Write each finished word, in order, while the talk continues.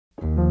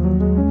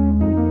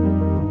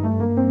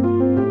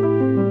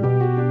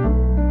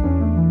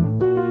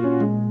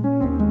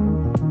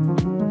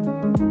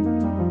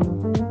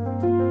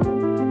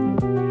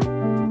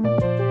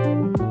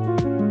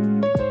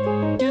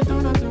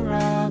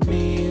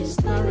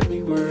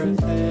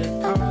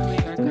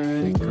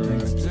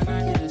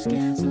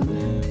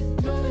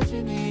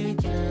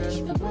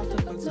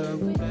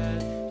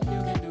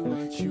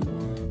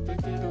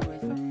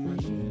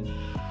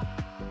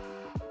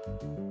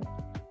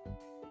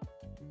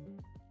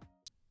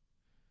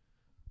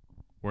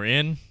We're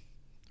in.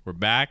 We're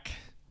back.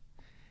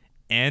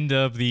 End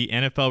of the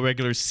NFL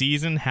regular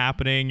season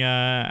happening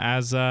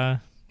as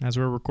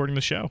we're recording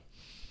the show.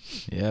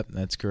 Yep,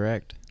 that's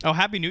correct. Oh,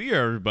 Happy New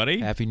Year, everybody.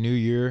 Happy New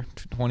Year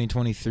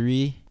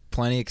 2023.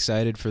 Plenty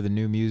excited for the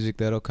new music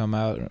that'll come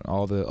out and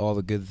all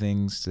the good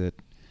things that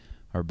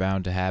are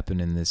bound to happen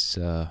in this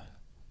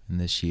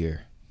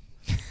year.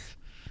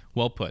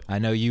 Well put. I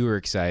know you were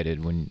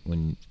excited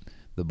when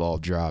the ball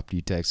dropped.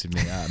 You texted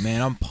me,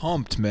 man, I'm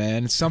pumped,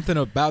 man. It's something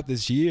about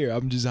this year.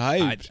 I'm just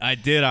hyped. I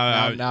did.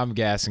 Now I'm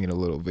gassing it a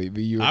little bit,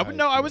 but you were hyped,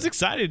 I was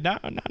excited. No.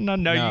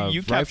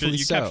 You captured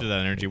that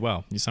energy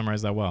well. You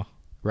summarized that well.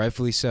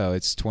 Rightfully so.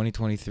 It's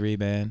 2023,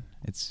 man.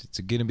 It's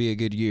gonna be a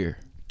good year.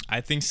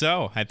 I think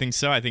so. I think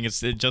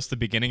it's just the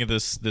beginning of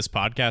this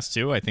podcast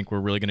too. I think we're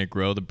really going to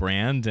grow the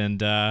brand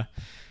and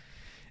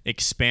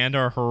expand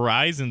our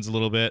horizons a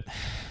little bit.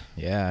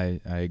 Yeah,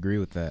 I agree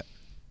with that.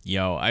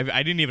 Yo, I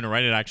didn't even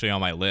write it actually on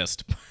my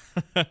list.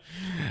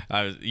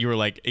 You were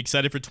like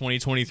excited for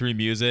 2023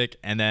 music,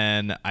 and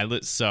then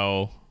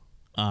the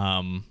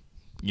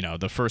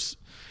first.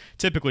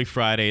 Typically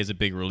Friday is a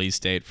big release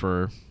date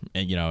for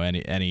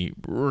any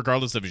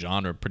regardless of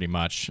genre, pretty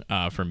much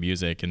for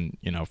music and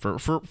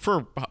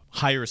for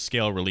higher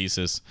scale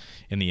releases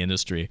in the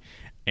industry.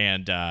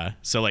 And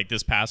so like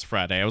this past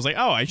Friday, I was like,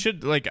 oh, I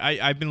should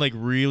I've been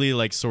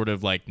really sort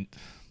of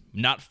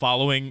not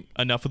following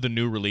enough of the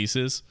new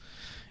releases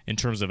in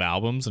terms of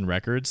albums and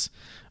records,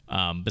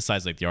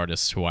 besides the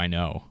artists who I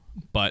know.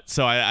 But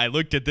so I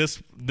looked at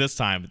this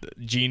time.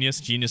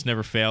 Genius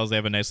never fails. They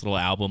have a nice little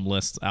album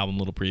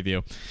little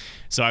preview.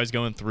 So I was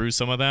going through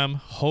some of them.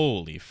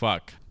 Holy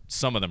fuck.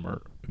 Some of them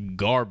are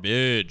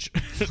garbage.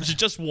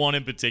 Just one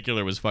in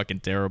particular was fucking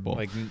terrible.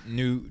 Like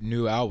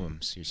new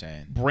albums, you're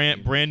saying?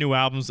 Brand new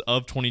albums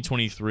of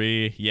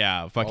 2023.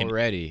 Yeah, fucking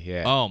already.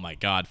 Yeah. Oh my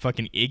god,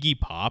 fucking Iggy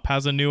Pop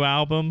has a new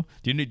album.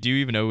 Do you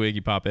even know who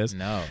Iggy Pop is?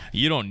 No.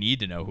 You don't need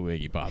to know who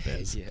Iggy Pop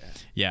is. Yeah.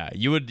 Yeah,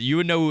 you would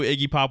know who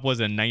Iggy Pop was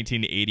in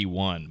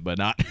 1981, but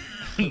not.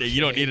 Okay. You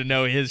don't need to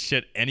know his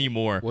shit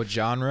anymore. What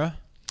genre?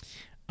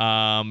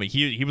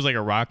 He was like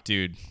a rock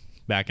dude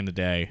back in the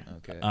day.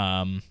 Okay.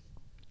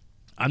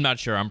 I'm not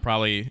sure. I'm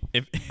probably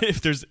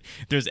if there's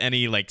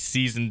any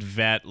seasoned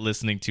vet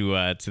listening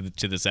to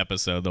this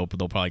episode, they'll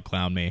probably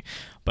clown me.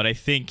 But I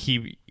think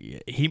he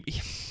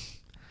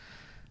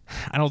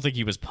I don't think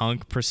he was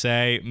punk per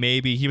se.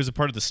 Maybe he was a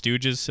part of the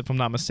Stooges, if I'm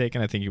not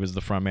mistaken. I think he was the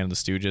front man of the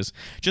Stooges.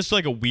 Just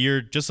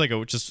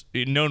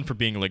known for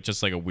being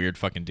just a weird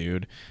fucking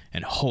dude.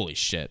 And holy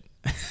shit,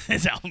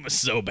 his album was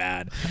so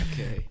bad.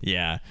 Okay.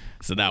 Yeah.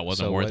 So that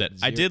wasn't worth it.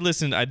 I did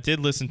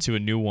listen to a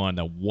new one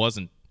that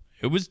wasn't.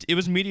 It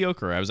was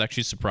mediocre. I was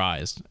actually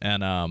surprised,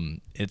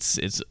 and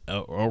it's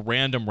a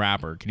random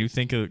rapper. Can you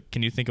think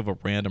of a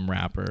random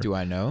rapper? Do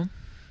I know?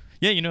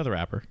 Yeah, you know the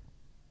rapper.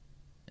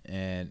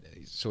 And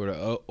sort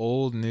of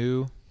old,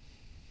 new.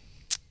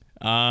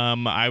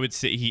 I'd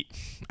say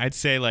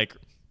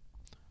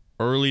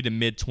early to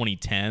mid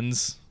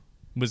 2010s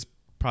was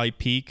probably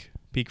peak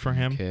for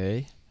him.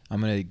 Okay, I'm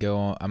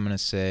gonna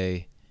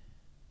say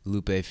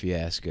Lupe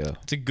Fiasco.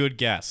 It's a good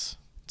guess.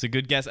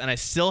 And I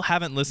still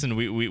haven't listened.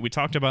 We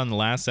talked about in the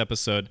last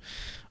episode,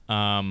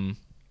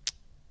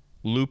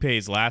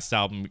 Lupe's last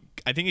album.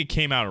 I think it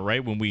came out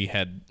right when we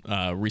had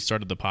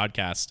restarted the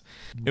podcast.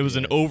 It was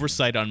an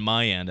oversight on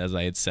my end, as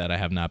I had said. I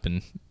have not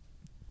been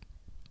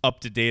up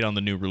to date on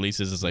the new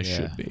releases as I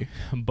should be.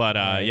 But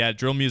right.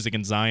 Drill Music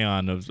and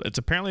Zion. It's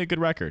apparently a good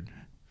record.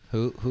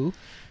 Who?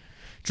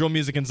 Drill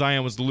Music and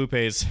Zion was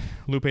Lupe's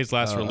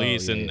last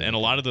release, and a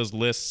lot of those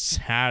lists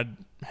had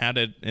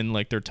it in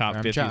their top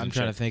 50s. I'm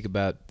trying to think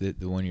about the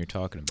one you're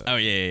talking about. Oh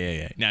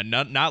yeah.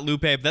 Now not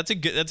Lupe, but that's a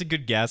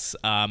good guess.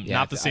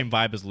 Not the same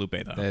vibe as Lupe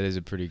though. That is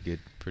a pretty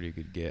good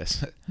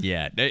guess.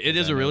 Yeah, it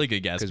is a really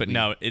good guess, but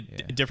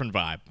different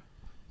vibe.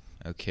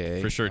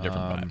 Okay. For sure,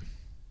 different vibe.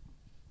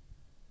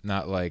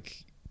 Not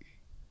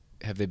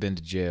have they been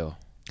to jail?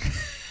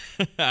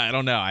 I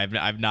don't know.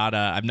 I've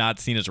not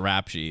seen his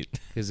rap sheet.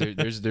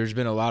 Because there's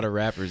been a lot of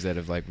rappers that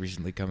have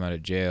recently come out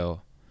of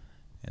jail,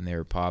 and they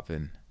were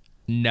popping.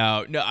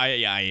 No.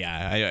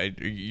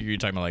 You're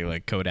talking about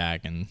like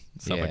Kodak and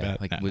stuff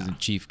like that. Wasn't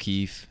Chief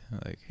Keef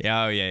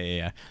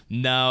Yeah.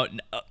 No,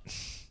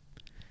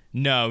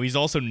 he's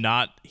also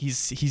not.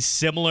 He's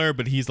similar,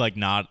 but he's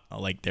not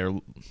their.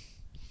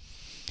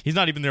 He's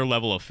not even their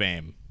level of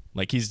fame.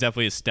 He's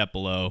definitely a step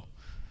below.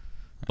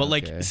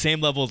 But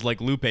same level as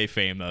Lupe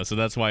fame though, so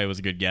that's why it was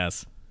a good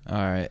guess. All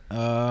right.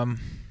 I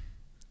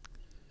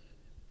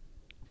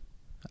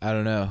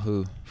don't know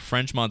who.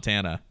 French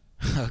Montana.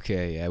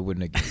 Okay, yeah, I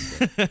wouldn't have guessed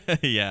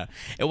that. Yeah,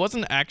 it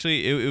wasn't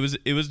actually.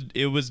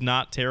 It was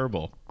not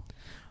terrible.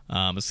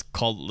 It's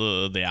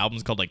called the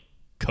album's called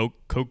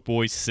Coke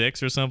Boy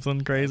 6 or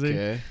something crazy.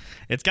 Okay.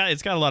 It's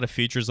got a lot of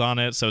features on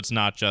it, so it's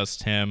not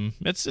just him.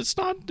 It's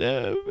not.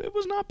 It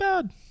was not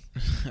bad.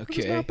 Okay. It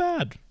was not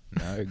bad.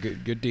 No,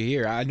 good to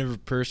hear. I never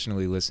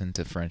personally listened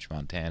to French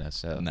Montana,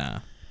 so nah.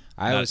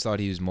 I always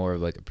thought he was more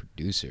of a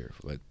producer,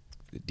 the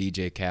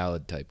DJ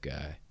Khaled type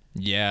guy.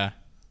 Yeah.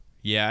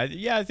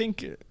 I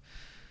think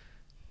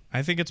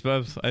I think it's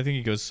both. I think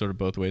it goes sort of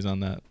both ways on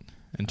that.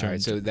 In All right,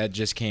 terms, so that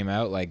just came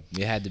out. Like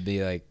it had to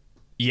be like.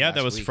 yeah, that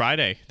last was week.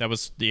 Friday. That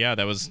was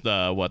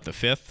the what, the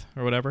 5th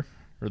or whatever,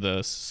 or the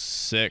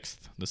 6th,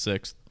 the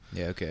 6th.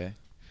 Yeah. Okay.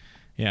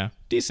 Yeah,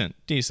 decent,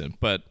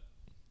 but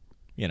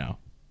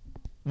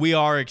we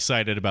are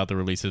excited about the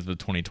releases of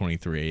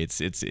 2023.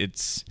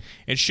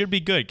 It should be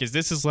good because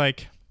this is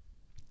like,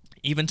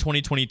 even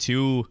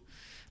 2022,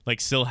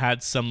 like still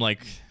had some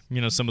like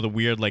some of the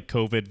weird like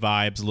COVID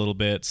vibes a little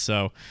bit.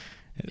 So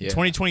Yeah.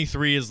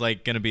 2023 is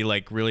like gonna be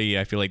like really,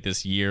 I feel like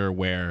this year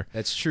where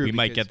That's true. we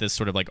might because- get this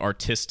sort of like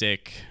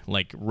artistic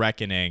like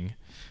reckoning,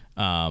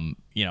 in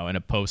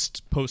a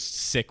post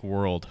sick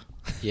world.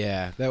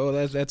 Yeah.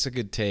 That's a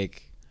good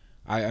take.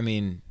 I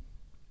mean.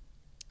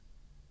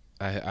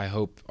 I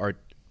hope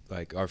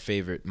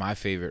my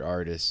favorite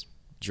artists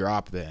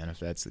drop then, if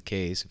that's the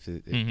case,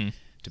 Mm-hmm.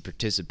 to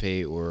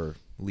participate or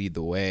lead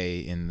the way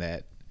in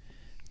that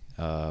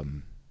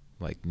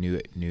like new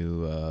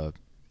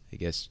I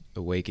guess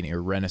awakening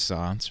or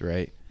renaissance,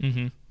 right?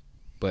 Mm-hmm.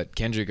 But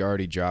Kendrick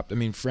already dropped. I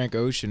mean, Frank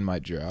Ocean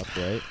might drop,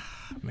 right?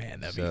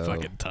 Man, that'd So- be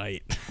fucking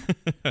tight.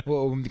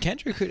 Well,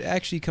 Kendrick could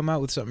actually come out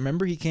with something.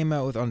 Remember, he came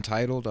out with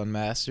Untitled,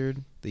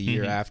 Unmastered the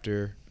year Mhm.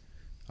 after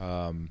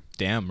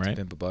Damn, right?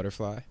 Pimp a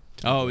Butterfly.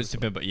 Oh, it was to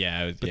Pimp,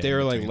 yeah. But they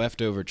were like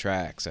leftover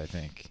tracks, I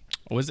think.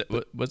 Was it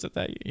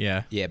that?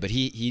 Yeah. Yeah, but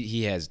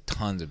he has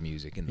tons of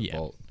music in the Yeah.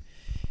 vault.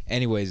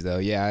 Anyways, though,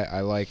 yeah,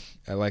 I like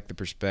the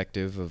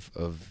perspective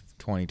of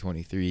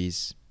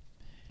 2023's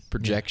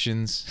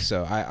projections.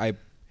 So I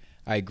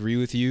agree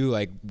with you.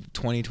 Like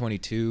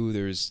 2022,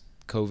 there's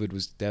COVID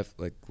was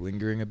like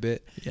lingering a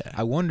bit. Yeah.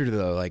 I wonder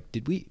though, like,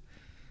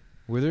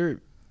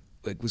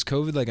 was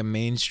COVID like a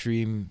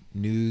mainstream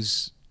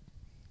news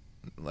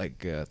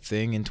like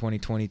thing in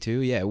 2022?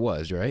 Yeah, it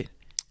was, right?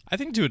 I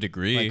think to a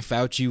degree. Like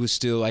Fauci was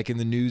still like in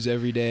the news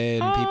every day,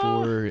 and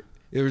people were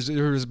there was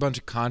a bunch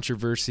of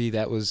controversy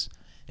that was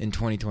in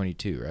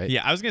 2022, right?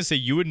 Yeah, I was gonna say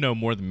you would know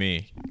more than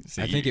me.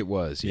 I think it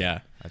was. Yeah.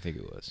 I think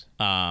it was.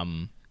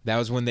 Um. That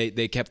was when they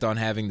kept on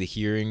having the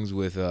hearings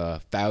with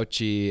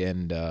Fauci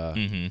and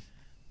mhm.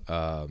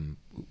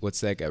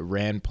 what's that guy,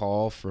 Rand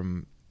Paul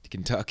from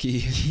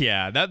Kentucky.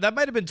 Yeah, that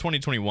might have been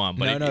 2021,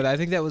 but no, I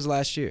think that was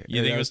last year.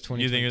 You Or think that it was-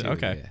 you think it-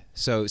 2022, okay. yeah.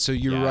 So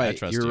you're Yeah, I right.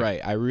 trust You're you.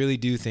 right. I really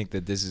do think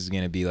that this is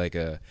going to be like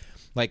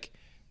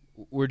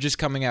we're just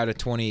coming out of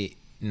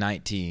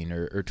 2019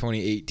 or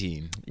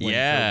 2018 when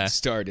Yeah. COVID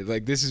started.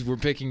 Like we're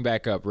picking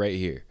back up right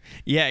here.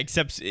 yeah,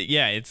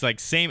 it's like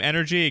same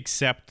energy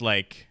except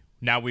like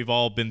now we've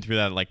all been through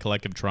that like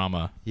collective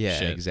trauma. Yeah,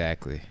 shit.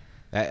 exactly.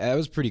 That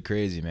was pretty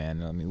crazy,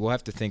 man. I mean, we'll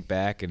have to think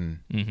back and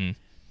Mhm.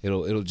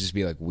 it'll just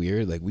be like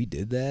weird, like we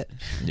did that.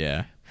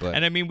 Yeah. But-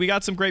 and I mean, we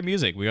got some great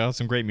music. We got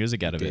some great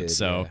music out of it. did,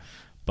 So, yeah.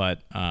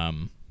 but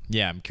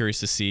yeah, I'm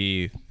curious to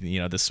see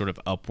this sort of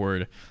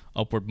upward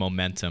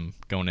momentum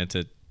going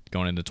into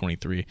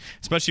 23,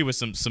 especially with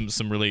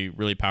some really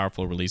really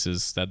powerful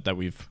releases that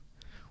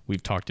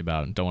we've talked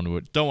about, and don't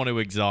want to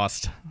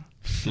exhaust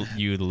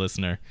you, the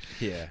listener,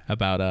 Yeah.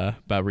 about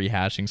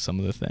rehashing some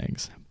of the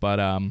things. But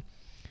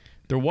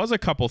there was a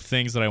couple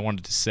things that I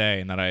wanted to say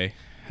and that I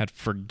had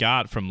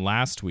forgot from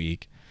last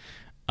week.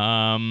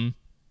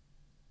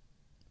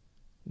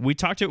 We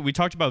talked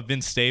about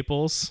Vince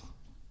Staples.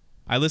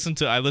 I listened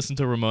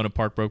to Ramona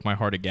Park Broke My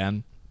Heart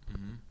Again.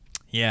 Mm-hmm.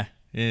 Yeah,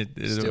 it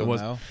Still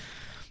was. no?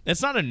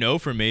 It's not a no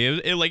for me.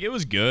 It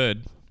was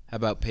good. How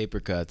about Paper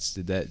Cuts?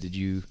 Did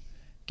you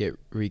get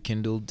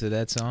rekindled to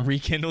that song?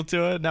 Rekindled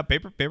to it. Now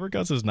Paper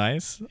Cuts is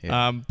nice.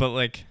 Yeah. But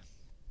like,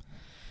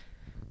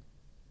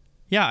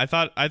 yeah, I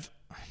thought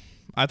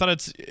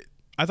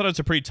it's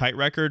a pretty tight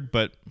record,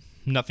 but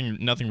nothing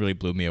really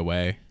blew me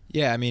away.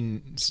 Yeah, I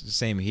mean,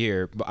 same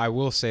here. But I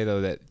will say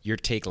though that your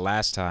take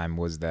last time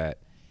was that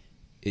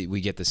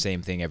we get the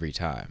same thing every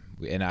time,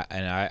 and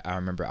I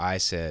remember I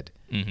said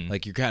Mhm.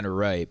 like you're kind of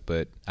right,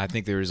 but I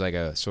think there was like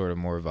a sort of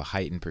more of a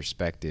heightened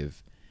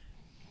perspective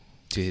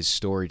to his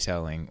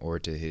storytelling or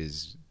to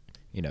his,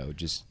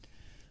 just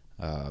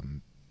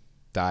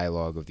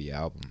dialogue of the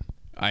album.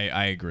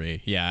 I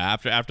agree. Yeah,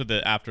 after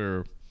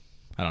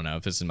I don't know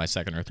if this is my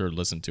second or third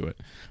listen to it,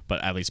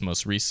 but at least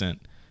most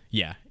recent,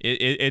 yeah,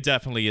 it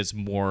definitely is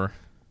more.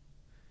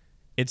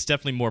 It's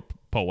definitely more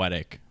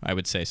poetic, I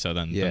would say, so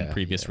than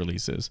previous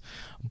releases.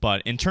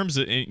 But in terms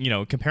of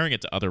comparing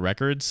it to other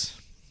records,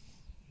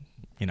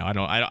 I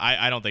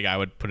don't think I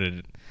would put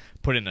it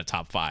in a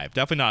top 5.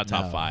 Definitely not a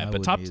top No, 5, I but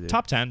wouldn't either.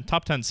 top 10.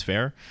 Top 10's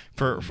fair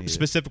for wouldn't either.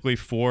 specifically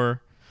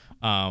for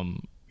a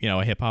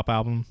hip hop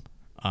album.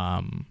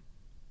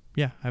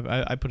 Yeah,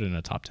 I put it in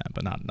a top 10,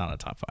 but not a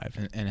top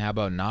 5. And how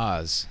about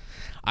Nas?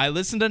 I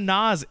listened to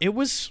Nas. It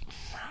was,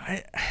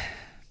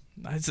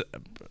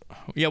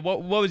 yeah.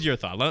 What was your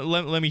thought?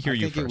 Let me hear I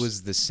you think first. it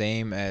was the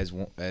same as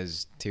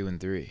 2 and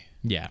 3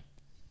 yeah,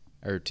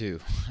 or 2.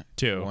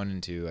 2. 1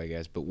 and 2, I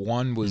guess, but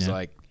 1 was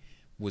Yeah.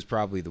 was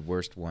probably the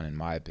worst one in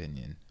my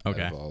opinion.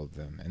 Okay. Out of all of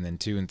them, and then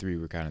 2 and 3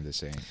 were kind of the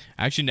same.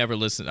 I actually never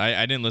listened.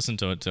 I didn't listen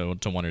to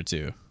 1 or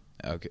 2.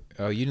 Okay.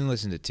 Oh, you didn't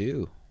listen to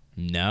 2?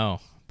 No,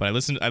 but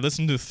I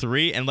listened to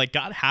 3 and like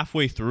got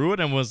halfway through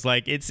it and was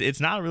like, it's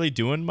not really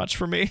doing much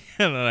for me,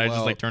 and then I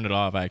just like turned it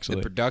off. Actually,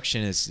 the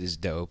production is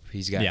dope.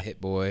 He's got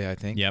Hit Boy, I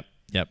think. Yep.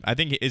 I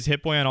think is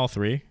Hit Boy on all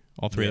three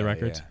of the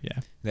records.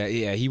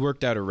 Yeah. He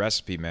worked out a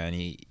recipe, man.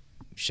 He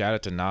shout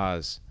out to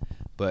Nas,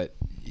 but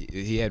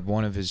he had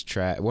one of his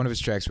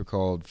tracks were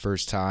called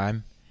First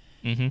Time,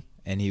 and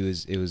it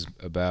was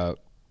about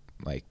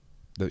like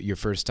your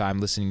first time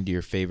listening to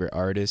your favorite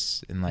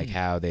artists and like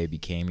how they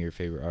became your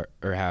favorite art,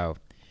 or how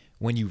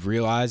when you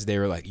realized you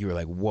were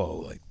like, whoa,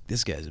 like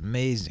this guy's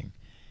amazing.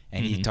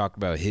 And he talked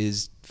about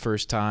his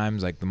first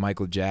times, like the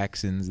Michael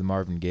Jacksons, the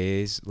Marvin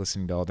Gayes,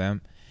 listening to all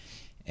them.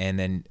 And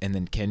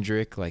then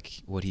Kendrick,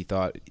 like what he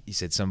thought, he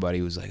said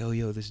somebody was like, oh,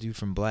 yo, this dude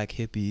from Black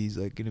Hippie, he's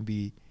like gonna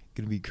be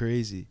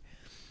crazy.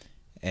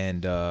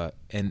 And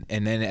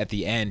then at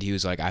the end he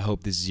was like, I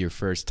hope this is your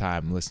first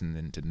time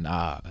listening to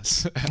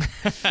Nas.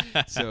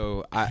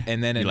 So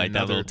and then you in like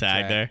that little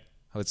tag there?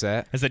 What's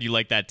that? I said you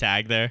like that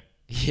tag there?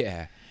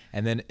 Yeah.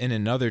 And then in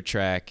another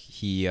track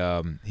he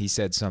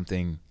said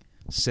something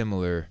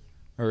similar,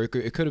 or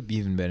it could have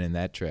even been in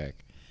that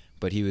track,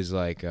 but he was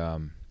like,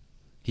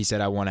 he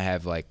said, I want to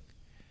have like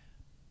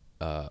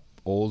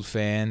old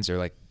fans, or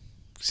like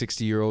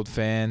 60-year-old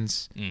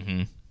fans,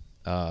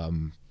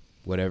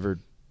 whatever,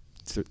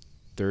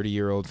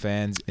 30-year-old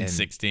fans, and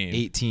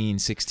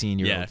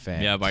 16-year-old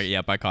fans.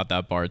 Yeah, I caught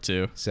that bar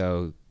too.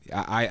 So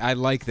I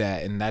like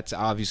that, and that's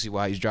obviously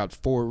why he's dropped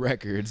 4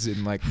 records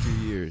in like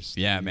 2 years.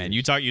 Yeah, man.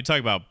 You talk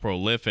about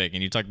prolific,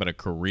 and you talk about a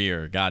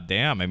career. God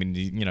damn. I mean,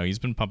 he's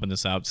been pumping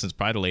this out since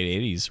probably the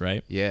late 80s,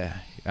 right? Yeah.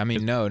 I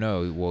mean,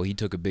 no. Well, he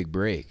took a big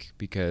break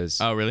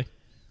because. Oh, really?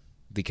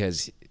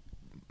 Because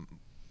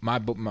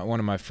one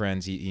of my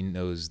friends, he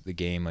knows the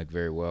game like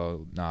very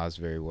well, Nas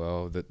very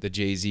well, the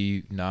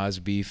Jay-Z Nas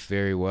beef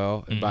very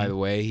well. And by the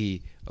way,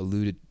 he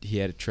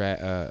had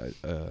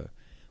a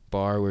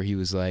bar where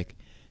he's like,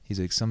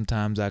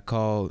 sometimes I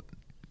call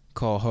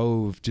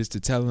Hove just to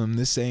tell him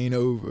this ain't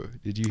over.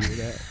 Did you hear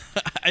that?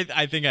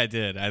 I think I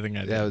did.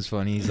 That was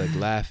funny. He's like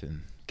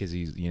laughing because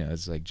he's,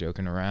 it's like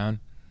joking around.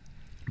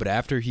 But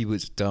after he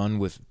was done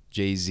with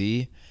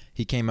Jay-Z,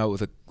 he came out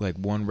with like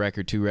 1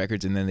 record, 2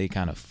 records, and then they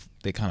kind of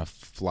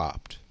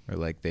flopped, or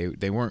like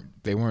they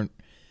weren't.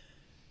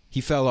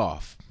 He fell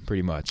off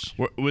pretty much.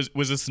 Was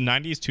this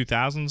 90s,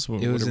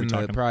 2000s? It was in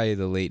probably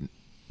the late.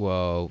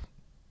 Well,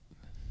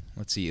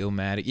 let's see,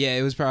 Illmatic. Yeah,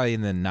 it was probably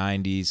in the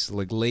 90s,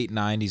 like late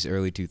 90s,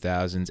 early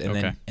 2000s,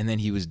 and then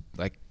he was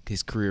like,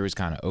 his career was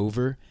kind of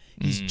over.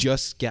 He's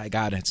just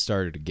got it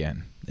started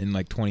again in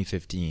like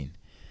 2015,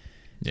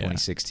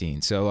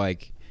 2016. So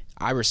like,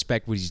 I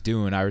respect what he's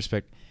doing. I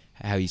respect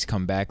how he's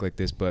come back like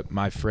this, but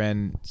my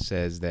friend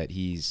says that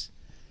he's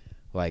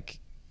like,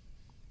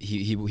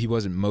 he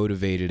wasn't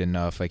motivated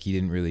enough. Like, he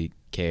didn't really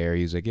care.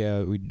 He was like,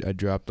 yeah, I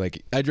dropped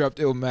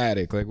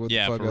Illmatic. Like, what the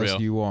fuck else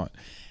do you want?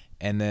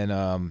 And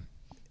then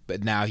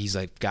but now he's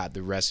like got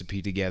the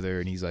recipe together,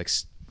 and he's like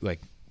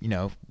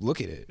look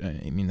at it.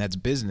 I mean, that's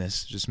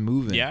business, just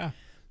moving. Yeah.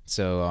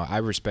 So I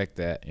respect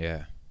that.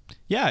 Yeah.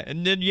 Yeah,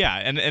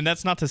 and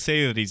that's not to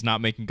say that he's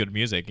not making good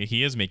music.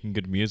 He is making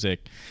good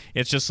music.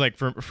 It's just like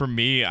for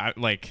me, I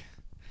like.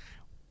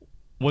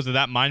 Was it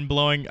that mind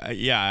blowing?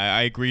 Yeah,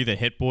 I agree that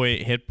Hit Boy,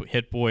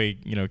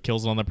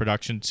 kills on the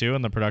production too,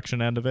 on the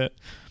production end of it.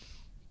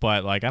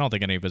 But like, I don't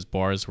think any of his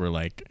bars were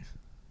like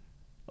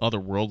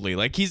otherworldly.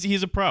 Like,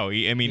 he's a pro.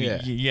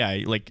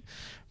 Like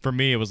for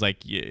me, it was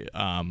like, you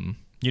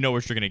know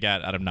what you're gonna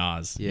get out of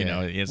Nas.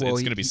 Yeah. It's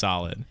gonna be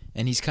solid.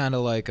 And he's kind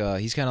of like a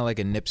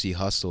Nipsey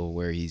Hussle,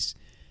 where he's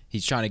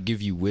trying to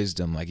give you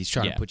wisdom. Like, he's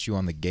trying to put you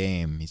on the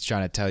game. He's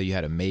trying to tell you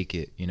how to make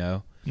it.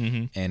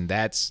 And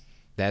that's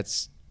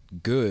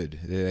good.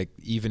 Like,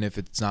 even if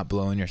it's not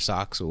blowing your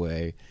socks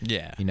away.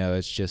 Yeah.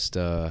 It's just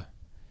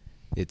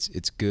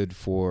it's good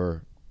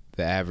for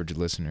the average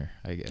listener,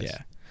 I guess.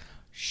 Yeah.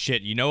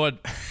 Shit, you know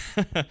what?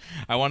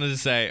 I wanted to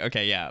say,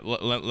 okay, yeah,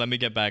 let me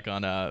get back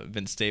on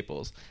Vince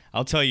Staples.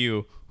 I'll tell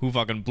you who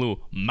fucking blew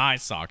my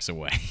socks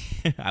away.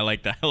 I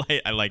like that.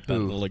 I like that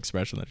little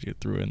expression that you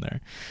threw in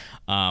there.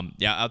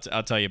 Yeah,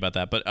 I'll tell you about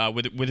that. But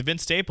with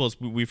Vince Staples,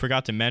 we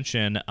forgot to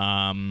mention,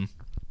 and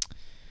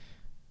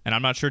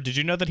I'm not sure. Did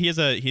you know that he has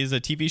a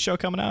TV show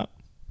coming out?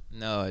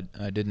 No,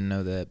 I didn't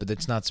know that, but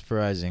that's not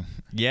surprising.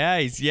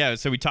 Yeah,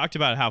 so we talked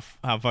about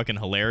how fucking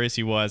hilarious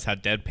he was, how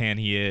deadpan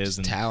he is,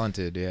 and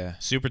talented, yeah,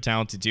 super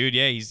talented dude.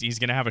 Yeah, he's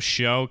gonna have a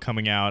show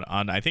coming out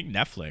on, I think,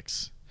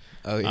 Netflix.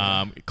 Oh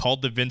yeah.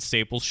 Called The Vince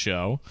Staples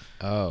Show.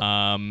 Oh.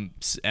 And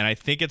I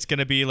think it's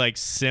gonna be like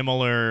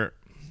similar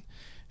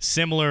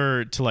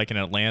to like in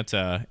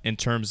Atlanta in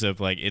terms of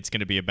like it's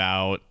gonna be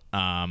about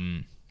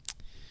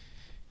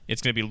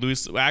it's gonna be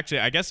loose. Actually,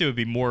 I guess it would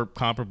be more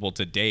comparable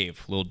to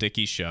Dave, Lil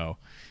Dicky's show,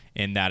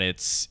 in that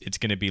it's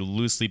going to be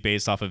loosely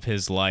based off of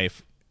his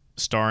life,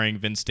 starring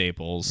Vince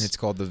Staples. It's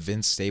called The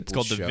Vince Staples Show.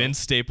 It's called The Vince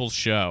Staples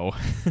Show.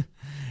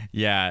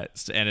 Yeah,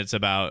 and it's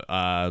about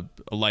a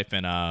life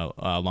in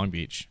Long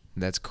Beach.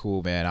 That's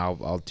cool, man.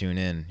 I'll tune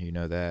in. You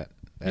know that.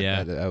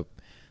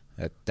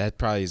 That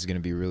probably is going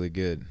to be really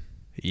good.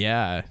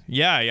 Yeah,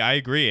 I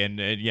agree, and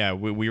yeah,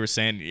 we were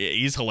saying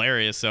he's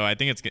hilarious, so I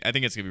think it's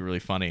gonna be really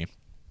funny.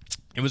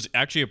 It was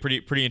actually a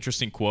pretty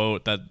interesting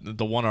quote that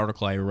the one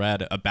article I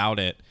read about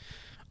it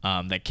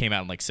that came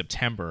out in like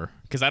September,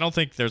 because I don't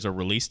think there's a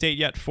release date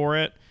yet for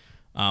it.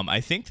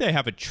 I think they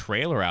have a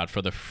trailer out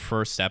for the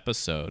first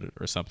episode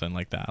or something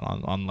like that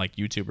on like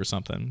YouTube or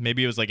something.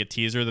 Maybe it was like a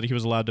teaser that he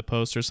was allowed to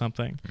post or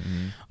something.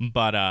 Mm-hmm.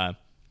 But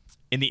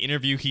in the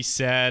interview, he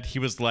said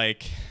he's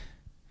like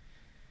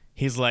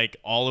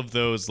all of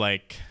those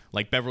like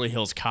Beverly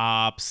Hills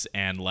Cops,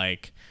 and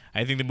like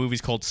I think the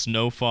movie's called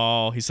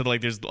Snowfall. He said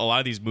like there's a lot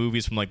of these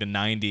movies from like the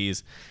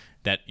 90s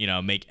that, you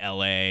know, make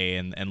LA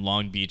and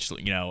Long Beach,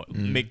 you know,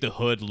 make the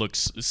hood look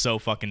so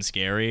fucking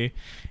scary.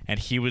 And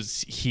he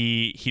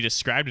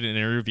described it in an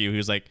interview.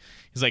 He's like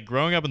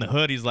growing up in the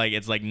hood, he's like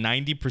it's like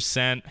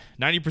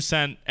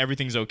 90%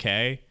 everything's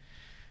okay.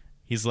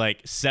 He's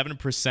like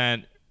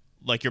 7%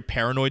 like you're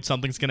paranoid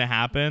something's gonna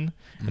happen,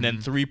 and then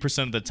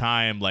 3% of the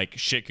time like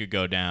shit could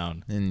go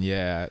down. And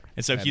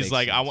and so he's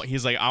like I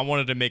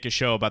wanted to make a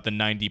show about the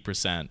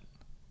 90%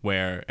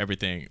 where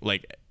everything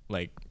like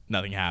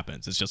nothing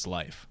happens. It's just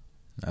life.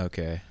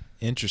 Okay,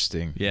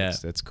 interesting. Yeah,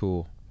 that's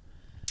cool.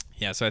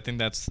 Yeah, so I think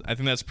that's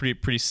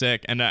pretty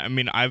sick. And I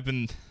mean,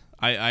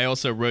 I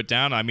also wrote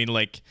down. I mean,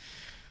 like,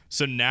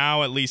 so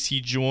now at least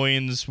he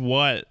joins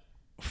what?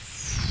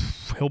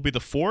 He'll be the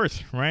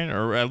fourth, right?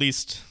 Or at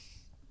least,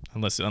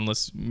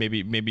 unless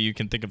maybe you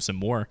can think of some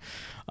more,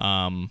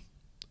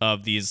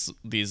 of these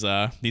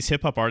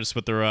hip hop artists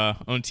with their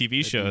own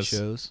TV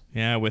shows.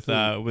 Yeah, with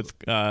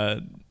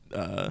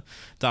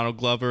Donald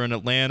Glover in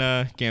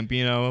Atlanta,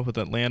 Gambino with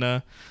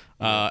Atlanta.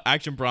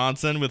 Action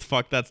Bronson with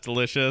Fuck That's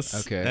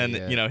Delicious. Okay. And,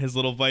 yeah. you know, his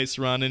little Vice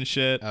run and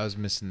shit. I was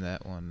missing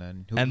that one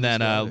then. And then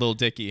Lil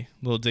Dicky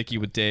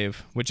with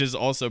Dave, which is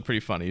also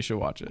pretty funny. You should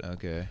watch it.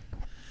 Okay.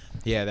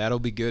 Yeah, that'll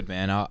be good,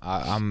 man.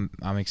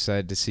 I'm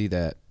excited to see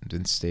that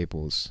in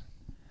Staples.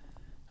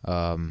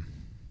 Yeah,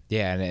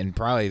 and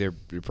probably there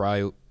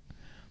probably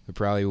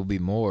will be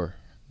more.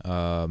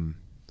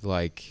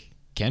 Like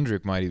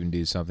Kendrick might even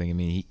do something. I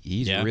mean,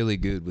 he's really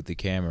good with the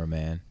camera,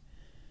 man.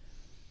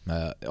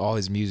 All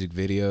his music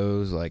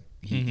videos, like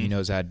he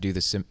knows how to do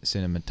the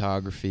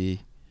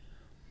cinematography.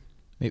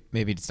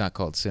 Maybe it's not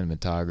called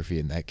cinematography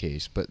in that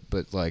case, but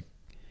like,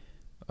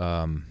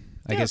 I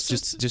guess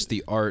just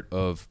the art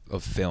of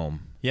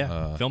film.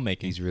 Yeah,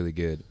 filmmaking. He's really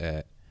good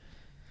at.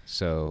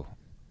 So,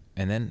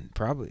 and then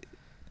probably,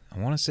 I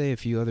want to say a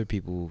few other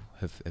people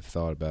have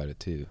thought about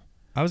it too.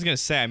 I was gonna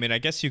say, I mean, I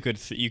guess you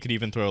could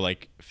even throw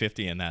like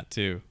 50 in that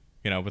too,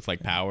 you know, with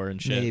like Power and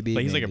shit. Maybe,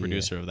 but he's like a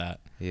producer of that.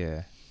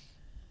 Yeah.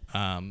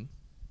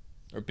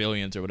 Or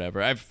Billions or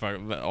whatever.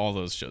 All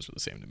those shows are the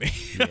same to me.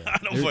 Yeah. I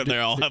don't feel like they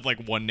all have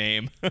like one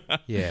name.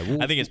 Yeah,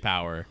 well, I think it's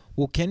Power.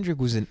 Well, Kendrick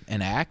was an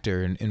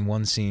actor in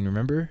one scene.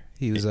 Remember,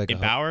 he was like in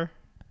Power.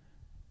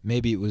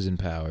 Maybe it was in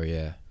Power.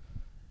 Yeah.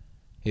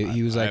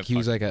 He was like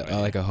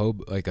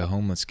a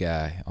homeless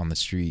guy on the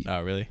street.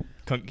 Oh, really?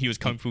 He was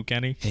Kung Fu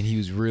Kenny, and he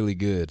was really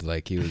good.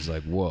 Like he was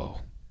like,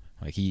 whoa,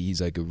 like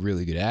he's like a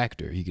really good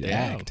actor. He could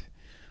act.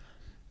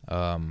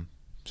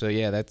 So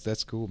yeah,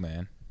 that's cool,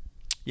 man.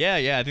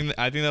 Yeah. I think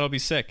that'll be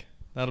sick.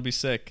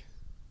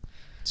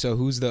 So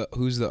who's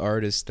the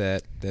artist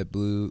that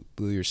blew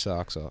your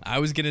socks off? I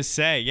was gonna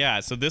say, yeah.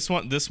 So this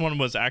one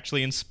was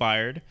actually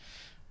inspired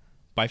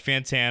by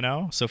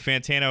Fantano. So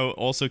Fantano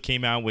also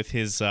came out with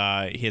his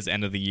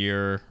end of the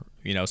year,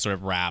 you know, sort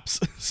of raps,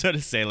 so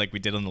to say, like we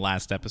did on the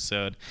last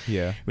episode.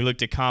 Yeah. We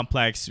looked at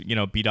Complex, you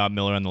know, B.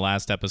 Miller on the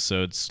last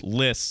episode's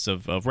lists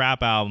of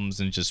rap albums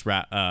and just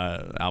rap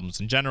albums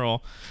in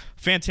general.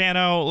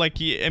 Fantano, like,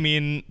 I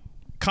mean,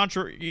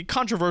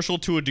 controversial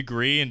to a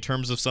degree in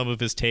terms of some of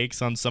his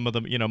takes on some of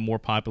the, you know, more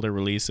popular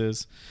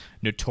releases.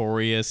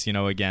 Notorious, you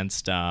know,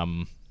 against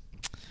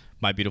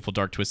My Beautiful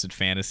Dark Twisted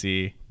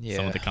Fantasy,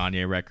 some of the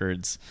Kanye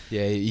records.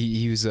 Yeah,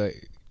 he was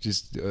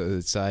just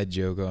a side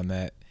joke on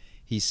that.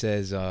 He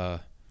says,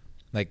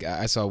 like,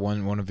 I saw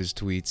one of his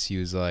tweets. He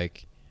was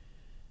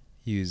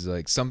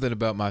like something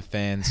about my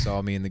fans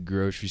saw me in the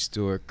grocery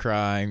store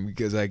crying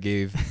because I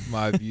gave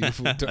My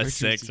Beautiful Dark a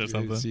 6 or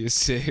something. A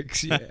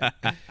 6, yeah.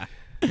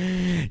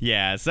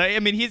 Yeah, so I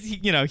mean,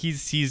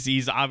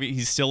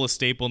 he's still a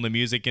staple in the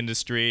music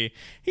industry.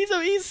 He's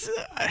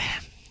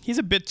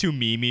a bit too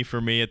memey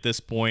for me at this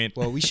point.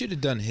 Well, we should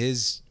have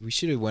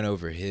went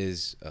over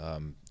his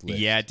list.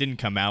 Yeah, it didn't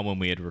come out when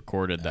we had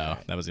recorded though.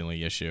 Right. That was the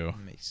only issue.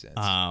 That makes sense.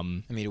 I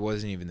mean, it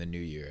wasn't even the new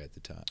year at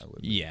the time.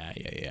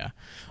 Yeah.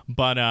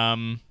 But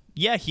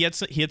yeah, he had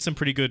some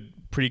pretty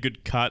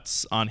good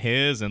cuts on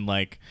his, and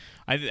like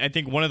I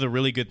think one of the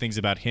really good things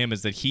about him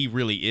is that he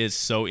really is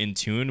so in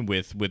tune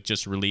with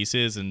just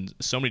releases and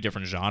so many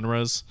different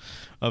genres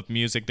of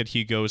music that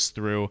he goes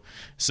through.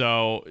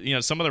 So, you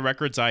know, some of the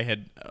records I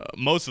had,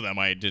 most of them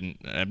I've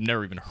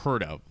never even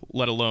heard of,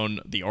 let alone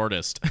the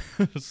artist.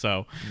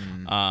 So,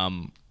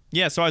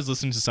 yeah, so I was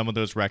listening to some of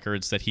those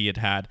records that he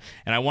had,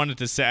 and I wanted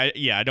to say,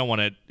 I don't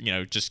want to, you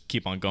know, just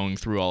keep on going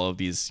through all of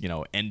these, you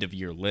know, end of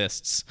year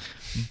lists,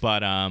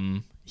 but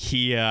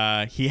he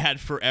had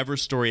Forever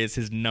Story as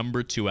his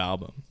number 2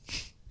 album.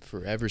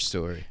 Forever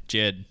Story.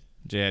 JID.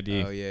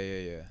 Oh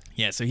yeah.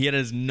 Yeah, so he had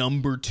his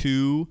number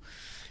 2.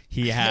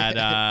 He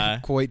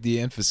had quite the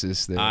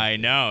emphasis there. I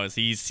know.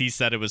 He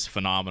said it was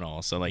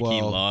phenomenal. So like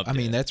he loved it. I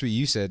mean, that's what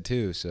you said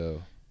too,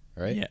 so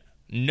right? Yeah.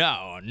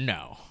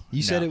 No.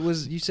 You said it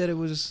was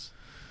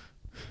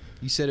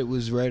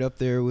right up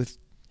there with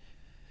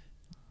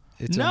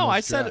I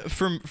said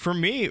for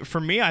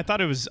me I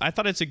thought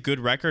it's a good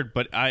record,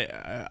 but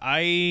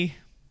I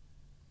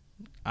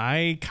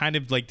kind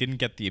of like didn't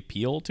get the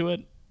appeal to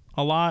it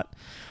a lot.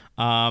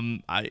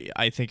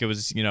 I think it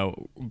was,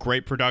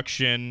 great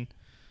production,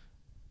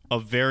 a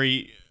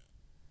very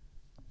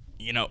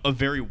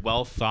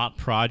well thought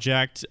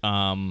project.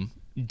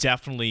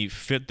 Definitely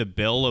fit the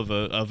bill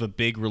of a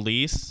big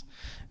release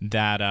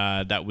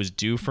that was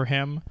due for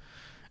him.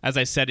 As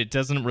I said, it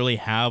doesn't really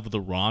have the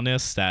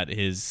rawness that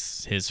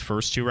his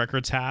first 2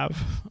 records have,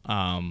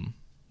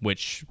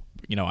 which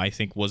I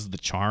think was the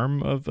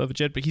charm of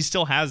JID. But he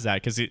still has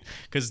that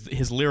because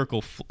his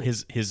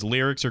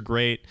lyrics are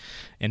great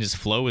and his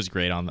flow is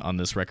great on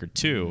this record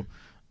too.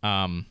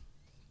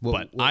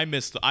 But I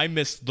missed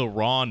the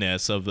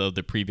rawness of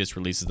the previous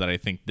releases that I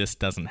think this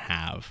doesn't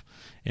have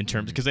in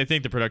terms, because I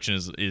think the production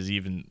is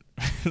even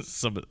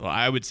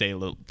I would say a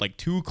little like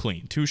too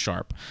clean, too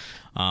sharp.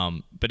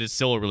 But it's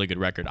still a really good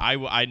record. I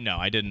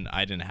didn't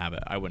have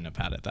it. I wouldn't have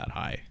had it that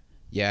high.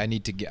 Yeah, I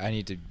need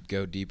to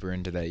go deeper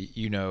into that.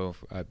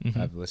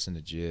 I've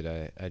listened to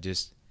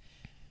JID.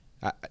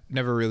 I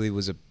never really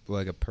was a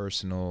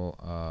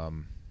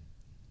personal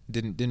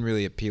didn't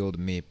really appeal to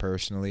me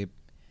personally.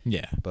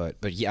 Yeah, but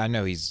yeah, I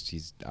know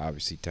he's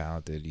obviously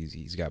talented.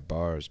 He's got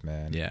bars,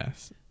 man. Yeah.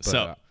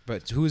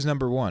 But who's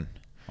number 1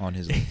 on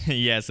his list?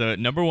 Yeah, so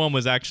number 1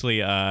 was actually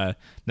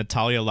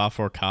Natalia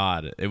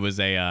Lafourcade. It was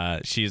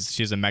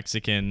she's a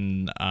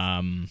Mexican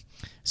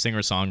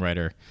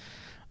singer-songwriter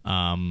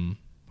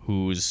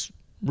who's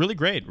really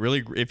great.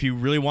 Really, if you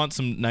really want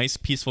some nice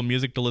peaceful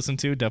music to listen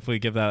to, definitely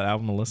give that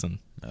album a listen.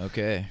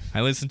 Okay. I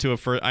only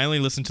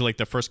listened to like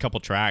the first couple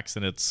tracks,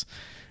 and it's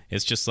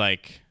just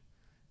like,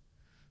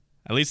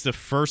 at least the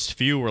first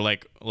few were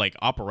like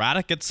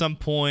operatic at some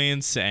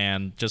points,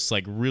 and just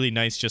like really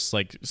nice, just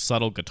like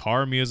subtle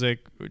guitar music.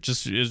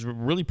 Just is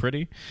really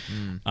pretty.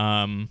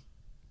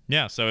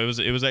 Yeah, so it was.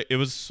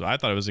 I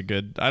thought it was a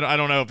good. I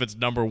don't know if it's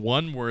number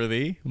 1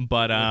 worthy,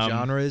 but what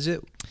genre is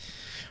it?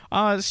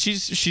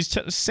 She's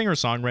singer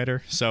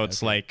songwriter, so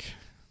it's like,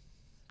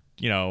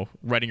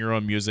 writing your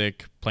own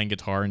music, playing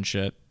guitar and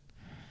shit.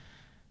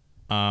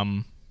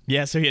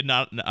 Yeah, so he had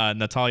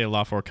Natalia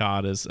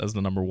Lafourcade as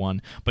the number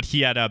 1, but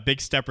he had Big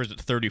Steppers at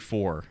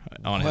 34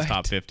 on his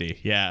top 50.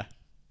 Yeah.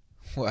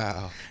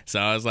 Wow. So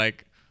I was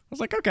like,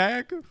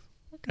 okay.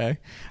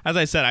 As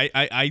I said,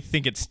 I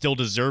think it still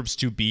deserves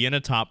to be in a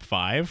top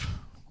 5.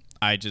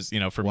 I just,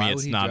 for me,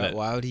 it's not.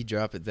 Why would he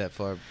drop it that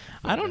far?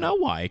 I don't know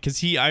why,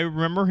 because I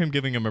remember him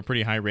giving him a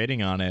pretty high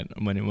rating on it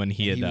when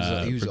he had.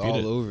 He was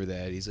all over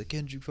that. He's like,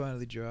 Kendrick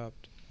finally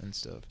dropped and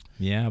stuff.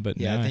 Yeah, but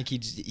yeah, I think he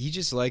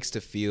just likes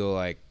to feel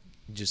like.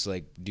 Just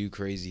like do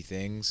crazy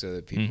things so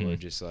that people are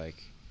just like,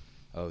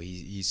 oh,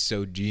 he's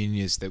so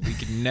genius that we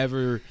could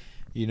never,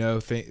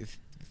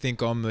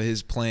 think on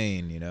his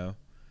plane,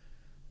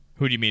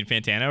 Who do you mean,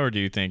 Fantano, or do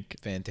you think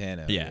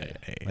Fantano? Yeah.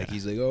 Like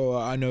he's like, oh,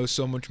 I know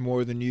so much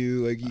more than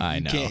you. Like you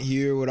can't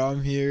hear what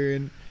I'm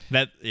hearing.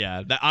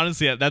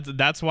 Honestly,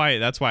 that's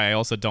why I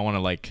also don't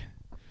want to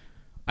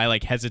I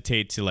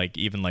hesitate to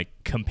even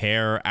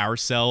compare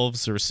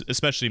ourselves, or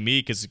especially me,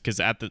 because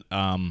at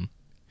the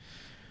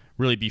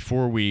really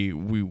before we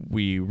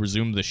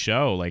resumed the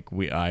show,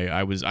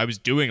 I was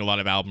doing a lot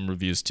of album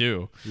reviews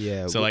too.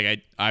 Yeah. So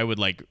I would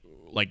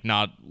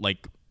not I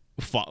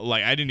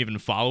didn't even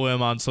follow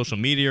him on social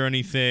media or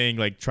anything.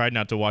 Tried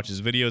not to watch his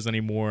videos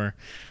anymore.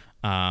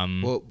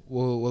 Well,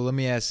 let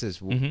me ask this: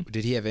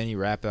 did he have any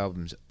rap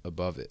albums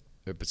above it,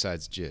 or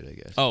besides JID, I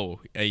guess? Oh,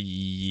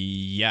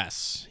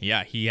 yes,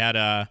 yeah. He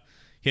had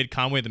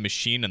Conway the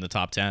Machine in the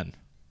top 10.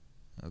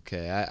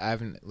 Okay, I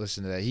haven't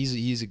listened to that.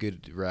 He's a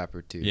good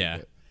rapper too.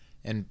 Yeah.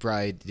 And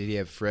probably, did he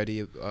have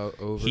Freddie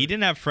over? He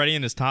didn't have Freddie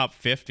in his top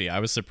 50. I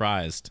was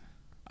surprised.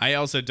 I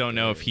also don't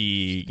know if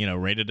he,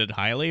 rated it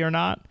highly or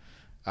not.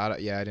 I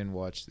didn't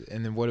watch.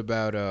 And then what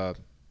about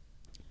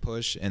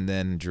Push and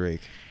then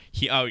Drake?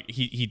 He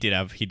did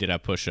have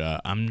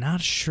Pusha. I'm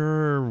not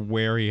sure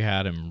where he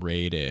had him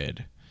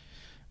rated,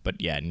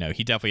 but yeah, no,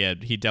 he definitely had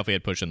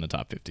Pusha in the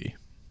top 50.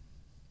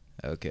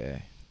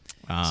 Okay.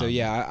 So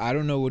yeah, I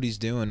don't know what he's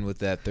doing with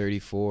that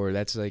 34.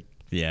 That's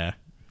yeah.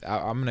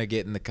 I'm gonna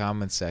get in the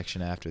comments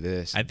section after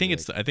this. I think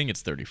it's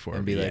 34.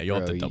 And be yeah, like, you'll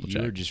have to double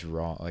check. You're just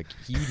wrong.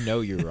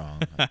 You're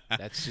wrong.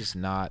 That's just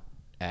not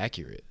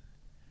accurate.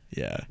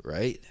 Yeah.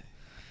 Right.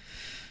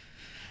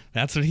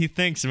 That's what he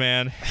thinks,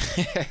 man.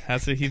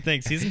 That's what he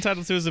thinks. He's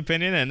entitled to his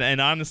opinion, and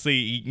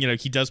honestly,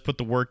 he does put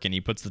the work in.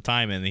 He puts the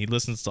time in. And he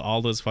listens to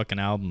all those fucking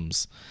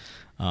albums.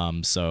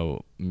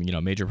 So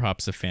major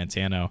props to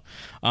Fantano.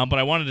 But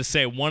I wanted to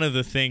say one of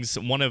the things,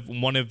 one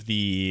of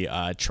the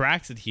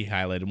tracks that he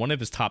highlighted, one of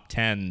his top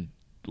 10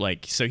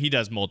 like, so he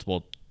does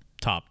multiple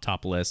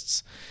top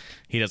lists.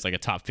 He does like a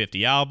top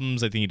 50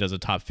 albums. I think he does a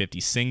top 50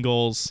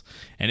 singles.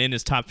 And in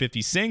his top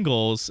 50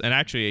 singles, and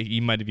actually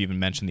he might have even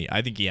mentioned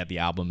I think he had the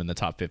album in the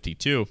top 50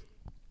 too.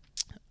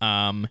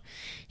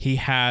 He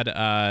had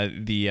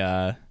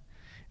the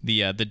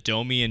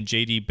Domi and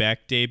JD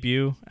Beck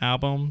debut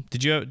album.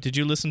 Did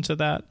you listen to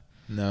that?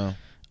 No.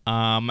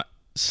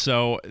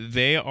 So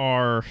they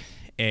are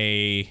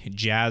a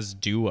jazz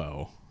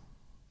duo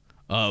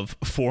of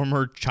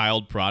former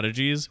child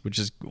prodigies, which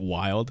is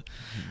wild.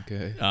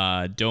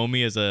 Okay.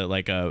 Domi is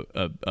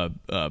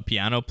a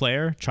piano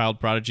player,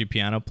 child prodigy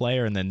piano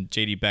player, and then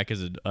JD Beck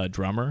is a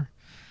drummer.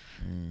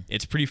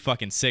 It's pretty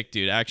fucking sick,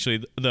 dude.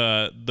 Actually,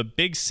 the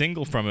big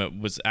single from it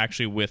was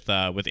actually with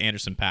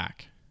Anderson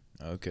 .Paak.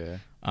 Okay.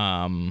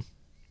 I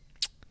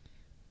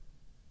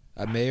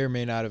may or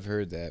may not have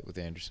heard that with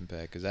Anderson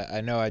 .Paak, because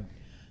I know I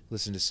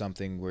listened to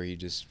something where he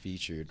just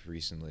featured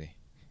recently.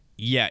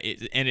 Yeah,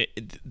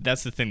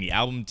 that's the thing. The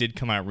album did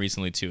come out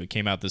recently too. It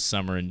came out this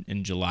summer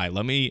in July.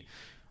 Let me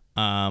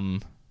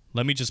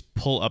just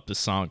pull up the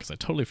song because I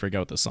totally forgot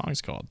what the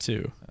song's called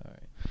too. All right.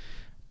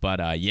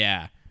 But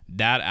yeah,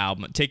 that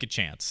album. Take a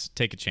chance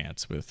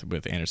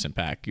with Anderson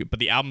 .Paak. But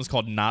the album is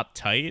called Not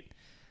Tight.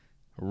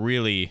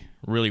 Really,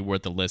 really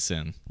worth a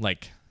listen.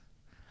 Like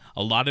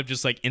a lot of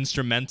just like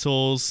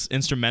instrumentals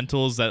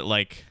that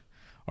like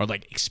are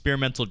like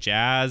experimental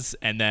jazz,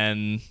 and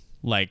then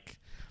like.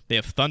 They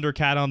have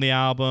Thundercat on the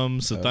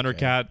album, so okay.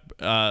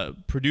 Thundercat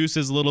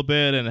produces a little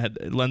bit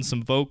and lends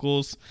some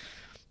vocals.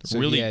 So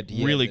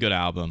really good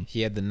album. He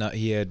had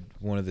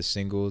one of the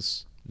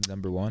singles,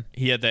 number one.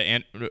 He had the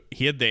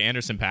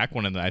Anderson .Paak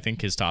one, and I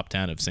think his top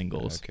 10 of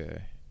singles.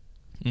 Okay.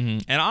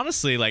 Mm-hmm. And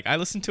honestly, like I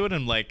listened to it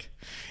and like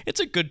it's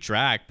a good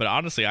track, but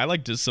honestly, I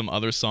like just some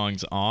other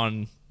songs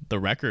on the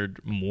record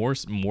more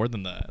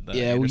than the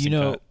yeah. Anderson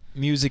well, cut.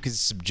 Music is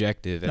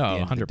subjective at the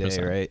end 100%. Of the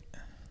day, right?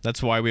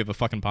 That's why we have a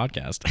fucking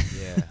podcast.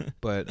 Yeah,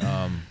 but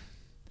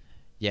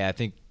yeah, I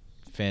think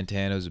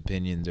Fantano's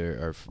opinions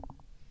are.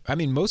 I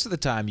mean, most of the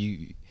time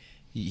you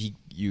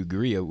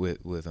agree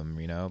with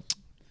him, you know.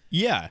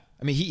 Yeah,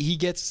 I mean, he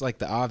gets like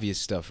the obvious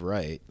stuff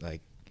right,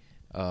 like,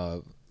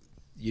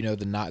 you know,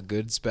 the Not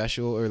Good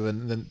special or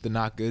the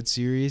Not Good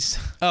series.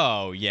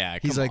 Oh yeah,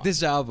 he's like,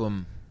 this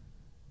album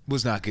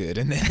was not good,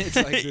 and then it's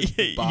like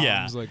the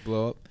bombs like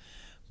blow up,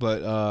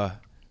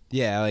 but.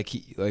 Yeah,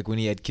 like when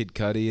he had Kid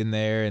Cudi in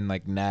there and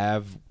like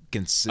Nav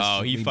consistently.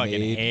 Oh, he fucking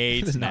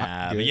hates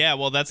Nav. Yeah,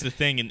 well, that's the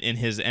thing. In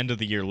his end of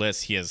the year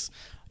list, he has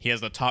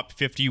the top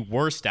 50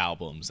 worst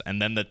albums,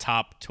 and then the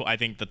top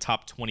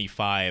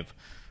 25,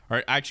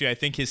 or actually, I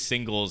think his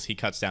singles he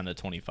cuts down to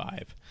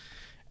 25,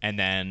 and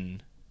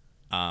then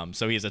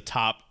so he has a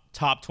top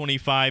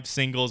 25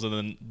 singles, and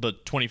then the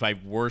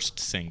 25 worst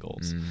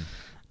singles.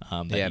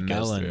 Yeah,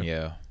 Melon.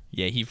 Yeah.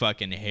 Yeah, he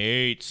fucking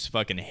hates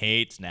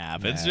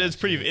Nav. It's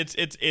pretty.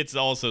 It's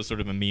also sort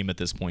of a meme at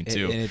this point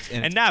too.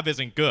 And Nav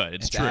isn't good.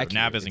 It's true. Accurate.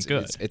 Nav isn't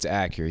good. It's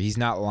accurate. He's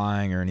not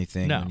lying or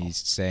anything when he's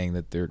saying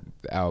that the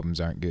albums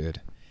aren't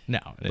good.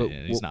 No, but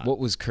he's not. What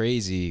was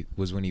crazy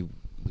was when he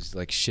was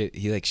like shit.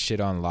 He like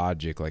shit on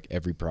Logic like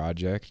every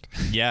project.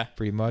 Yeah,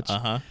 pretty much.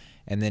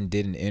 And then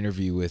did an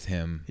interview with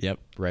him. Yep.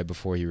 Right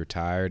before he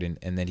retired,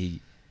 and then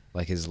he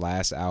like his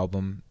last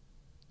album.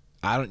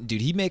 Dude,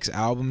 he makes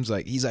albums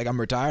like he's like,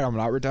 I'm retired, I'm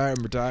not retired,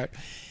 I'm retired.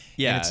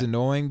 Yeah. And it's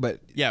annoying, but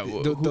yeah,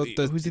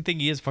 who's he think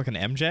he is? Fucking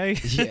MJ?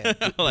 Yeah.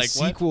 Like the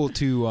sequel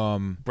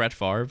to Brett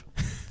Favre.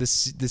 The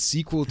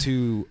sequel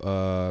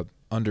to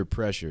Under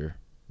Pressure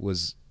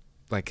was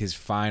like his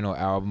final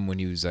album when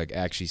he was like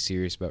actually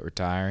serious about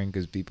retiring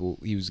because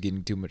he was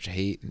getting too much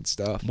hate and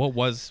stuff. What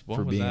was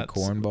being that? A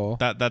cornball?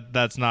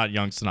 That's not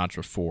Young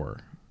Sinatra 4.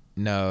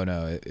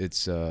 No,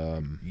 it's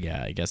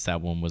yeah, I guess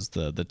that one was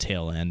the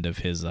tail end of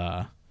his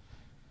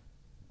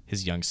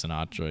Young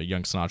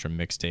Sinatra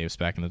mixtapes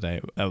back in the day.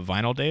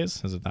 Vinyl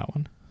Days? Is it that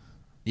one?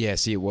 Yeah,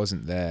 see, it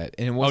wasn't that.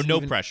 And it wasn't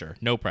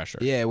No Pressure.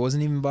 Yeah, it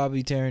wasn't even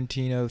Bobby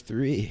Tarantino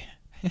 3.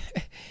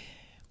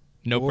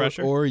 No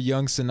Pressure? Or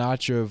Young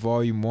Sinatra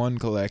Volume 1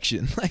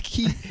 collection. Like,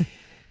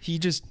 he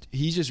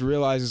just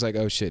realizes, like,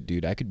 oh, shit,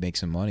 dude, I could make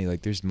some money.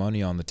 Like, there's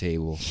money on the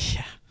table.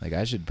 Yeah. Like,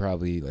 I should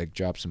probably, like,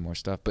 drop some more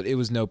stuff. But it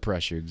was No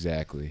Pressure,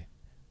 exactly.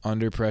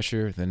 Under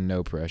Pressure, then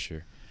No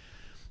Pressure.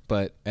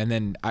 And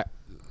then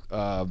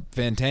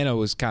Fantano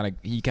was kind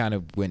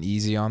of went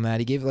easy on that.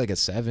 He gave it like a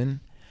 7,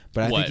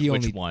 but I think he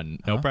only which one?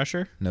 No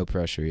Pressure? No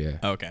Pressure, yeah.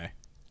 Okay.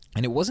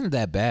 And it wasn't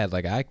that bad.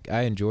 Like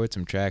I enjoyed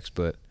some tracks,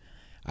 but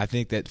I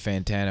think that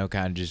Fantano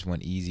kind of just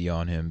went easy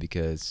on him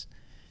because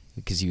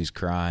he was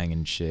crying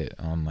and shit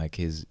on like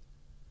his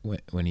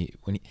when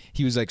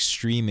he was like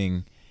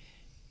streaming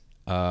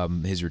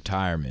his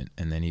retirement,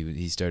 and then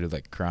he started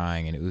like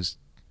crying, and it was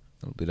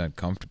a little bit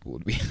uncomfortable,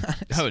 to be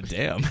honest. Oh,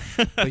 damn.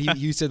 But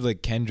he said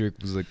like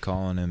Kendrick was like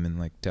calling him and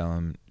like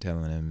telling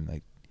him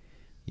like,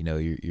 you know,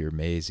 you're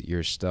amazing, you're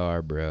a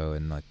star, bro.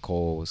 And like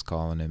Cole was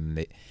calling him.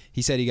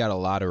 He said he got a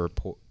lot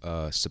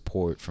of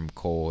support from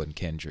Cole and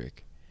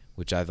Kendrick,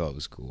 which I thought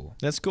was cool.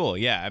 That's cool.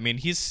 Yeah, I mean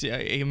he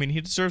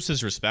deserves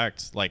his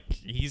respect. Like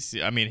his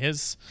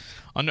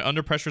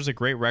Under Pressure is a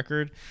great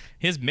record.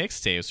 His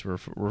mixtapes were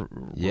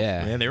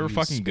Yeah, they were he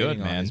was fucking good,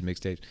 spitting on man. his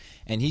mixtapes,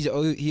 and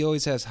he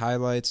always has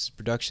highlights.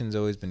 Production's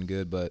always been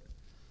good, but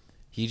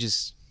he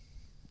just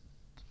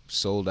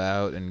sold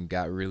out and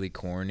got really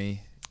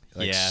corny,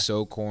 like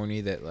so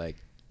corny that like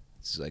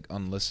it's like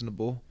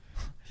unlistenable.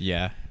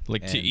 Yeah,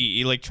 like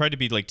he like tried to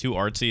be like too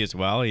artsy as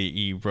well.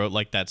 He wrote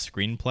like that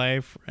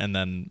screenplay and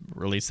then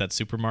released that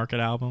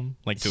Supermarket album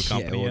like to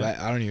accompany it.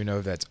 I don't even know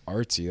if that's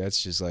artsy.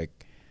 That's just like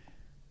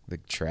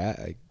like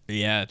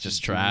Yeah,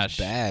 just trash.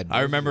 Bad.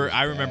 I remember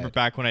bad.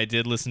 back when I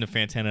did listen to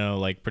Fantano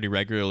like pretty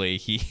regularly.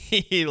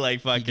 He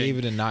like fucking he gave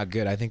it a not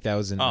good. I think that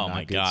was in. Oh the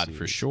my not good God, series.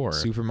 for sure.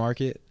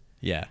 Supermarket.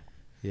 Yeah.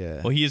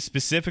 Yeah. Well, he has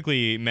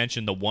specifically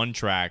mentioned the one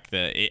track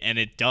and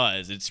it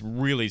does. It's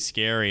really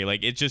scary.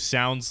 Like it just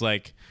sounds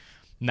like.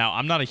 Now,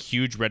 I'm not a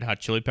huge Red Hot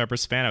Chili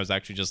Peppers fan. I was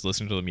actually just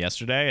listening to them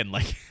yesterday, and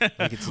like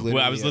it's well,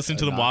 I was listening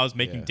to them while I was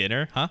making yeah.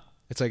 dinner. Huh?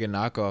 It's like a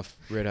knockoff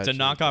Red Hot. It's a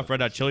knockoff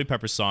Red Hot Chili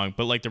Peppers song,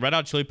 but like the Red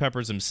Hot Chili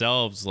Peppers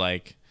themselves,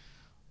 like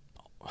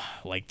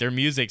their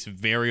music's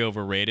very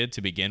overrated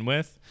to begin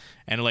with,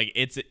 and like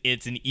it's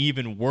an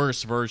even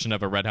worse version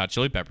of a Red Hot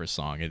Chili Peppers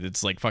song.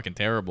 It's like fucking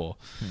terrible.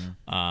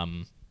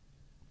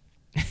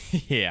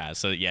 Yeah.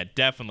 So yeah,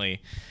 definitely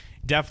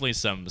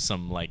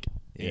some like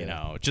you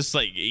know just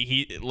like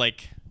he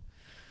like.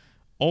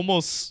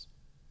 Almost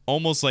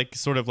like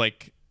sort of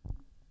like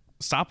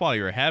stop while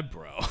you're ahead,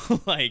 bro.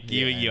 Like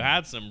you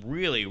had some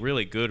really,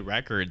 really good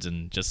records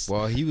and just.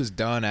 Well, he was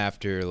done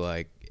after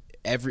like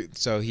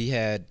so he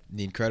had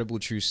The Incredible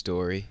True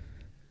Story.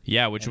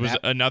 Yeah, which was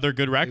another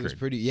good record.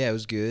 It was it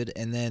was good.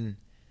 And then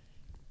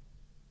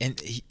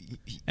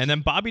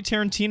Bobby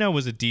Tarantino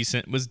was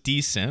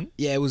decent.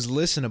 Yeah, it was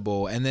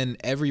listenable. And then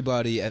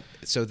everybody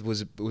so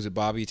was it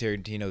Bobby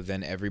Tarantino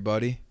then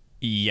Everybody?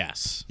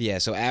 Yes. Yeah,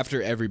 so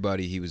after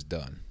Everybody, he was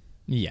done.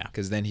 Yeah.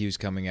 Because then he was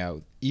coming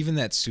out. Even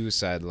that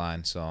Suicide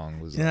Line song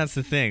was. Yeah, that's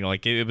the thing.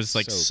 Like it was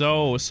like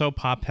so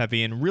pop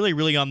heavy and really,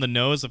 really on the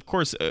nose. Of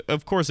course, a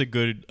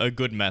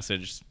good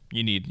message.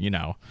 You need,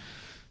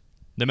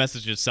 the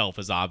message itself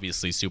is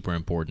obviously super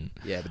important.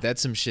 Yeah, but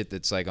that's some shit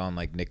that's like on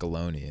like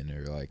Nickelodeon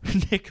or like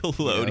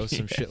Nickelodeon,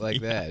 some shit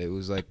like that. It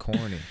was like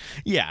corny.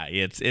 Yeah,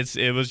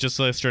 it was just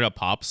a straight up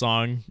pop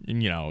song.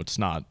 And, it's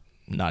not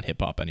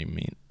hip hop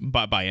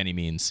by any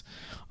means.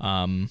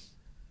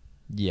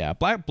 Yeah,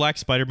 Black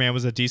Spider-Man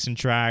was a decent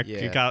track. Yeah.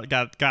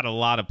 It got a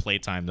lot of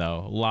playtime though.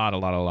 A lot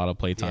of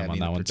playtime on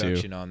that one too. The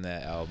production on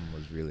that album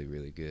was really,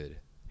 really good.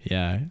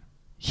 Yeah.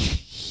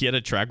 He had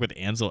a track with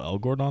Ansel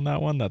Elgort on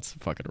that one. That's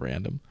fucking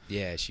random.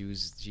 Yeah, she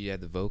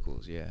had the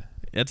vocals, yeah.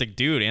 That's a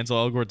dude.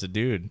 Ansel Elgort's a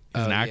dude.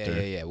 He's an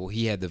actor. Yeah. Well,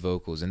 he had the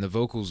vocals and the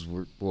vocals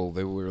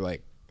they were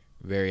like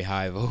very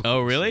high vocals.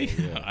 Oh, really?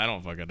 So, yeah. I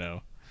don't fucking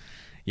know.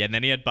 Yeah, and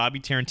then he had Bobby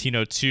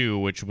Tarantino 2,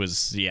 which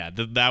was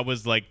that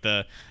was like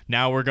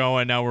now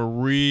we're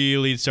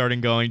really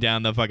starting going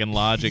down the fucking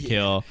Logic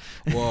hill.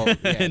 Well,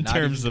 in not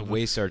terms even of to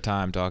waste our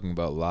time talking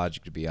about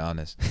Logic, to be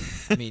honest.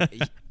 I mean,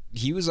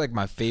 he was like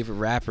my favorite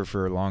rapper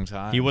for a long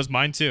time. He was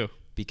mine too.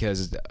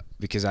 Because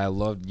I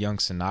loved Young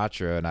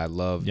Sinatra and I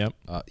loved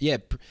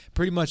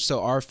pretty much.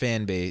 So our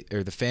fan base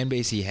or the fan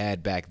base he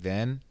had back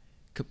then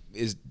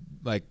is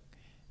like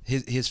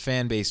his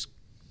fan base.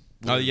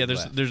 Oh yeah,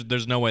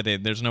 there's no way they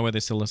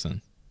still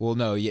listen. Well,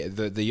 no, yeah,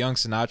 the Young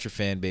Sinatra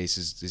fan base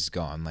is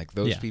gone. Like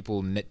those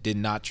people did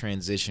not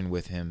transition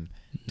with him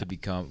to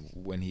become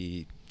when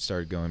he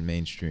started going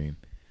mainstream.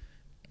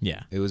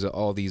 Yeah, it was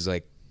all these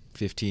like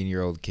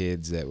 15-year-old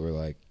kids that were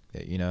like,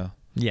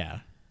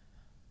 Yeah.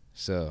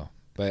 So,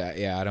 but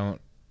I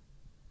don't.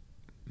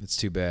 It's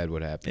too bad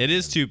what happened. It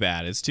is too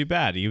bad. It's too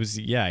bad. He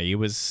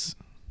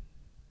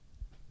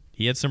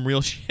had some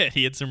real shit.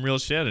 He had some real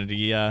shit, and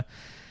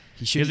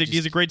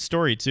he's a great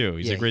story too.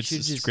 He's a great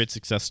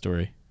success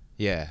story.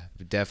 Yeah,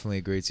 definitely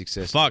a great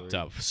success fucked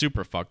story. Up,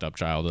 super fucked up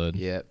childhood.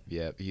 Yep.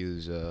 He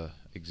was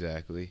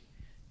exactly,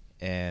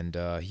 and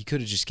he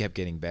could have just kept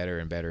getting better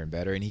and better and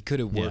better, and he could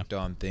have worked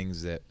on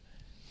things that,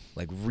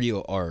 like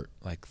real art,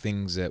 like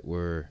things that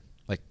were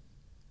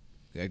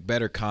like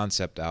better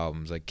concept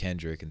albums, like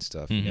Kendrick and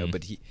stuff.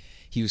 But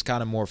he was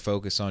kind of more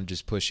focused on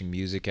just pushing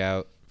music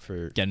out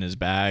for getting his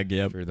bag,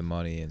 for the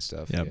money and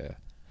stuff. Yep. Yeah.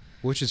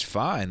 Which is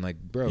fine, like,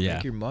 bro,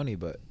 make your money,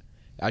 but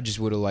I just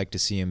would have liked to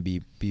see him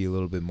be a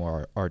little bit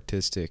more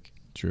artistic.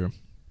 True.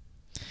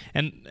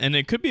 And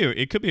it could be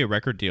a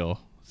record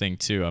deal thing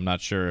too. I'm not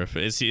sure if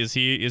is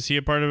he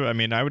a part of it? I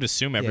mean, I would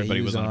assume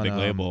everybody was on a big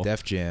label.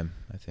 Def Jam,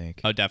 I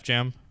think. Oh, Def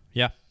Jam?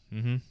 Yeah.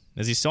 Mm-hmm.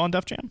 Is he still on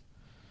Def Jam?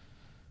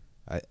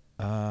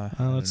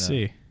 Let's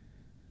see.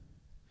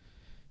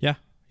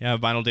 Yeah,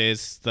 Vinyl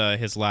Days,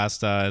 his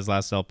last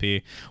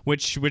LP,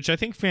 which I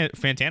think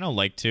Fantano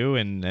liked too,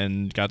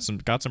 and got some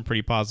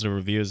pretty positive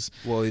reviews.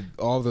 Well,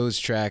 all those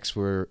tracks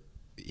were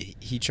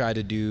he tried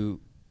to do.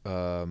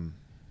 I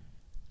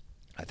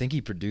think he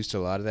produced a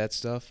lot of that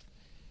stuff,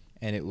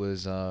 and it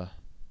was like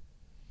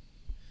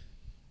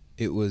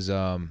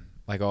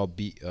all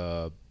beat.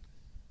 What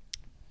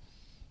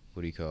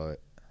do you call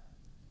it?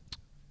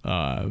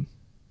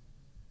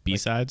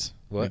 B-sides.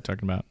 What? Are you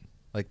talking about?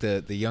 Like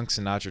the young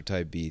Sinatra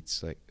type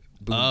beats, like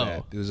boom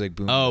bap. It was like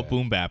boom. Oh, bap.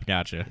 boom bap.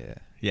 Gotcha.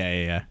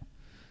 Yeah.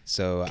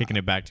 So Kicking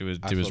it back to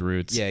his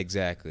roots. Yeah,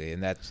 exactly,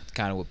 and that's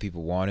kind of what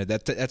people wanted.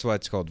 That's why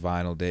it's called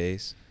Vinyl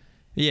Days.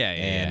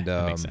 Yeah.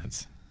 That makes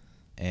sense.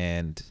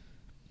 And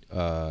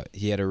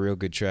he had a real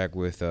good track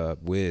with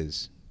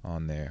Wiz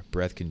on there,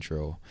 Breath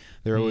Control.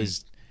 They're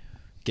always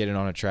getting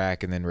on a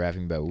track and then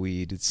rapping about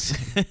weed. It's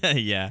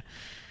yeah.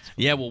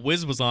 Well,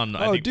 Wiz was on.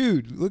 I think,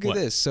 dude, look what?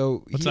 at this.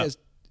 So What's up?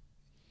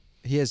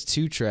 He has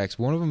 2 tracks.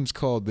 One of them's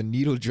called the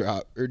Needle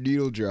Drop.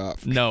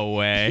 No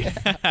way.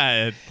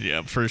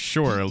 Yeah, for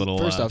sure. A little.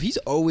 First off, he's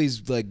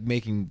always like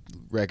making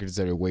records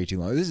that are way too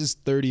long. This is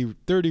 30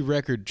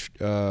 record,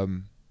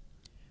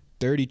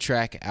 30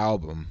 track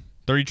album.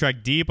 30 track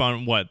deep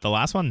on what? The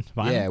last one?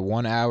 Vinyl? Yeah,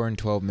 1 hour and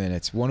 12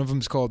 minutes. One of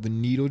them's called the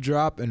Needle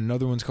Drop, and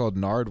another one's called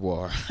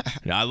Nardwar.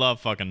 Yeah, I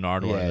love fucking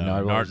Nardwar. Yeah,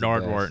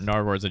 though.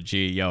 Nardwar's a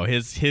G. Yo,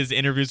 his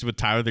interviews with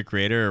Tyler the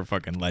Creator are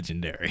fucking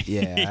legendary.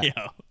 Yeah. Yo.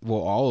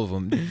 Well, all of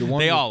them.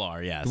 They all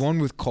are. Yes. The one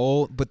with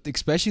Cole, but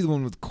especially the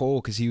one with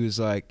Cole, because he was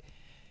like,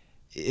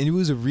 and it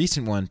was a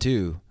recent one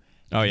too.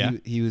 Oh yeah.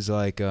 He was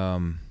like,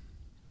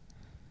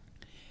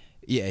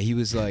 yeah, he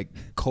was like,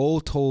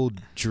 Cole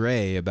told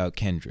Dre about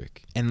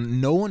Kendrick,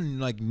 and no one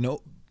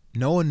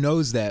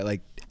knows that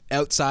like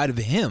outside of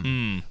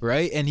him,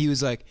 right? And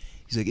he's like,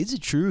 is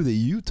it true that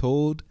you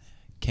told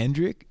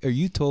Kendrick or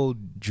you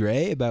told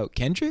Dre about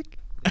Kendrick?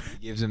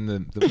 He gives him the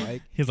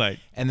mic. He's like,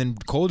 and then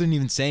Cole didn't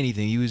even say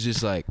anything. He was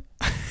just like,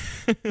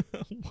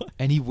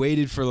 and he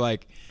waited for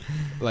like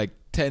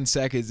 10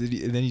 seconds,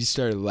 and then he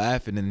started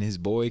laughing, and his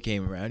boy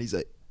came around. He's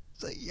like,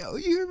 yo,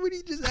 you heard what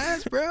he just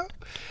asked, bro?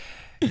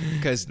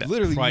 Because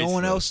literally no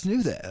one else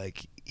knew that.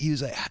 Like he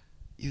was like,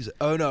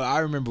 oh no, I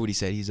remember what he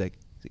said. He's like,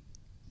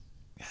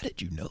 how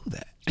did you know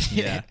that?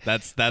 Yeah,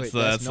 that's like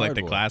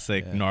the Nardwar.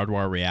 classic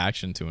Nardwar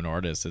reaction to an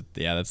artist.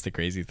 That's the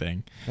crazy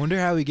thing. Wonder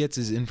how he gets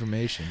his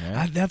information,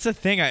 right? That's the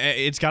thing.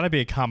 It's got to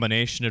be a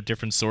combination of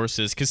different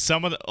sources because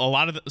some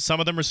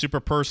of them are super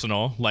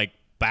personal, like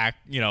back,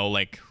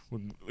 like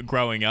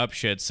growing up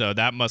shit. So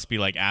that must be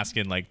like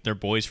asking like their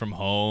boys from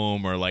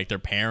home or like their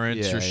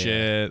parents or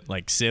shit,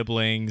 like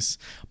siblings.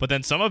 But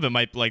then some of it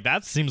might like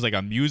that seems like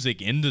a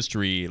music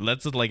industry.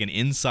 That's like an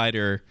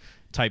insider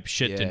type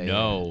shit to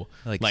know,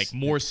 like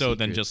more so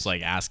than just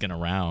like asking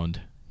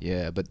around.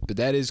 Yeah, but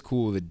that is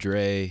cool that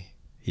Dre.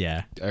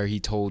 Yeah. Or he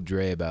told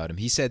Dre about him.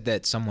 He said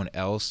that someone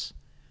else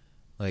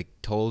like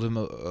told him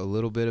a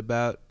little bit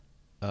about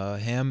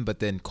him, but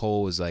then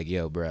Cole was like,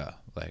 "Yo, bro,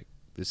 like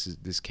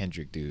this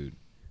Kendrick dude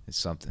is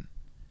something."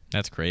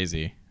 That's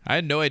crazy. I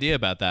had no idea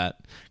about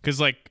that. Cuz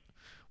like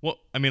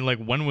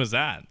when was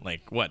that?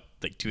 Like what?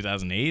 Like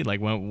 2008? Like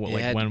when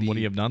would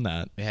he have done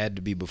that? It had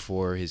to be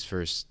before his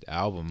first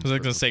album. I was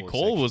going to say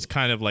Cole was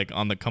kind of like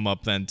on the come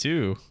up then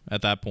too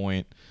at that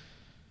point.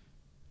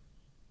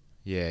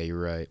 Yeah, you're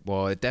right.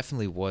 Well, it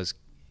definitely was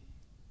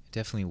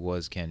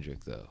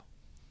Kendrick though.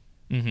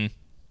 Mhm.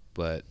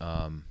 But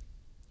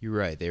you're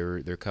right.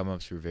 Their come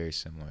ups were very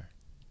similar.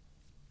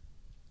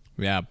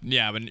 But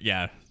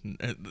yeah.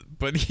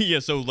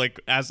 So like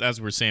as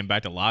we're saying,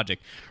 back to Logic,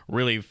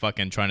 really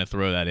fucking trying to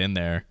throw that in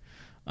there.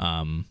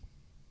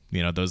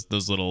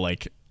 Those little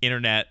like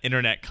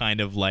internet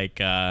kind of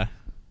like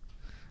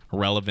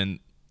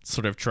relevant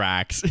sort of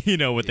tracks,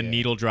 with the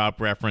needle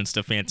drop reference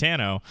to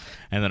Fantano,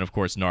 and then of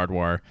course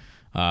Nardwar,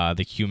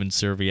 the human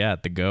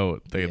serviette, the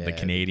goat, the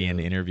Canadian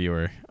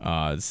interviewer.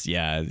 It's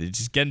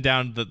just getting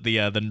down the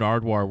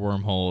Nardwar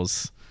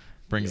wormholes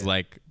brings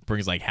like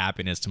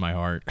happiness to my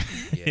heart.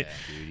 Yeah, dude.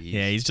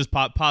 He's just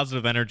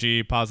positive energy,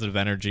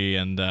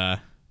 and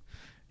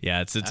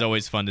it's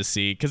always fun to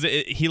see because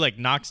he like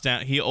knocks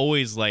down. He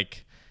always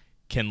like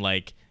can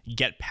like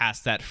get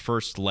past that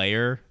first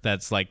layer.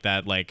 That's like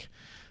that like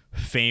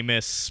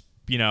famous.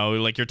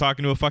 Like you're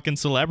talking to a fucking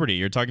celebrity.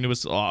 You're talking to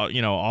he's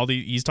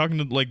talking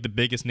to like the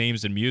biggest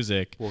names in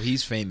music. Well,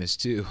 he's famous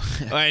too.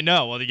 I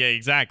know. Well, yeah,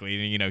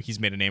 exactly. He's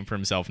made a name for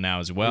himself now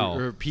as well.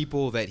 Or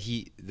people that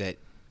he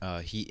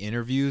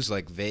interviews,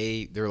 like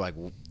they're like,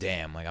 well,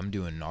 damn, like I'm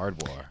doing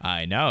Nardwar.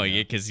 I know,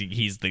 because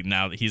he's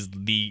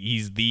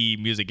the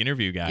music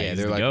interview guy. Yeah, he's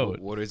they're the like, goat.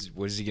 what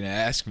is he gonna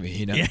ask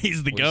me? Yeah,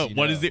 he's the goat.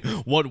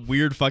 What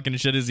weird fucking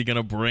shit is he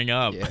gonna bring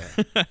up? Yeah.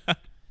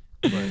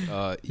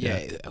 But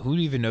who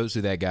even knows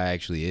who that guy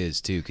actually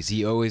is too? Because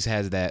he always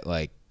has that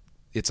like,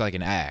 it's like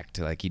an act.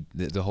 Like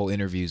the whole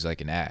interview is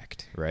like an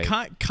act, right?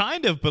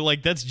 Kind of, but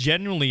like that's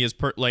genuinely his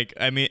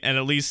and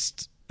at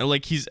least.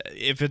 Like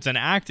if it's an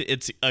act,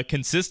 it's a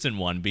consistent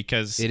one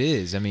because it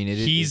is. I mean,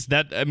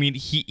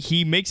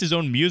 he makes his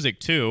own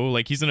music too.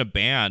 Like he's in a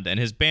band, and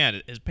his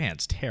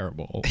band's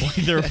terrible. Like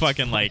they're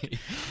fucking funny. Like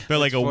they're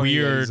like a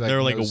weird,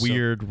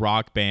 weird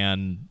rock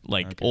band,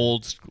 like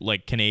old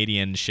like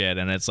Canadian shit,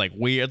 and it's like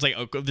weird. It's like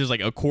there's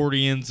like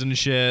accordions and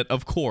shit.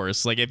 Of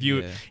course, like if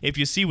you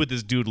see what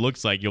this dude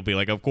looks like, you'll be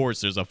like, of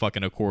course, there's a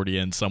fucking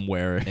accordion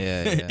somewhere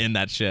in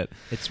that shit.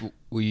 It's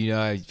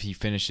he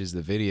finishes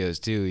the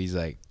videos too. He's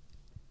like,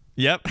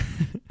 Yep.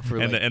 For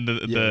and like,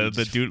 the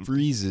just dude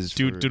freezes.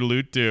 dude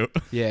doodaloot do.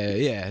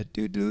 Yeah.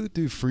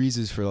 Dude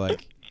freezes for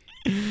like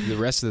the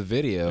rest of the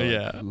video.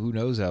 Yeah. Like, who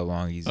knows how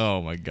long he's.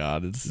 Oh my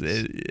God,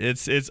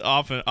 it's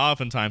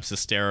oftentimes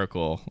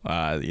hysterical.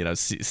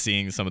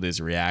 Seeing some of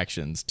these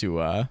reactions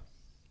to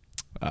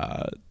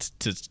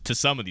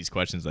some of these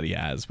questions that he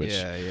has, which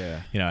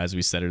as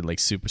we said, are like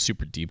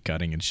super deep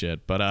cutting and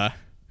shit. But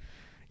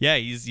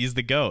he's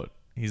the GOAT.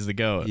 He's the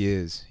GOAT. He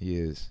is.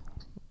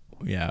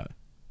 Yeah.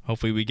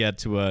 Hopefully we get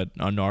to a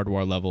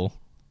Nardwuar level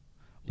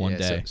one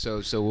day.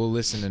 So we'll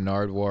listen to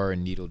Nardwuar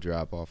and Needle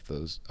Drop off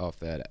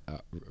that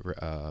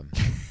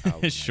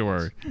album.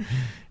 Sure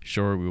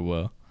we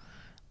will.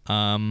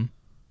 But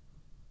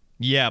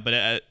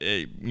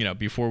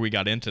before we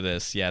got into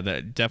this,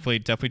 definitely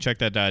check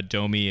that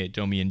Domi and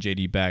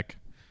JD Beck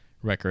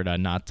record,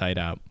 Not Tight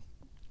out.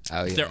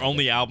 Oh, It's their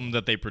only album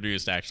that they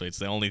produced. Actually, it's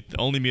the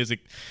only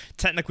music,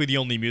 technically the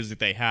only music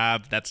they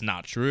have. That's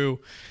not true.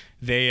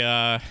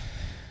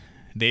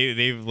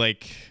 They've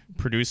like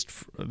produced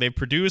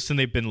and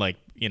they've been like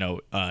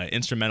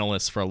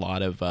instrumentalists for a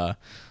lot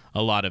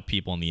of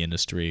people in the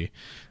industry.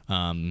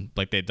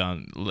 Like they've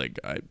done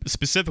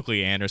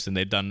specifically Anderson.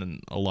 They've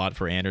done a lot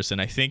for Anderson.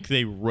 I think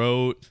they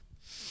wrote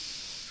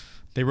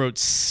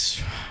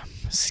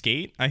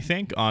Skate, I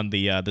think, on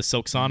the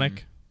Silk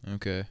Sonic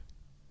Okay.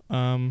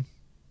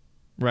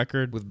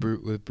 record With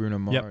Bruno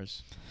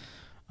Mars.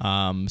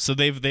 So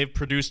they've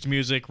produced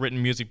music,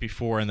 written music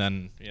before, and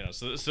then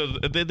so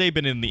they've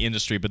been in the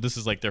industry, but this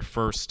is like their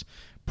first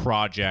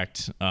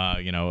project,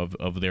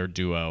 of their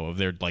duo, of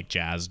their like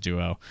jazz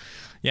duo.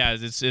 Yeah,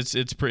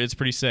 it's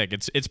pretty sick.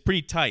 It's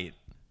pretty tight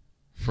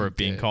for it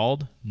being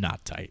called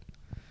Not Tight.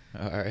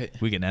 All right.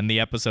 We can end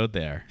the episode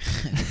there.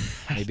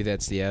 Maybe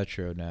that's the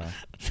outro now.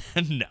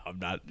 No, I'm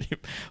not.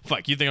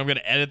 Fuck, you think I'm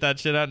gonna edit that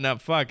shit out? No,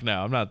 fuck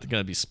no. I'm not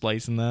gonna be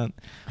splicing that.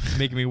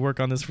 Making me work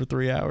on this for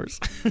 3 hours.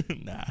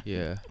 Nah.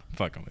 Yeah.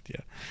 Fucking with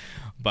you.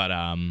 But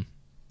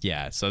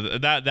so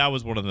that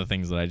was one of the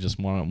things that I just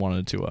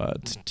wanted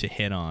to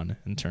hit on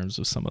in terms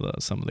of some of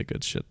the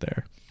good shit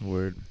there.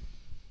 Word.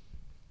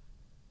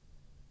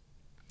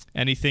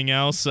 Anything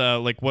else?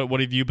 Like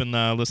what have you been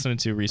listening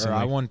to recently?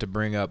 I wanted to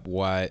bring up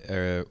what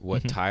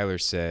Tyler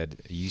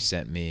said. You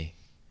sent me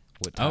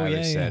what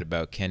Tyler said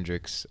about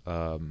Kendrick's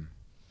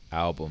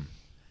album.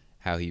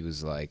 How he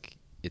was like,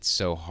 it's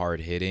so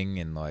hard hitting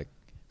and like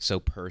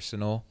so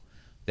personal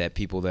that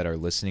people that are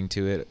listening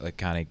to it like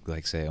kind of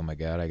like say, oh my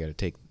God, I gotta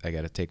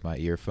take my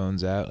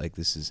earphones out. Like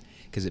this is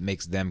because it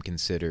makes them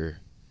consider.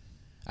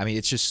 I mean,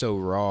 it's just so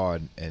raw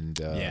and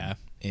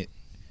it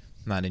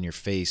not in your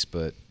face,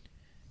 but.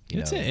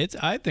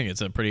 I think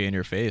it's a pretty in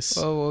your face.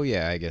 Oh well,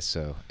 yeah, I guess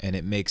so. And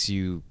it makes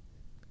you.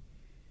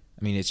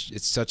 I mean,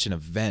 it's such an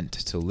event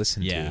to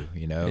listen to,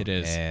 it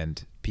is.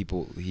 And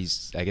people,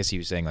 I guess he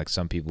was saying like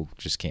some people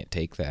just can't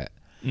take that.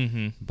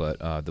 Mm-hmm. But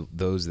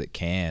those that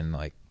can,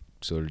 like,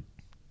 sort of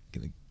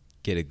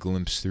get a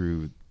glimpse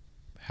through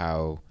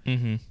how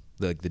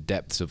like the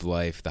depths of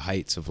life, the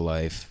heights of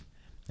life,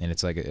 and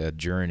it's like a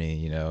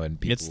journey, and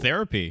people, it's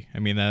therapy. I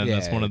mean,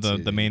 that's one of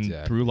the main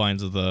through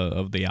lines of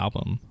the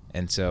album.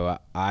 And so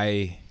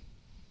I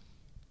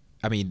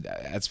mean,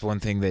 that's one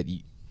thing that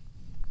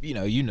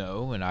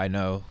and I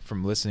know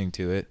from listening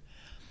to it,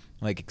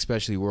 like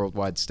especially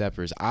Worldwide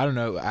Steppers. I don't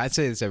know. I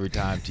say this every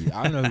time to you.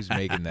 I don't know who's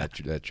making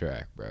that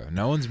track, bro.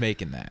 No one's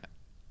making that.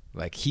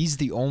 Like he's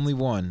the only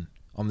one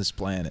on this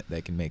planet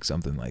that can make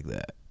something like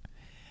that.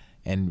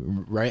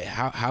 And right,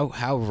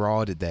 how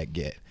raw did that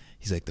get?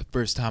 He's like, the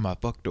first time I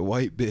fucked a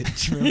white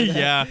bitch. Remember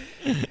that?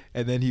 Yeah.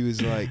 And then he was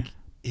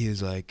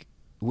like.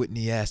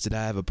 Whitney asked, did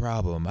I have a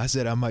problem? I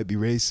said I might be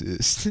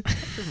racist.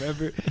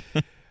 Remember?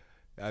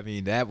 I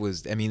mean, that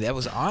was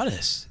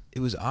honest. It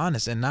was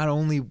honest. And not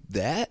only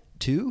that,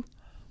 too,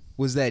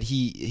 was that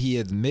he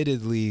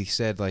admittedly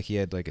said, like, he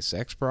had, like, a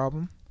sex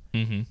problem.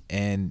 Mm-hmm.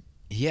 And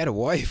he had a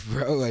wife,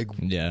 bro. Like,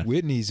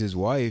 Whitney's his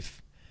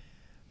wife.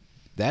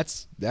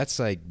 That's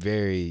like,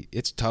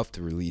 it's tough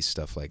to release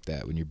stuff like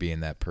that when you're being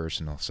that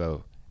personal.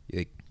 So,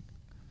 like,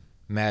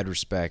 mad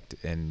respect.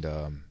 And,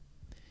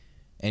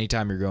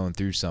 anytime you're going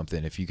through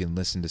something, if you can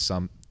listen to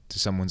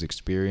someone's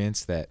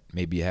experience that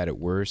maybe had it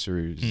worse or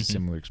is a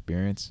similar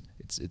experience,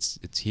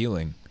 it's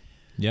healing.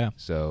 Yeah.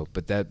 So,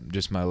 but that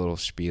just my little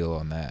spiel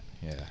on that.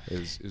 Yeah,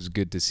 it was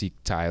good to see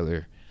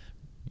Tyler,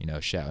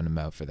 shouting him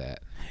out for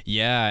that.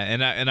 Yeah,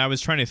 and I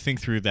was trying to think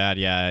through that.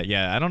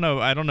 Yeah. I don't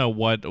know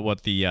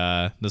what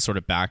the sort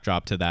of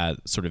backdrop to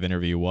that sort of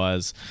interview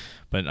was.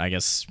 But I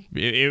guess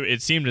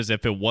it seemed as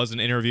if it was an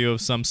interview of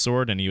some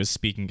sort, and he was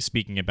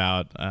speaking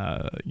about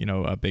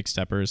Big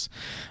Steppers,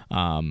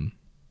 and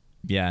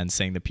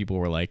saying that people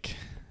were like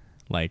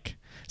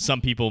some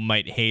people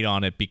might hate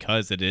on it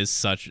because it is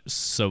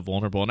so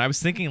vulnerable. And I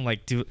was thinking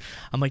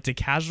would a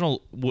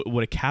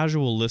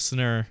casual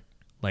listener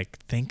like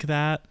think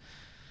that?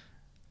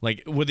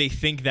 Like, would they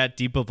think that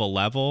deep of a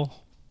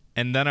level?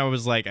 And then I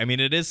was like, I mean,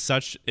 it's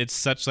such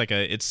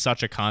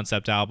a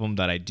concept album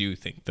that I do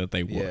think that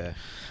they would. Yeah.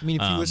 I mean,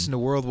 if you listen to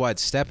Worldwide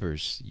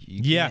Steppers,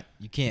 you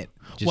can't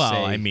just well,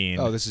 say, I mean,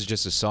 oh, this is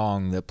just a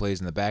song that plays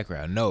in the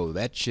background. No,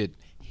 that shit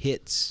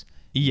hits.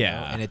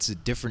 Yeah. And it's a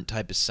different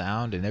type of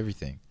sound and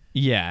everything.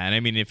 Yeah, and I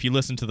mean, if you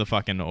listen to the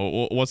fucking,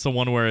 what's the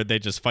one where they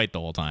just fight the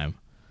whole time?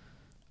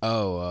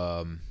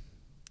 Oh,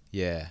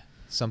 yeah,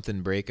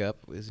 something breakup,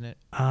 isn't it?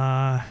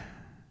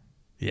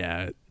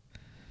 Yeah.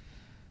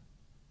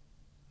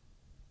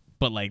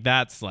 But like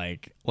that's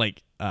like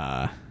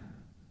no,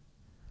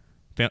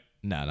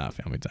 not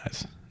Family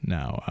Ties.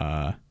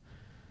 No,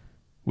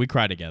 We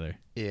Cry Together.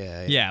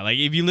 Yeah, like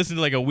if you listen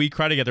to like a We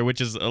Cry Together, which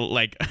is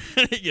like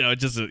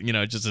just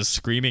a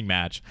screaming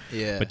match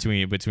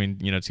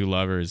between two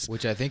lovers,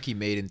 which I think he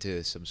made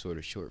into some sort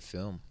of short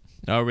film.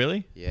 Oh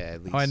really? Yeah,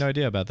 at least. Oh, I had no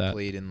idea about that.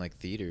 Played in like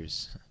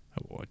theaters.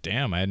 Oh,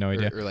 damn, I had no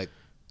idea. Or like,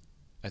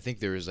 I think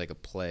there was like a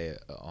play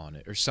on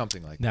it or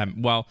something like that.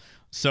 Well,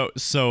 so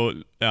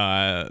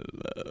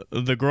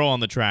the girl on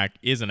the track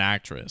is an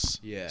actress.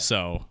 Yeah.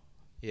 So.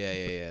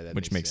 Yeah. That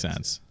which makes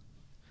sense.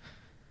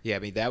 Yeah, I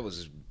mean that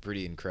was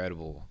pretty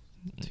incredible.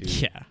 Too.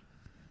 Yeah.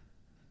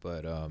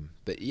 But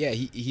yeah,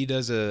 he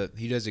does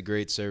a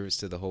great service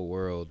to the whole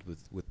world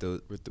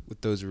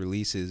with those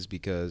releases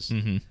because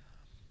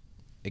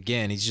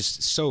again, he's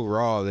just so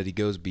raw that he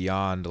goes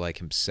beyond like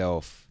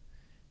himself.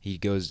 He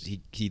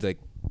like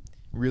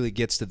really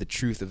gets to the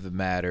truth of the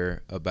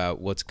matter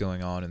about what's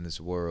going on in this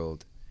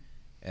world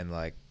and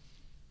like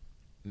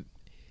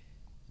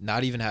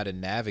not even how to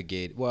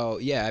navigate.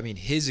 Well, yeah, I mean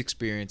his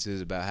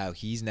experiences about how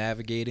he's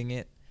navigating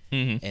it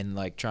and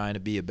like trying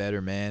to be a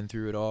better man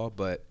through it all,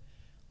 but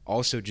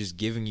also just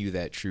giving you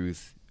that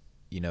truth.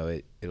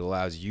 It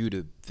allows you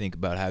to think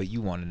about how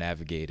you want to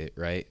navigate it,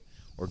 right?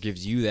 Or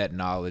gives you that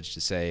knowledge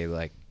to say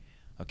like,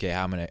 okay,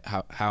 how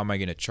am I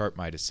gonna chart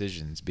my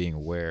decisions, being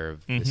aware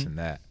of this and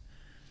that.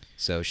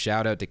 So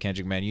shout out to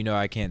Kendrick, man.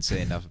 I can't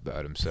say enough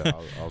about him, so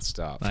I'll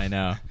stop. I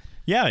know.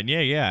 Yeah.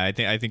 I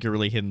think you're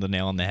really hitting the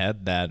nail on the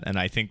head. And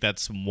I think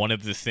that's one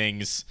of the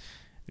things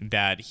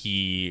that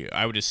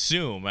I would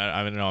assume,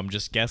 I don't know, I'm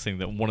just guessing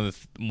that one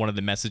of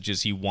the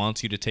messages he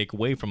wants you to take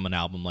away from an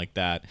album like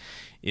that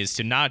is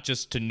to not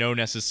just to know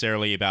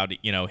necessarily about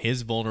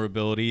his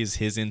vulnerabilities,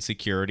 his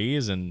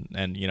insecurities, and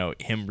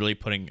him really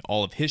putting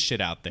all of his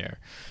shit out there,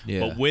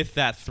 but with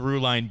that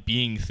through line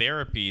being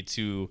therapy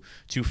to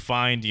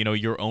find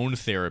your own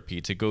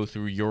therapy, to go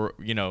through your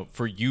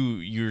for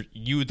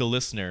you the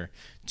listener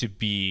to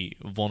be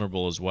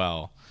vulnerable as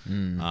well.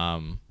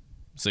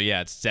 So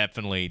yeah, it's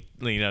definitely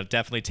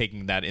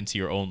taking that into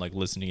your own like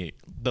listening,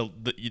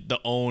 the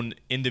own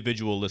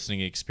individual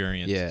listening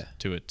experience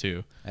to it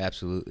too.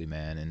 Absolutely,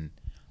 man. And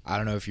I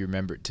don't know if you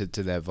remember to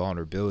that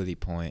vulnerability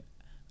point.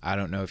 I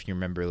don't know if you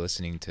remember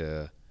listening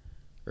to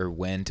or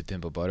when To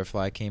Pimp a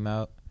Butterfly came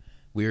out.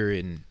 We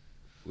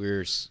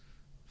were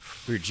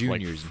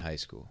juniors in high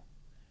school.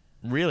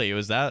 Really? It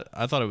was that?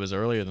 I thought it was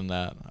earlier than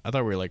that. I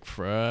thought we were like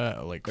freshman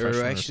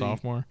or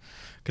sophomore.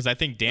 Because I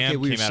think Damn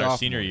came out our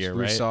senior year, right?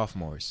 We were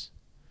sophomores.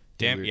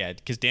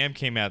 Because Damn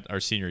came out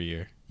our senior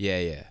year.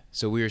 Yeah.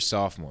 So we were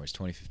sophomores,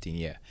 2015.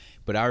 Yeah,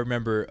 but I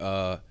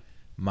remember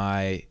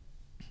my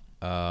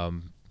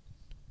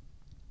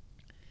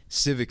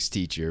civics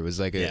teacher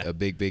was like a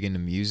big into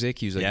music.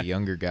 He was like a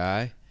younger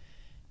guy,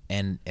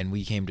 and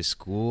we came to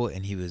school,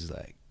 and he was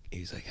like,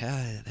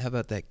 how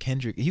about that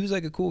Kendrick? He was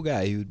like a cool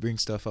guy. He would bring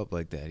stuff up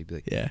like that. He'd be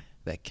like,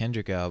 that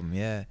Kendrick album,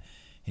 yeah.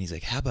 And he's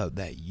like, how about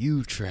that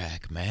You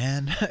track,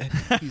 man?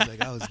 He's like,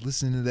 I was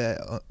listening to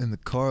that in the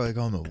car like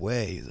on the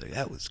way. He's like,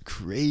 that was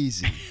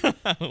crazy.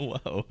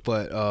 Whoa.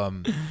 But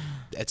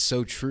that's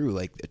so true.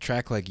 Like a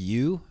track like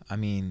You, I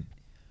mean,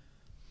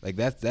 like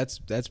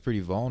that's pretty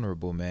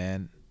vulnerable,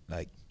 man.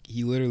 Like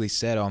he literally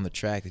said on the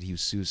track that he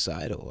was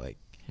suicidal. Like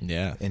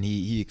and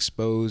he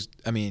exposed.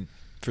 I mean,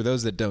 for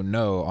those that don't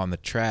know, on the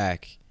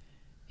track,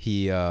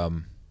 he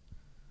was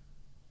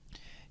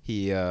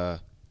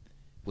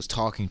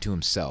talking to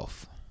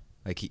himself.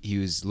 Like he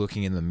was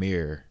looking in the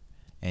mirror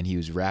and he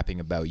was rapping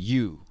about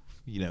you.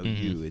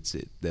 You. It's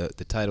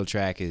the title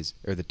track is,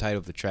 or the title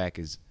of the track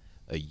is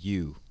a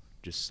U,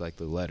 just like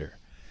the letter.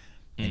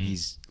 And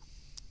he's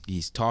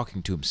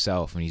talking to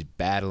himself and he's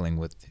battling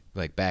with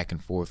like back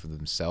and forth with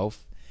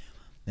himself.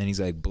 And he's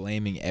like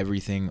blaming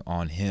everything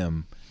on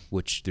him,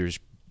 which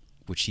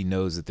he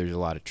knows that there's a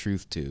lot of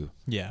truth to.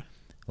 Yeah.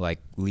 Like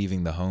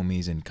leaving the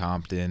homies in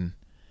Compton,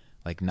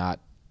 like not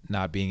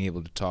being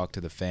able to talk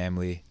to the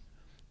family.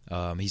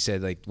 He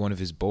said like one of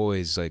his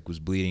boys like was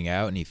bleeding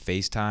out and he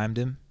FaceTimed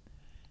him,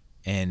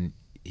 and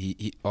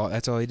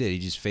that's all he did. He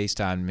just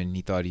FaceTimed him and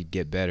he thought he'd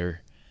get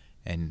better,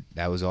 and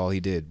that was all he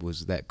did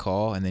was that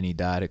call. And then he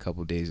died a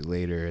couple days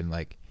later, and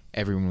like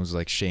everyone was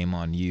like, shame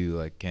on you,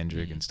 like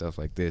Kendrick and stuff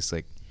like this.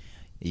 Like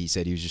he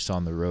said he was just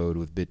on the road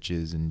with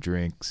bitches and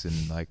drinks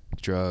and like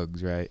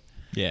drugs, right?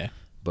 Yeah.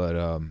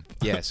 But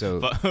yeah, so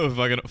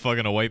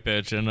fucking a white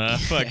bitch in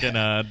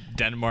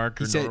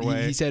Denmark or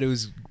Norway. He said it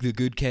was the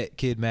Good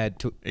Kid,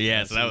 Mad. So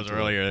that was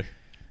earlier.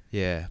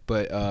 Yeah,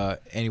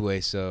 but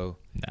anyway, so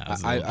Nah,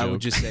 that's a I little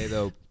would joke. just say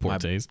though, Poor my,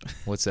 taste.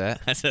 what's that?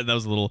 I said that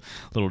was a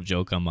little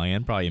joke on my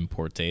end, probably in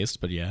poor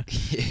taste, but yeah.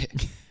 Yeah,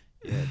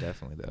 yeah,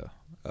 definitely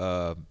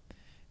though.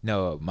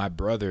 No, my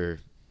brother,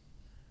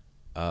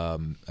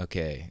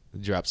 okay,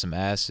 dropped some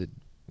acid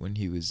when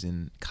he was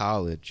in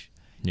college.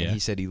 Yeah. And he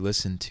said he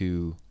listened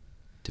to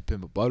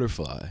Pimp a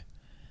Butterfly,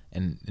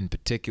 and in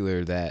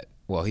particular that.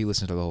 Well, he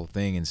listened to the whole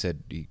thing and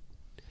said he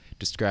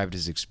described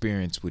his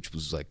experience, which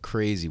was like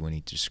crazy when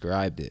he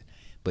described it.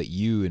 But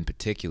you in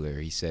particular,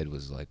 he said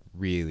was like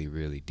really,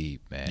 really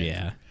deep, man.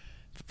 Yeah.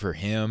 For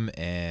him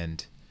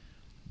and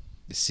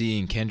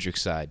seeing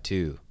Kendrick's side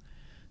too.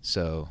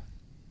 So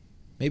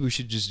maybe we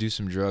should just do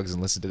some drugs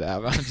and listen to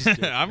that. I'm just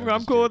joking.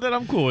 I'm cool with it.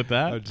 I'm cool with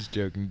that. I'm just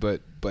joking.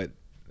 But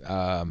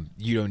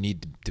you don't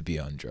need to be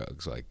on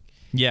drugs. Like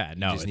Yeah,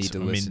 no. you just need to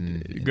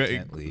listen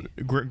intently.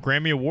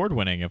 Grammy Award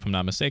winning, if I'm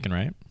not mistaken,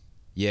 right?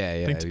 Yeah.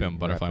 I think it's been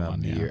Butterfly Rap one, Album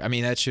of the yeah. Year. I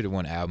mean, that should have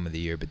won Album of the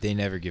Year, but they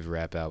never give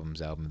rap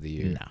albums Album of the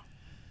Year. No.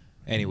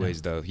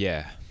 Anyways, though,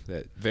 yeah,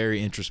 that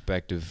very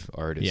introspective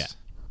artist. Yeah.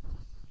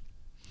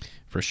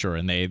 For sure.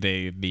 And I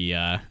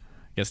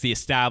guess the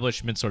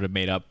establishment sort of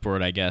made up for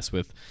it, I guess,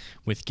 with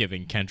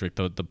giving Kendrick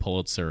the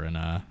Pulitzer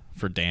and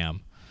for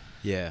Damn.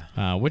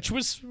 Yeah. Which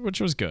was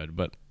good,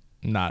 but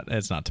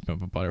it's not to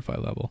Pimp a Butterfly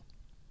level.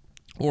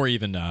 Or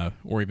even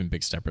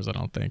Big Steppers, I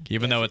don't think.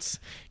 Even though it's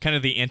kind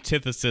of the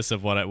antithesis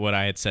of what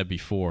I had said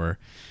before,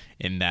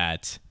 in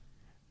that,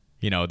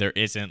 there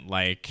isn't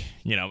like,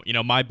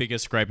 my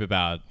biggest gripe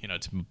about,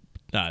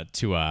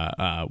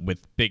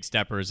 with Big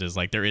Steppers is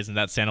like there isn't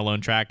that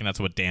standalone track, and that's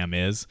what Damn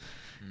is.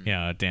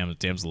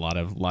 Damn's a lot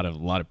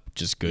of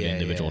just good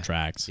individual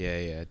tracks.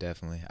 Yeah,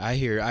 definitely. I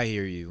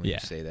hear you when you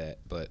say that,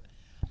 but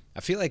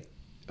I feel like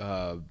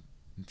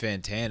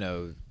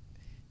Fantano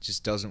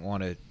just doesn't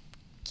want to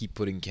keep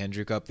putting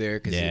Kendrick up there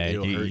because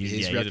it'll hurt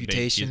his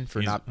reputation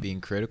for not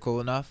being critical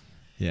enough.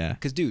 Yeah.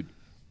 Because, dude,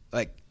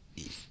 like,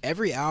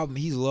 every album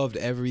he loved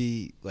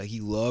he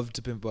loved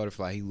To Pimp a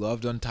Butterfly. He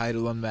loved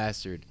Untitled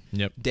Unmastered.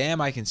 Yep.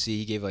 Damn, I Can See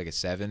he gave like a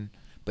 7.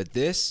 But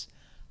this,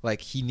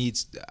 like,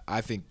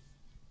 I think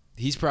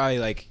he's probably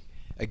like,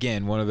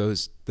 again, one of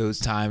those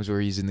times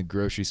where he's in the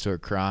grocery store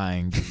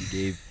crying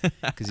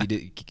because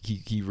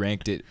he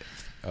ranked it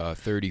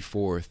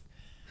 34th.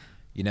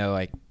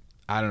 Like,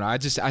 I don't know.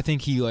 I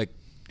think he, like,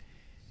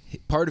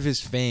 part of his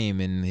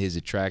fame and his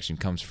attraction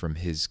comes from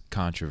his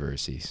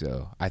controversy.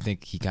 So I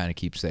think he kind of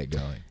keeps that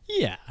going.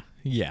 Yeah.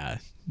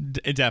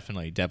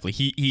 Definitely.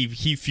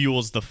 He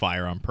fuels the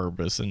fire on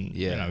purpose, and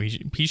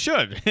he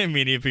should. I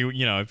mean, if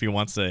he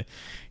wants to,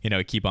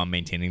 keep on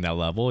maintaining that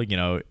level,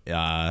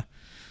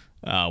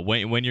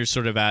 when you're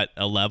sort of at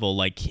a level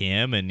like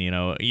him, and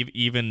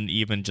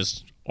even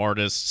just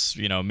artists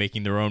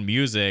making their own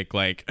music,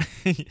 like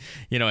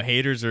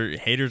haters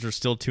are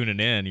still tuning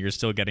in. You're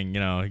still getting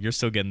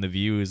the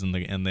views and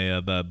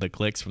the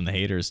clicks from the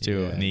haters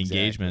too, and the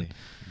engagement.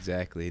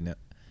 Exactly. No,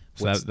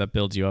 so that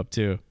builds you up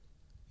too.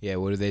 Yeah,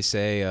 what do they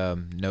say?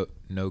 No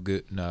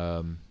good.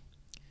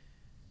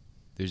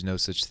 There's no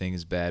such thing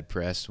as bad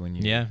press when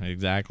you. Yeah,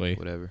 exactly.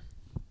 Whatever.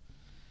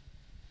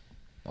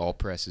 All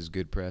press is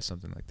good press,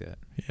 something like that.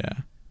 Yeah.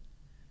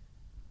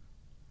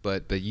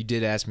 But you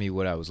did ask me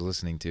what I was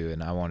listening to,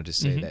 and I wanted to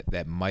say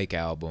that Mike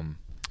album.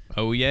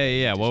 Oh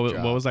yeah.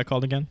 What was that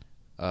called again?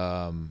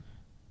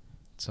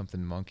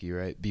 Something monkey,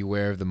 right?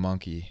 Beware of the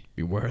monkey.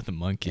 Beware of the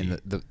monkey.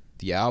 And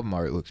the album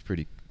art looks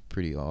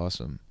pretty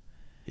awesome.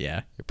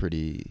 Yeah. They're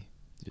pretty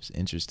just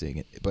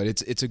interesting. But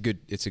it's a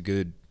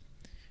good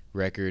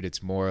record.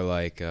 It's more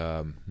like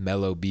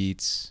mellow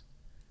beats.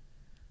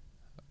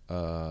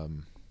 I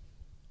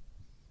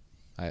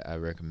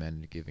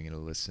recommend giving it a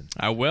listen.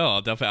 I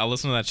will. I'll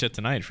listen to that shit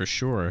tonight for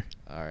sure.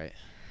 All right.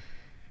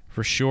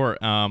 For sure.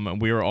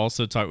 We were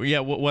also talking.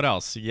 Yeah. What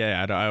else?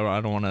 Yeah. I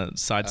don't want to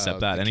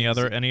sidestep that. Any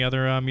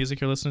other music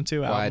you're listening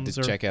to? Well, I had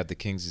to check out the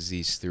King's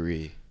Disease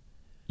 3.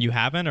 You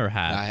haven't or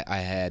have? I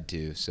had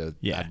to. So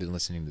yeah. I've been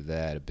listening to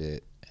that a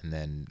bit, and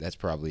then that's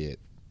probably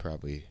it.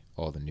 Probably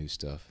all the new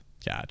stuff.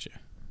 Gotcha.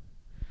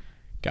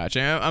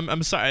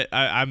 I'm sorry.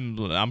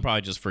 I'm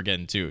probably just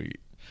forgetting too.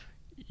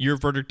 Your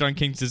verdict on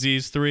King's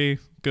Disease 3,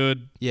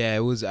 good? Yeah, it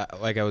was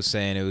like I was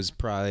saying, it was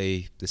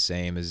probably the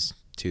same as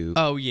 2.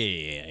 Oh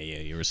yeah.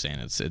 You were saying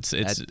it's.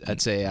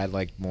 I'd say I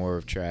liked more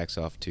of tracks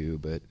off 2,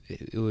 but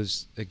it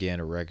was again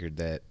a record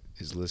that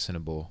is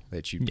listenable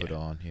that you put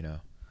on,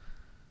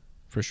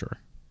 For sure.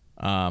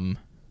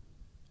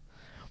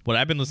 What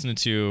I've been listening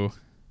to,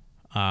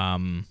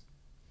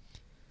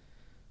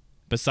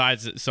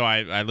 besides, so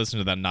I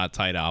listened to that Not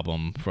Tight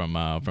album from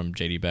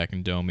JD Beck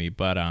and Domi,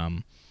 but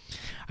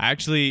I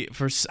actually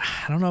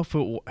I don't know if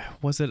it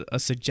was a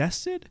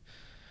suggested.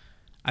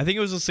 I think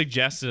it was a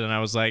suggested, and I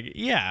was like,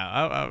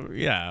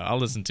 I'll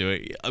listen to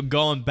it.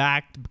 Going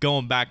back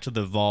to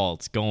the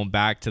vaults, going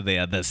back to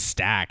the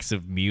stacks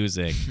of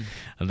music,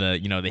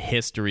 the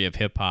history of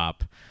hip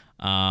hop.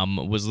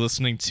 Was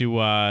listening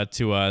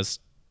to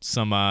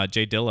some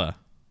Jay Dilla,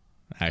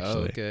 actually.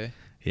 Oh, okay.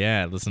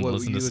 Yeah, listen What,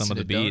 listen you to some of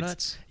the listen to beats.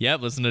 Donuts?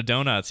 Yep, listen to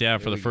Donuts. Yeah,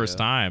 for There the we first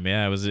go. time.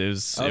 Yeah, Oh,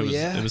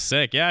 yeah? it was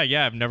sick.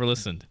 Yeah. I've never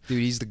listened.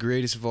 Dude, he's the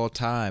greatest of all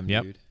time,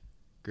 Yep. dude.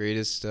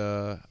 Greatest,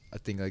 I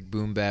think, like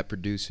boom bap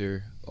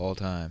producer all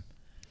time.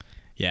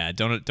 Yeah,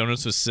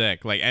 Donuts was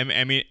sick. Like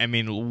I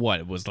mean,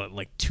 what was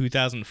like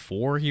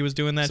 2004? He was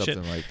doing that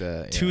Something shit. like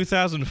that. Yeah.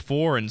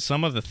 2004, and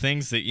some of the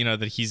things that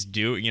that he's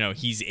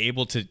he's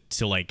able to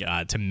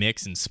to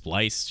mix and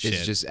splice shit.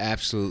 It's just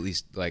absolutely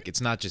like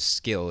it's not just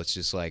skill. It's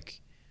just like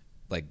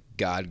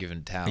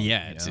God-given talent.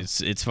 Yeah, you know?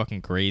 it's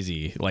fucking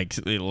crazy. Like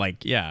it's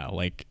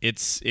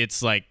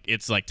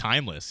like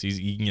timeless.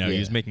 He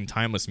was making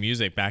timeless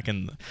music back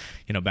in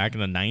back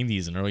in the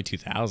 90s and early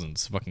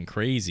 2000s. Fucking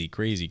crazy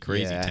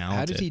Yeah. talented.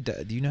 How did he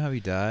die? Do you know how he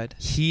died?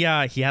 He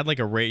had like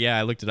a rare. Yeah,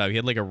 I looked it up. He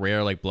had like a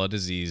rare like blood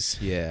disease.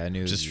 Yeah, I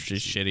knew. Just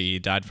shitty. He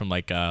died from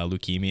like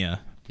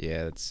leukemia.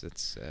 Yeah, that's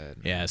sad.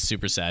 Man. Yeah,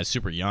 super sad.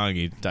 Super young.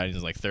 He died in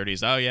his like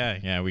 30s. Oh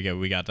yeah.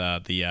 We got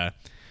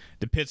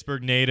the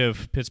Pittsburgh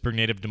native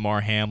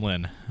Damar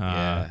Hamlin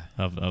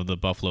of the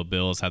Buffalo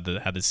Bills had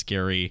the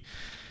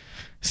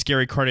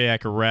scary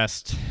cardiac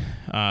arrest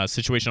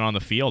situation on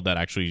the field that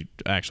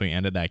actually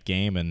ended that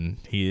game, and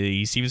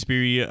he seems to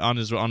be on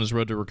his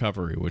road to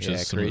recovery, which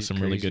is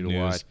some really good news.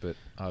 Watch, but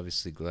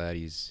obviously glad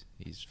he's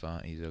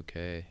fine. He's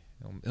okay.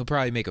 He'll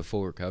probably make a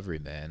full recovery,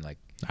 man. Like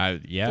full.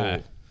 Yeah,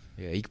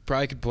 he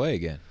probably could play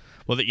again.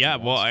 Well,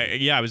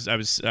 I was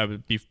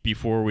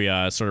before we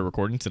started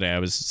recording today. I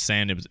was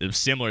saying it was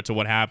similar to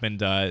what happened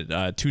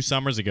 2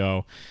 summers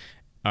ago.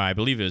 I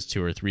believe it was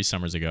 2 or 3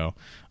 summers ago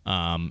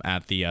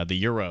at the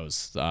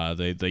Euros,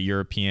 the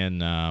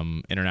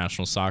European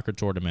international soccer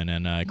tournament,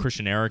 and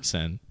Christian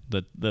Eriksen,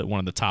 the one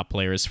of the top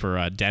players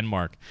for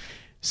Denmark.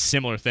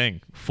 Similar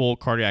thing, full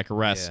cardiac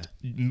arrest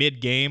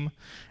mid game.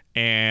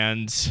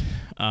 And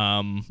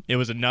it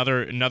was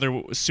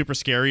another super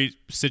scary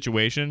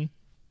situation.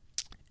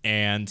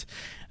 And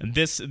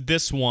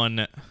this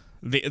one,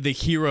 the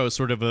hero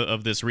sort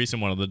of this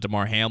recent one of the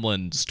Damar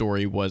Hamlin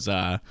story was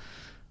one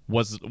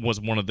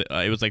of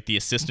the it was like the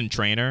assistant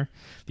trainer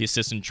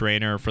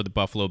for the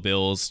Buffalo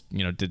Bills,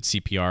 did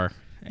CPR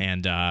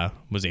and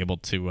was able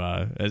to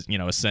his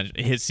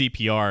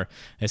CPR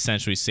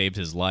essentially saved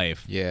his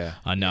life.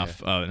 Enough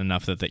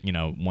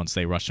that once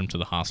they rushed him to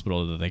the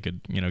hospital that they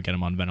could get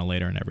him on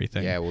ventilator and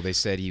everything. Yeah, well, they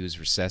said he was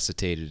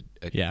resuscitated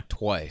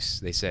twice.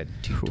 They said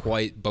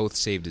twice, both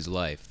saved his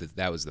life.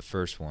 That was the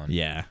first one.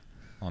 Yeah,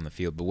 on the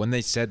field. But when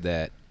they said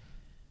that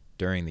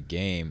during the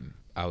game,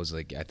 I was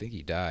like, I think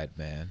he died,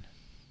 man.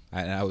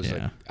 And I was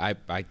like,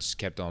 I just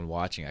kept on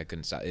watching. I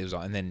couldn't stop. It was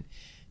on, and then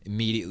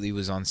immediately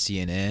was on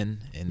CNN,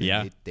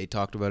 and they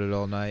talked about it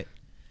all night.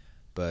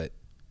 But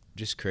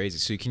just crazy.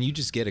 So can you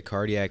just get a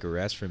cardiac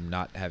arrest from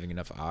not having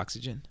enough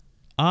oxygen?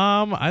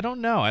 I don't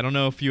know. I don't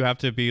know if you have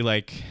to be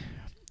like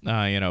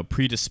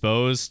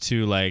predisposed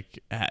to like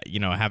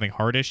having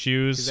heart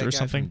issues or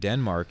something. From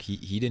Denmark,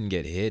 he didn't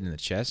get hit in the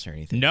chest or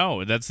anything.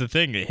 No, that's the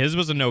thing. His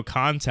was a no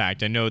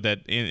contact. I know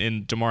that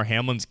in Damar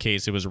Hamlin's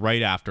case, it was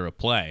right after a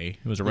play.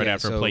 It was right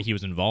after a play he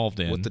was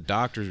involved in. What the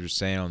doctors were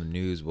saying on the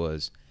news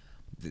was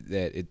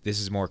that this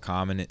is more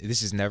common.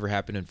 This has never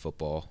happened in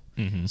football,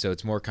 so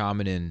it's more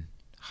common in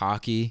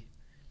hockey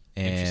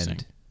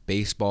and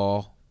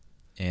baseball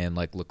and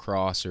like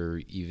lacrosse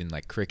or even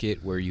like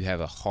cricket, where you have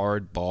a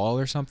hard ball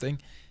or something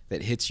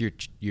that hits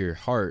your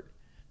heart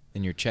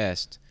and your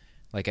chest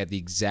like at the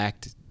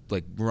exact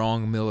like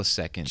wrong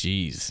millisecond.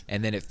 Jeez.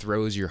 And then it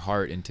throws your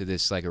heart into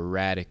this like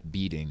erratic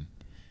beating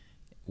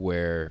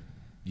where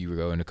you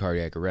go into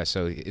cardiac arrest.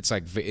 So it's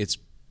like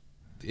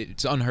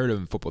it's unheard of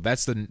in football.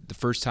 That's the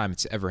first time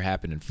it's ever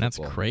happened in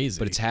football. That's crazy.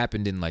 But it's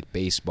happened in like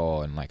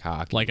baseball and like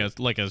hockey. Like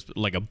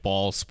a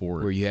ball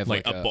sport where you have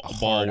like a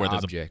ball where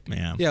there's object.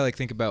 Yeah, like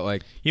think about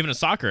like even a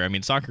soccer. I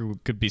mean, soccer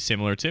could be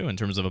similar too in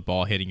terms of a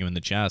ball hitting you in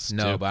the chest.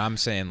 No, too. but I'm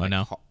saying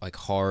like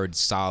hard,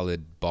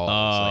 solid balls.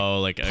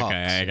 Oh, like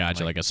okay, I got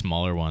you. Like a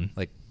smaller one.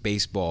 Like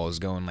baseball is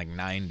going like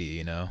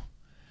 90.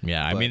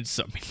 Yeah, I mean,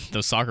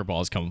 those soccer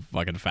balls come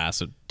fucking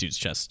fast at dude's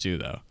chest too,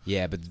 though.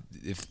 Yeah, but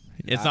if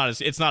it's not as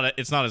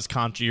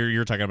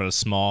you're talking about a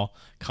small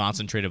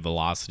concentrated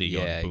velocity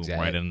going boom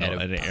right in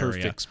an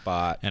perfect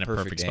spot and a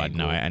perfect spot.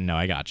 Angle. No,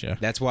 I got you.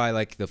 That's why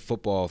like the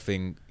football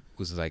thing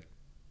was like,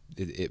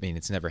 I mean,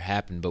 it's never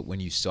happened, but when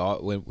you saw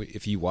it,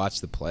 if you watch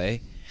the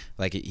play,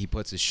 like he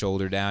puts his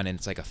shoulder down and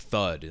it's like a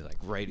thud, like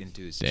right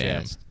into his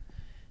chest,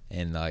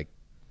 and like.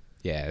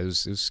 Yeah, it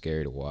was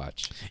scary to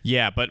watch.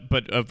 Yeah, but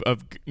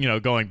of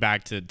going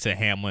back to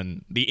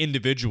Hamlin, the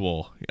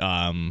individual,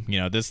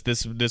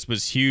 this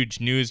was huge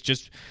news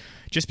just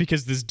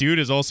because this dude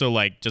is also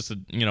like just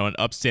an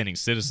upstanding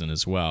citizen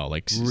as well,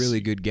 like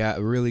really good guy,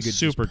 really good,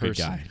 super good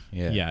guy.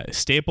 Yeah,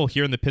 staple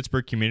here in the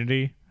Pittsburgh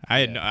community. I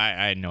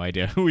had no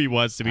idea who he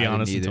was, to be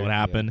honest, until it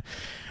happened.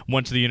 Yeah.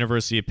 Went to the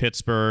University of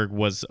Pittsburgh,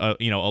 was a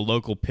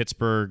local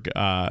Pittsburgh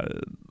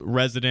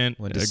resident.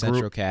 Went to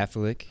Central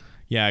Catholic.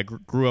 Yeah, I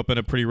grew up in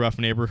a pretty rough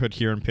neighborhood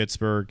here in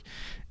Pittsburgh,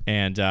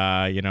 and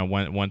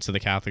went to the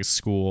Catholic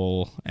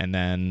school, and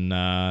then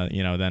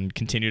then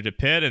continued at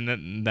Pitt, and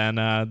then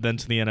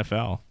to the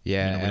NFL.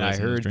 Yeah, and I realizing his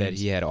heard that dreams.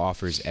 he had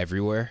offers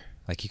everywhere.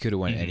 Like he could have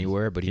went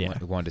anywhere, but he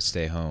wanted to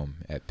stay home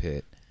at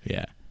Pitt.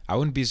 Yeah. I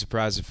wouldn't be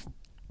surprised if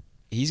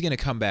he's going to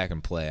come back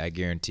and play. I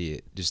guarantee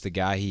it. Just the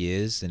guy he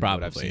is, and what I've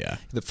Probably, seen. yeah.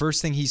 The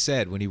first thing he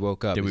said when he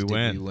woke up Did is, we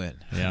win? "Did we win?"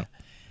 Yeah.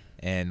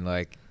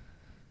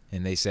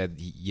 And they said,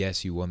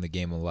 "Yes, you won the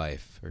game of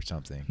life" or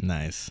something.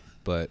 Nice.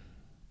 But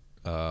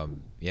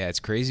yeah, it's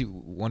crazy.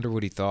 Wonder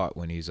what he thought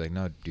when he was like,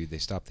 "No, dude, they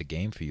stopped the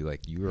game for you.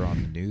 Like you were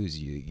on the news.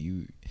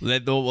 You."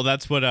 Well,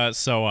 that's what.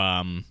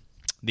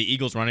 The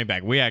Eagles running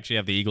back. We actually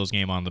have the Eagles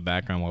game on in the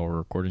background while we're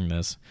recording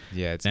this.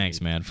 Yeah.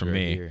 Thanks, man, for right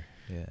me. here.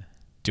 Yeah.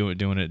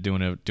 Doing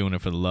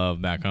it for the love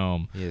back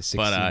home. Yeah, 16-0.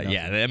 But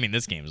I mean,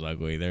 this game's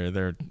ugly.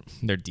 Their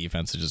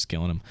defense is just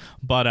killing them.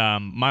 But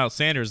Miles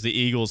Sanders, the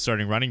Eagles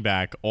starting running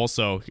back,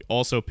 also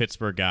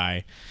Pittsburgh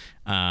guy.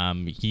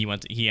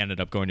 He ended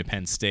up going to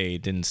Penn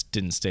State.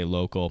 Didn't stay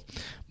local.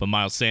 But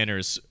Miles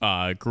Sanders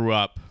grew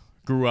up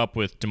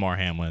with Damar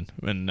Hamlin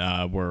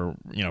and were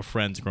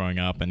friends growing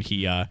up, and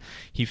he had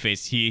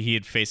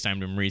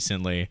FaceTimed him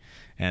recently,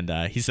 and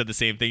he said the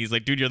same thing. He's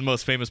like, dude, you're the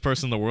most famous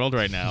person in the world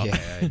right now.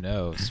 Yeah, I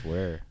know.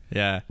 Swear.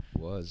 Yeah.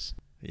 Was.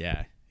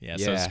 Yeah.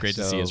 So it's great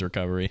to see his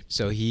recovery.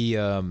 So he,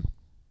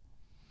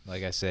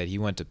 like I said, he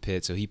went to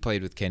Pitt. So he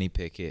played with Kenny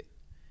Pickett,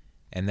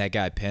 and that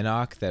guy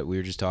Pinnock that we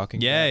were just talking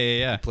about.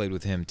 Yeah. He played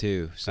with him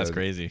too. So, That's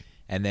crazy.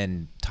 And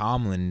then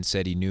Tomlin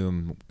said he knew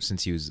him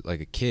since he was like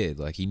a kid.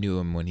 Like he knew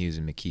him when he was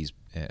in McKees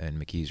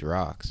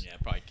Rocks. Yeah,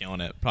 probably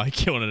killing it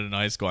in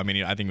high school. I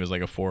mean, I think he was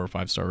like a 4 or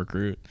 5 star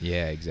recruit.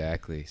 Yeah,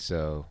 exactly.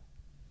 So,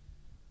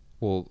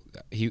 well,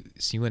 he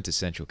went to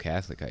Central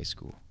Catholic High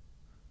School.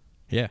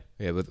 Yeah.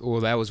 Yeah, but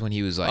that was when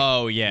he was like.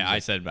 Oh yeah, I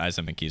said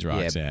McKees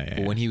Rocks. Yeah.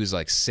 But when he was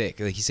like sick,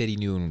 like he said he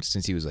knew him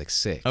since he was like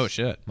 6. Oh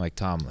shit. Mike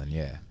Tomlin,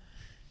 yeah.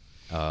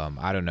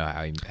 I don't know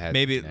how he had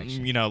Maybe the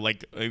connection.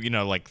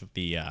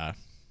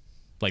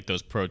 like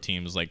those pro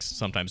teams like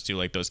sometimes do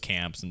like those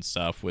camps and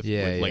stuff with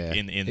Yeah, like yeah.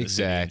 in the city and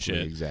exactly,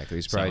 shit. exactly.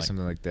 It's So, probably like-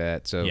 something like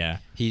that. So Yeah.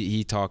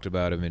 he talked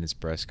about him in his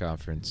press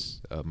conference,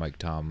 Mike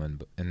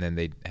Tomlin, and then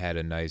they had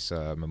a nice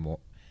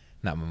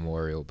not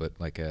memorial, but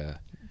like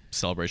a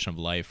Celebration of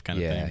life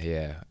kind of thing.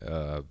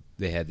 yeah.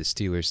 They had the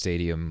Steelers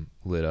stadium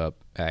lit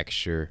up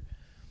extra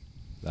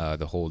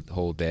the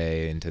whole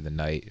day into the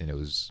night, and it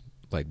was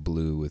like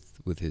blue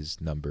with his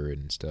number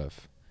and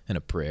stuff and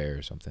a prayer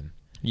or something.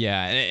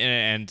 Yeah,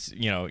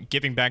 and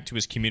giving back to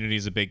his community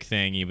is a big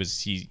thing. He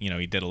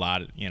did a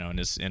lot in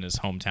his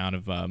hometown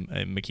of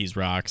McKees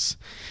Rocks,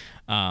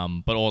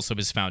 but also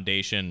his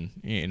foundation.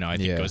 I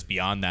think goes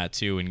beyond that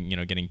too, and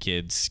getting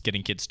kids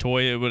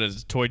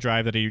toy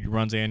drive that he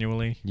runs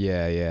annually.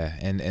 Yeah,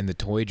 and the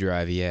toy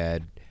drive he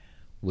had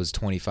was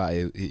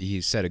 25.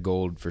 He set a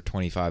goal for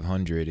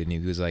 2,500, and he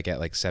was like at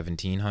like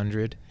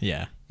 1,700.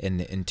 Yeah,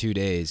 and in 2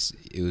 days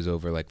it was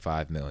over like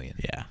 5 million.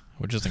 Yeah,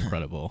 which is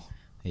incredible.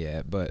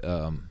 Yeah, but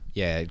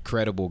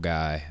incredible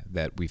guy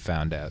that we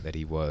found out that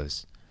he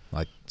was,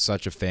 like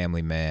such a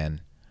family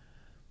man,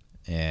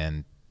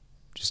 and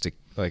just a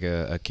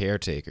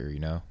caretaker,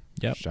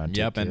 Yep. Just trying to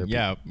take care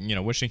of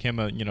people. Wishing him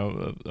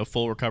a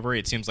full recovery.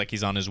 It seems like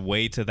he's on his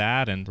way to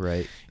that, and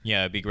Right.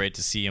 yeah, it'd be great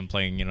to see him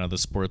playing the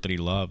sport that he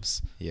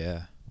loves.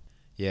 Yeah.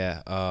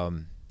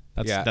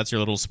 That's your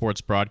little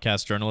sports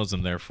broadcast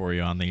journalism there for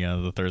you on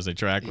the Thursday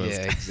track list.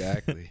 Yeah,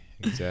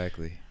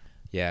 exactly.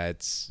 Yeah,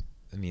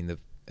 the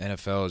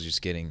NFL is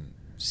just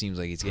seems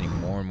like it's getting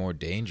more and more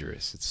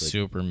dangerous. It's like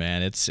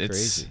Superman. It's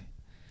crazy.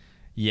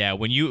 Yeah,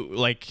 when you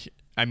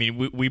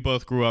we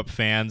both grew up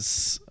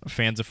fans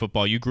of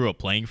football. You grew up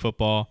playing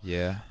football.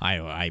 Yeah.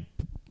 I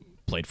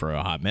played for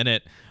a hot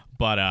minute,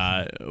 but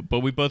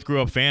we both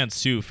grew up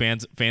fans too.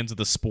 Fans of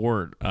the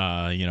sport.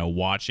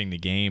 Watching the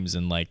games,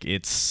 and like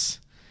it's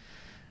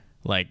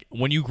like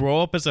when you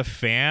grow up as a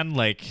fan,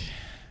 like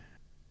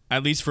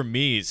at least for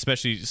me,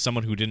 especially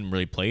someone who didn't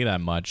really play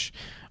that much,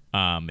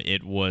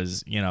 it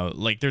was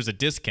like there's a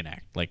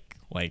disconnect.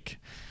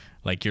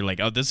 Like you're like,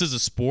 oh, this is a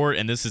sport,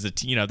 and this is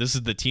this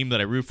is the team that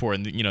I root for,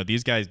 and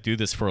these guys do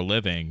this for a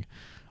living,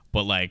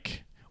 but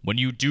like when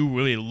you do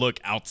really look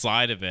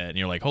outside of it, and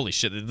you're like, holy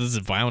shit, this is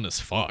violent as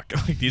fuck.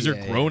 Like these are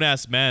grown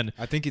ass men.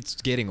 I think it's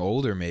getting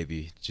older,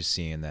 maybe, just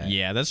seeing that.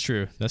 Yeah, that's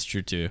true. That's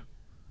true too.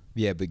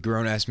 Yeah, but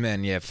grown ass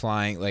men,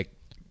 flying like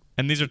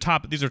And these are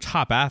top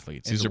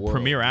athletes. In These the are world,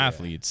 premier yeah.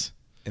 athletes.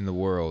 in the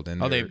world.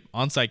 And Oh, they're- they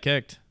onside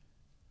kicked.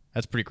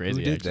 That's pretty crazy.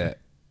 who did actually. that?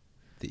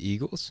 The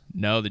Eagles?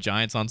 No, the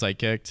Giants onside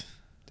kicked.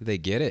 Did they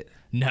get it?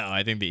 No,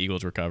 I think the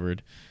Eagles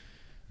recovered.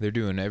 They're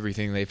doing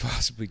everything they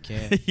possibly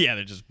can. Yeah,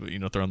 they're just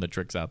throwing the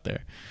tricks out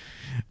there.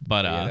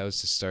 But Yeah, that was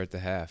to start the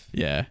half.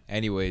 yeah.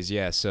 Anyways,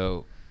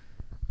 so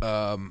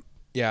I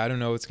don't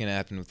know what's gonna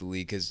happen with the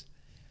league because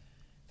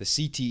the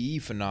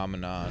CTE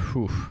phenomenon,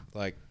 Whew.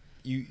 like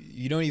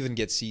you don't even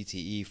get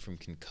CTE from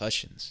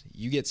concussions.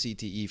 You get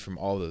CTE from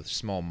all the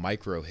small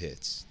micro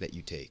hits that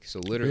you take. So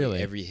literally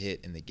Really? every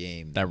hit in the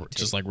game That you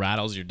just take like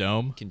rattles your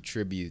dome.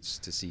 contributes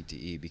to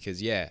CTE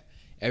because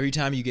every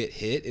time you get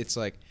hit, it's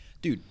like,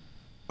 dude,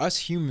 us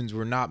humans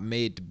were not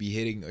made to be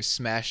hitting or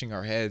smashing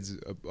our heads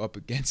up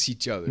against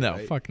each other. No,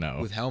 right? fuck no.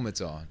 With helmets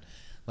on,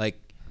 like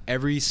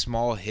every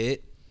small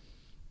hit.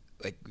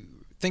 Like,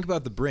 think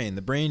about the brain.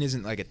 The brain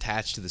isn't like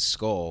attached to the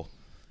skull.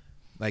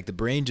 Like the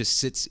brain just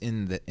sits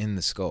in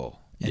the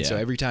skull, and so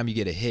every time you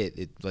get a hit,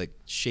 it like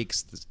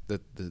shakes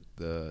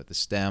the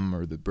stem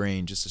or the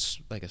brain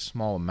just like a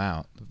small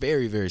amount, a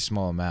very very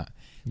small amount.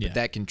 But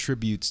that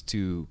contributes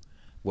to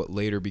what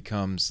later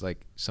becomes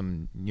like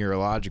some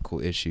neurological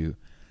issue.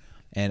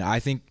 And I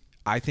think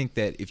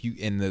that if you,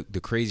 and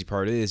the crazy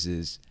part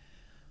is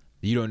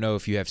you don't know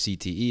if you have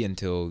CTE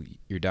until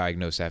you're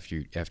diagnosed after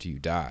you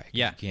die.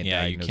 Yeah,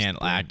 you can't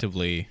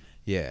actively.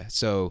 Yeah,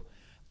 so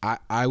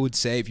I would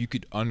say if you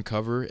could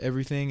uncover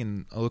everything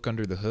and look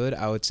under the hood,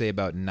 I would say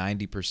about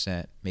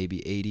 90%,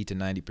 maybe 80 to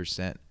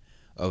 90%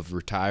 of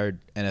retired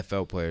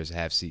NFL players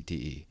have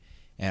CTE.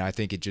 And I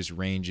think it just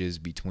ranges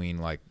between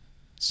like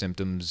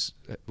symptoms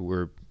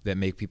that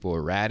make people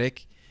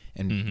erratic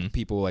and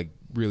people like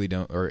really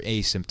don't, or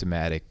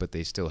asymptomatic, but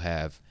they still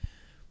have,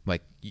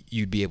 like,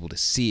 you'd be able to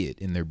see it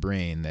in their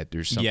brain that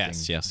there's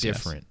something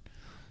different.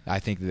 I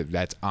think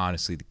that's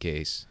honestly the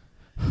case.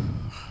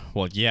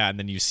 Well, yeah, and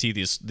then you see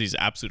these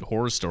absolute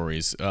horror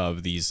stories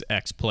of these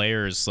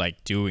ex-players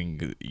like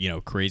doing,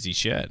 crazy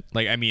shit.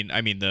 Like, I mean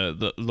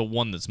the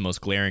one that's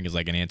most glaring is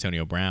like an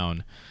Antonio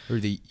Brown, or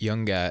the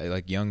young guy,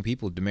 like young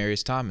people,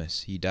 Demaryius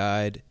Thomas. He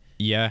died.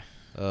 Yeah.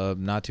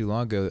 Not too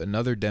long ago,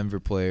 another Denver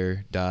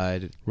player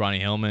died. Ronnie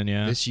Hillman.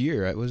 Yeah. This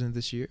year, right? Wasn't it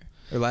this year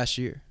or last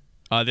year?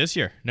 This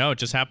year. No, it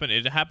just happened.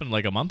 It happened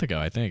like a month ago.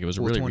 I think it was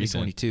really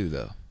recent. 2022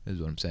 though,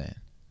 is what I'm saying.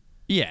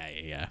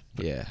 Yeah.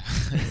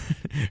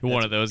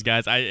 One of those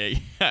guys. I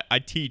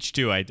teach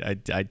too. I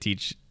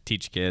teach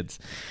kids.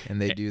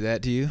 And they do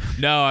that to you?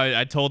 No,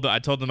 I told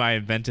them I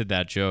invented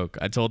that joke.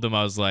 I told them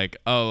I was like,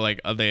 oh,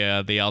 like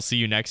I'll see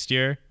you next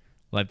year,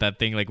 like that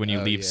thing, like when you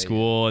leave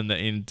school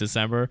in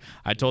December.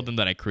 I told them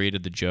that I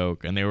created the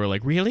joke, and they were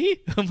like, really?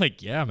 I'm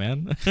like, yeah,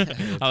 man.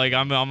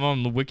 I'm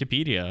on the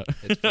Wikipedia.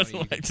 It's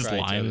funny. Like, just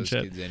lying and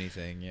shit. Kids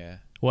anything, yeah.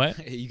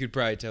 What? You could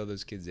probably tell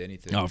those kids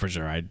anything. Oh, for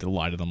sure. I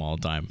lie to them all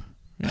the time.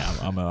 Yeah,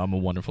 I'm a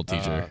wonderful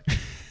teacher.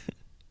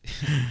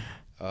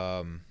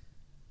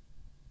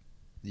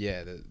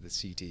 Yeah, the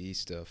CTE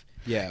stuff.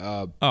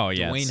 Yeah.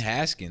 Dwayne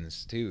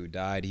Haskins too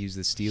died. He was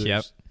the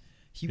Steelers.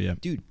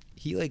 Yep. Dude,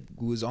 he like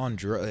was on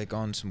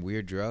on some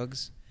weird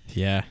drugs.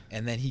 Yeah.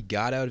 And then he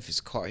got out of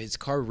his car. His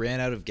car ran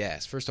out of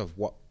gas. First off,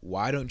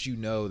 why don't you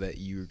know that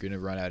you're gonna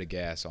run out of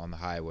gas on the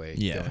highway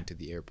going to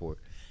the airport?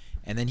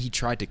 And then he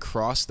tried to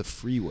cross the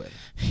freeway.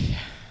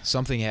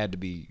 Something had to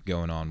be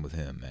going on with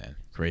him, man.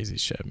 Crazy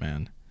shit,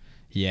 man.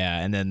 Yeah,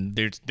 and then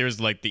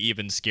there's like the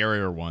even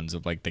scarier ones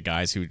of like the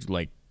guys who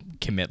like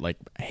commit like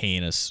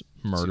heinous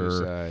murder,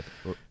 suicide,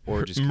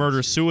 or just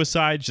murder,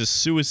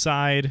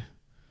 suicide.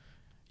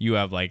 You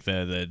have like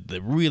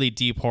the really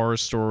deep horror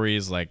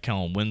stories like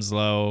Kellen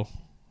Winslow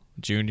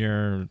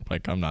Jr.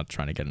 Like, I'm not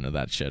trying to get into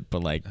that shit,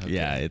 but like,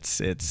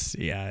 it's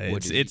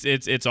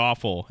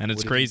awful, and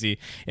it's crazy.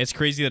 It's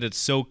crazy that it's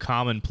so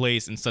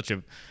commonplace in such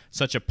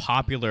a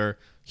popular,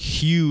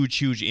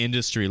 huge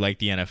industry like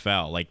the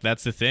NFL. Like,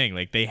 that's the thing.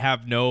 Like,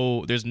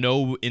 there's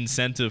no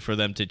incentive for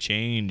them to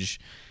change.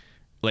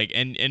 Like,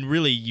 and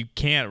really, you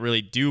can't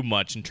really do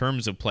much in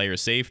terms of player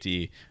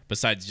safety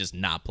besides just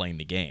not playing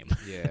the game.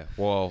 Yeah.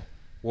 Well,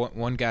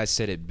 one guy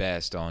said it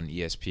best on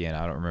ESPN.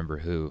 I don't remember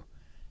who,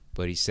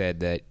 but he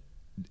said that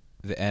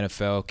the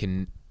NFL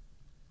can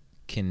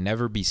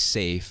never be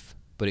safe,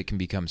 but it can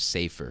become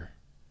safer.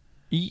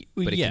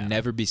 But it can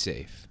never be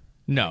safe.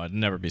 No, it'll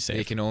never be safe.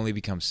 It can only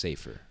become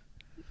safer.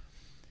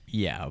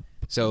 Yeah.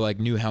 So, like,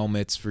 new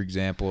helmets, for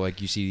example,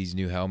 like you see these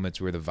new helmets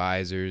where the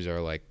visors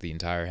are like the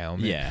entire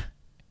helmet. Yeah.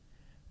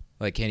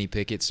 Like Kenny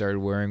Pickett started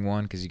wearing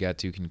one because he got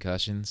 2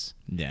 concussions.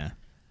 Yeah.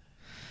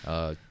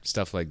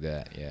 Stuff like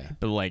that, yeah.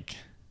 But like,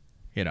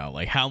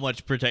 like how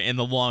much in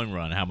the long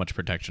run, how much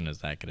protection is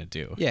that going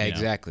to do? Yeah,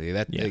 exactly.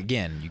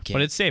 Again, you can't.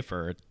 But it's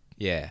safer.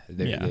 Yeah,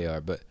 they are.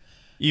 But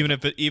even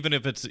if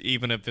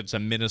it's a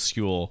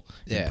minuscule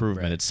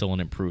improvement, right. It's still an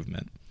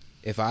improvement.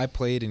 If I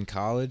played in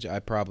college, I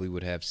probably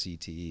would have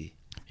CTE.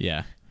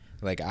 Yeah.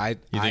 Like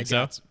You think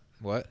so?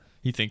 What?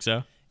 You think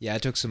so? Yeah, I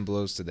took some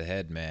blows to the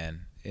head,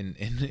 man.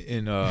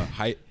 In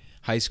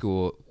high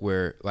school,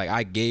 where like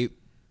I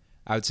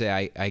would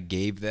say I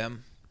gave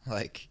them,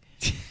 like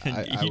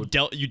you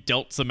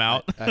dealt some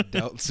out. I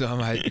dealt some.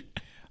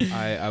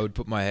 I would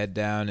put my head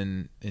down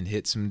and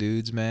hit some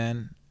dudes,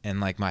 man,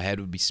 and like my head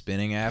would be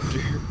spinning after,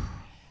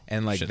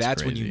 and like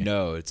that's crazy. When you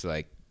know it's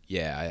like,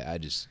 yeah, I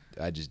just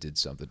did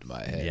something to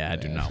my head. Yeah, man.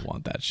 I do not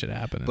want that shit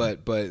happening.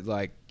 But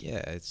like,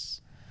 yeah,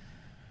 it's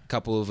a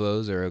couple of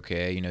those are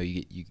okay.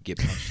 You get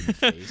punched in the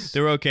face.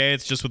 They're okay.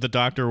 It's just what the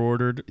doctor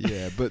ordered.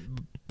 Yeah,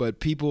 but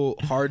people,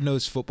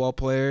 hard-nosed football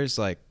players,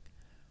 like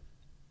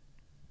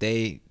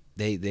they're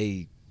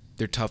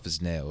tough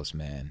as nails,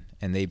 man,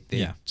 and they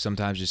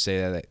sometimes just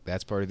say that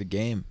that's part of the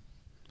game.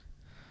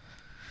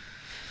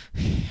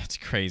 It's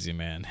crazy,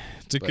 man.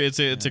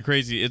 It's a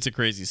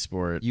crazy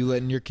sport. You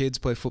letting your kids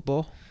play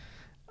football?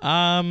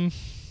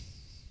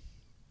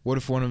 What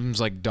if one of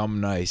them's like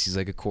dumb nice? He's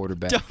like a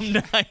quarterback. Dumb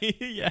night.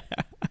 Yeah.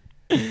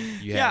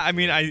 Yeah, I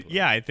mean,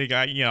 I think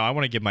I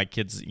want to give my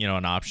kids,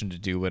 an option to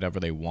do whatever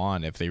they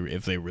want if they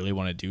really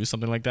want to do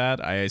something like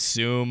that. I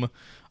assume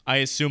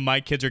my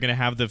kids are gonna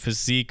have the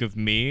physique of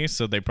me,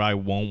 so they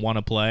probably won't want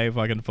to play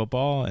fucking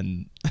football,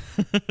 and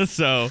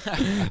so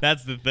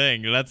that's the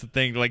thing.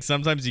 Like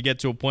sometimes you get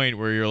to a point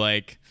where you're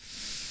like,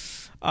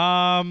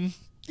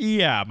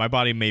 yeah, my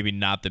body maybe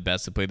not the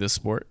best to play this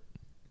sport.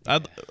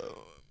 I'd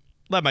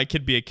let my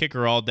kid be a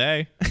kicker all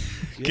day.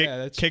 Yeah,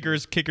 that's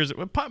kickers.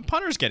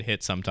 Punters get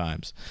hit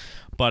sometimes,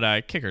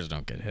 but kickers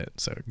don't get hit.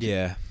 So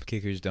yeah,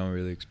 kickers don't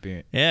really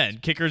experience. yeah,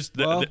 and kickers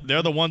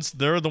they're the ones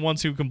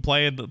who can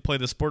play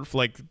the sport for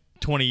like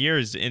 20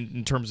 years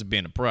in terms of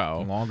being a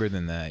pro. Longer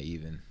than that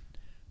even.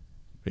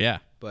 Yeah,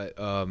 but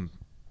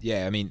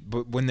yeah, I mean,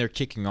 but when they're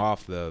kicking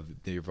off, though,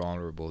 they're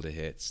vulnerable to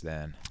hits.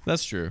 Then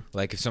that's true.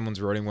 Like if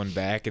someone's running one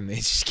back and they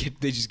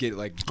just get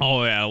like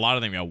oh yeah, a lot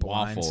of them get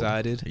waffled.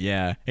 Blindsided.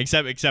 Yeah,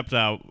 except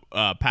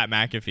Pat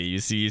McAfee.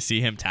 You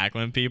see him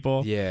tackling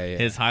people. Yeah.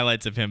 His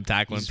highlights of him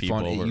tackling people.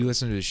 Fun. You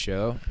listen to his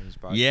show?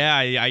 Yeah,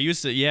 I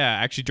used to. Yeah,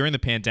 actually during the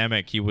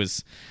pandemic, he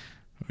was.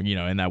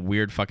 In that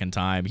weird fucking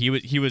time, he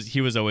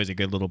was always a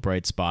good little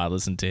bright spot.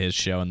 Listen to his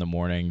show in the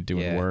morning,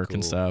 doing work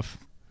and stuff.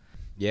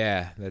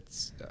 Yeah,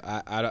 that's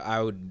I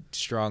would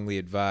strongly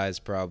advise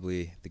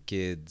probably the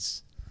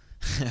kids.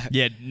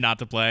 Yeah, not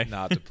to play.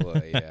 Not to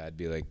play. Yeah, I'd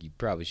be like, you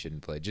probably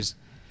shouldn't play. Just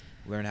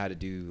learn how to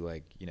do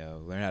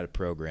learn how to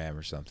program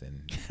or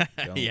something.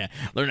 Yeah,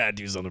 learn how to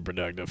do something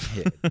productive.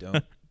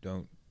 Yeah,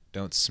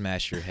 don't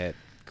smash your head.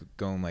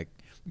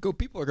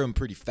 People are going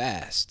pretty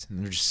fast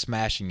and they're just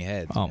smashing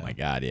heads. Oh my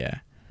god, yeah.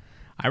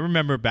 I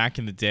remember back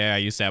in the day, I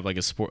used to have like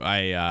a sport.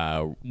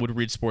 I would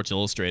read Sports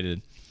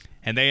Illustrated,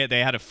 and they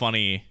had a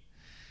funny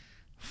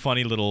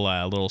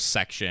little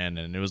section,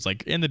 and it was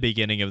like in the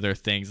beginning of their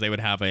things they would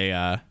have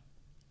a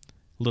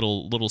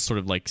little sort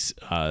of like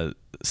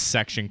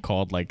section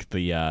called like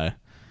the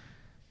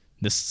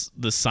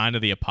sign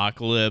of the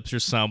apocalypse or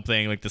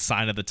something, like the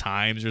sign of the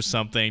times or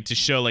something, to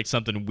show like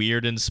something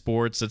weird in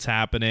sports that's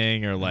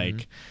happening, or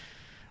like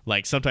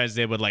sometimes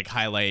they would like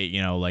highlight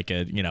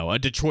a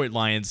Detroit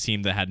Lions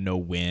team that had no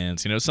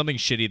wins, something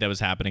shitty that was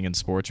happening in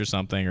sports or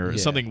something, or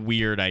something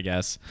weird, I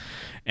guess.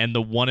 And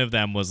the one of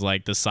them was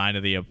like the sign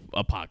of the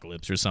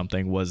apocalypse or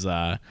something. Was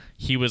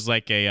he was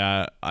like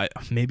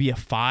maybe a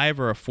 5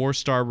 or a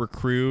 4-star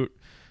recruit,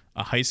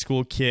 a high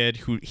school kid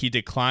who he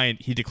declined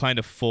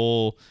a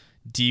full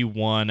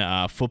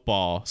D1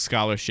 football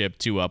scholarship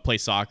to play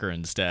soccer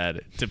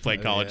instead, to play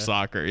college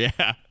soccer.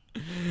 Yeah.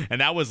 And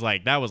that was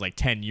like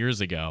 10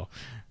 years ago.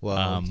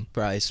 Well,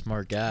 probably a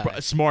smart guy.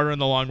 Smarter in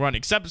the long run,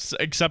 except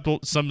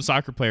some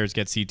soccer players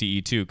get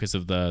CTE too because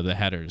of the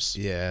headers.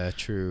 Yeah,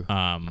 true.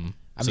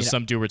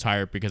 Some do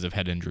retire because of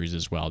head injuries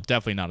as well.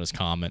 Definitely not as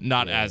common,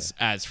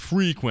 as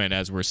frequent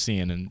as we're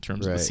seeing in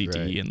terms of the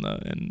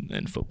CTE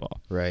in football.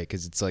 Right,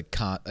 because it's like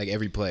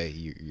every play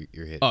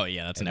you're hitting. Oh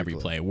yeah, that's in every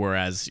play.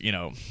 Whereas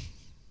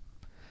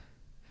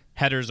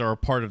headers are a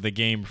part of the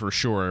game for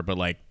sure, but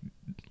like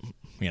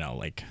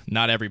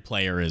not every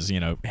player is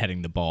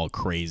heading the ball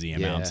crazy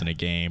amounts in a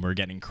game, or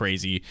getting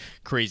crazy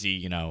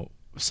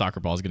soccer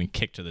balls getting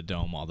kicked to the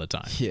dome all the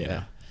time.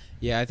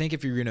 Yeah, I think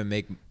if you're gonna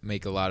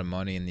make a lot of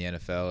money in the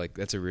NFL, like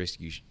that's a risk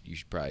you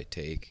should probably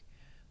take.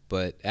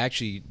 But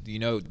actually, you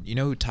know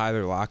who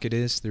Tyler Lockett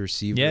is, the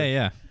receiver?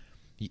 Yeah.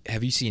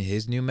 Have you seen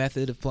his new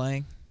method of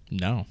playing?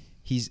 No.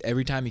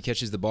 Every time he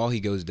catches the ball, he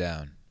goes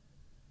down.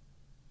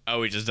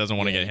 Oh, he just doesn't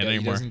want to get hit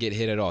anymore. He doesn't get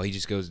hit at all. He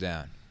just goes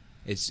down.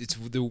 It's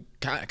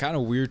kind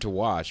of weird to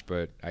watch,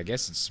 but I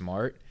guess it's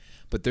smart.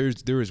 But there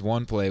was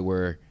one play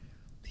where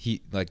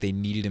they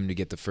needed him to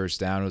get the first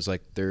down. It was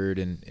like third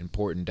and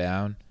important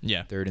down.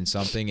 Yeah. Third and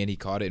something, and he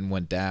caught it and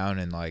went down,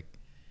 and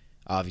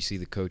obviously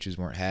the coaches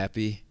weren't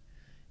happy.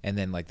 And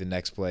then the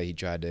next play he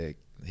tried to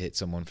hit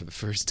someone for the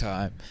first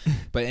time.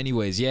 But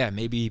anyways, yeah,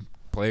 maybe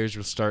players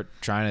will start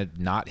trying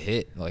to not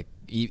hit.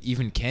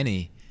 Even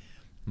Kenny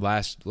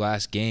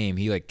last game,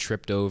 he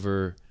tripped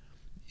over.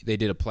 They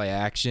did a play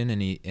action,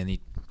 and he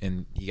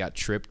got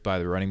tripped by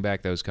the running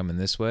back that was coming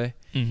this way,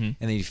 and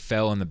then he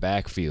fell in the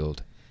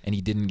backfield, and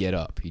he didn't get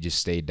up. He just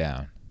stayed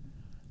down.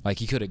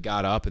 He could have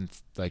got up and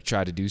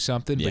tried to do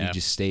something, but he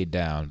just stayed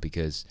down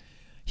because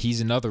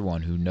he's another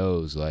one who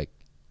knows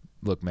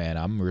look, man,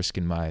 I'm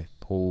risking my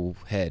whole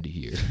head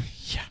here.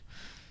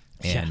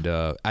 And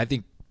I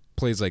think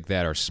plays like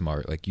that are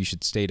smart. You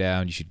should stay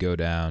down. You should go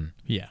down.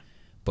 Yeah.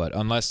 But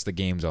unless the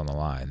game's on the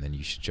line, then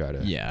you should try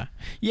to. Yeah,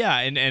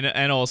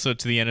 and also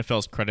to the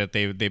NFL's credit,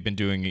 they've been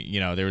doing.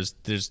 There's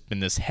been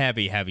this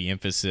heavy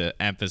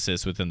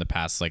emphasis within the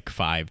past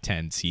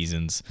 5-10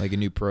 seasons. A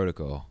new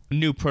protocol.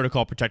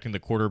 Protecting the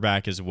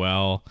quarterback as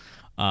well.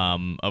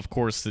 Of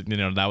course,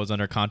 that was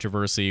under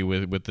controversy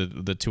with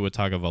the Tua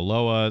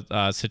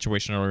Tagovailoa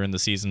situation earlier in the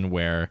season,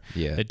 where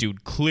the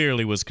dude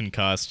clearly was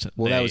concussed.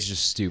 Well, that was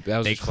just stupid. That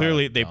was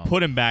they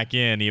put him back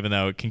in, even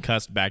though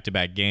concussed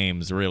back-to-back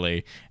games,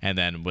 really, and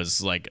then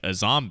was like a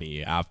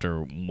zombie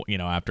after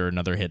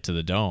another hit to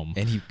the dome.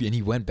 And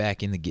he went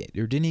back in the game,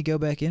 or didn't he go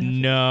back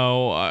in?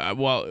 No,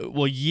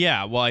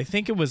 yeah. Well, I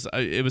think it was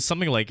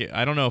something like,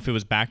 I don't know if it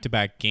was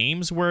back-to-back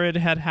games where it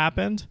had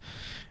happened,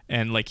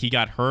 and like he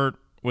got hurt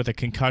with a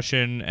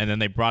concussion, and then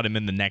they brought him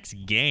in the next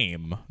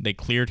game. They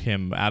cleared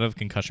him out of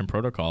concussion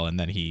protocol, and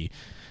then he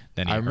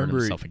hurt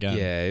himself again.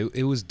 Yeah,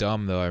 it was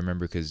dumb though. I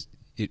remember because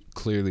it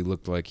clearly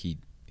looked like he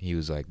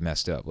was like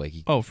messed up. Like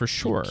for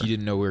sure. He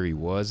didn't know where he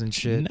was and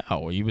shit.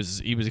 No, he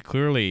was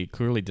clearly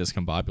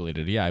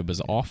discombobulated. Yeah, it was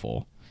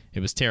awful. It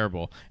was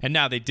terrible. And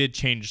now they did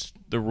change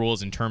the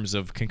rules in terms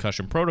of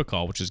concussion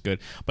protocol, which is good.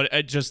 But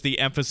just the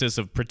emphasis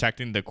of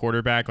protecting the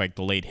quarterback, like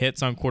the late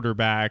hits on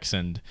quarterbacks,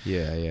 and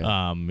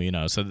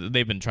so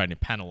they've been trying to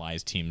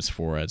penalize teams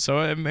for it. So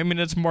I mean,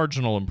 it's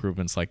marginal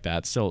improvements like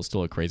that. Still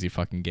a crazy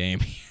fucking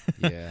game.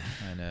 Yeah,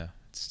 I know.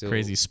 It's still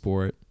crazy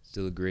sport.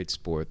 Still a great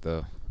sport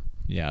though.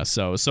 Yeah.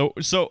 So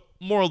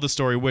moral of the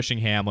story: wishing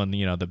Hamlin,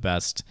 the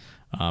best.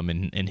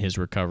 In his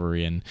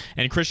recovery, and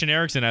Christian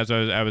Eriksen, as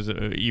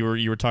you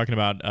were talking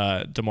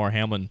about Damar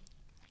Hamlin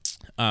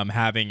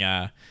having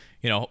the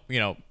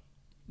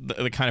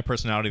kind of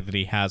personality that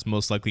he has,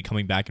 most likely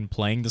coming back and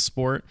playing the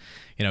sport,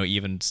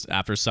 even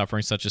after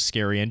suffering such a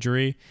scary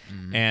injury.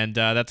 Mm-hmm. And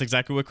that's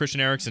exactly what Christian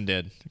Eriksen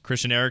did.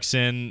 Christian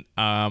Eriksen,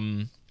 I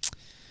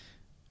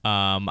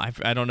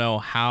don't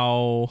know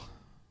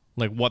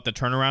what the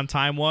turnaround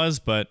time was,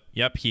 but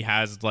yep, he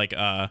has like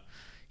a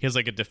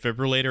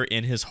defibrillator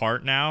in his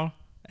heart now.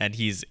 And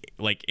he's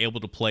like able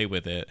to play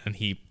with it, and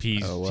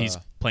he's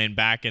playing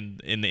back in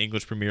the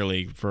English Premier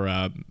League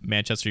for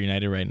Manchester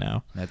United right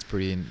now. That's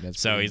pretty.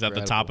 So he's at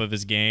the top of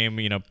his game,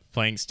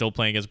 still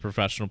playing as a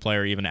professional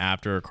player even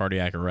after a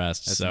cardiac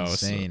arrest. That's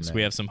insane. So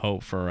we have some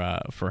hope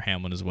for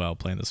Hamlin as well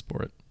playing the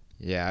sport.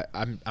 Yeah,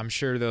 I'm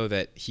sure though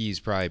that he's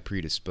probably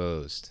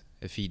predisposed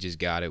if he just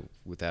got it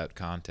without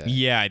contact.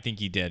 Yeah, I think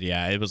he did.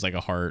 Yeah, it was like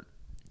a heart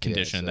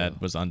condition that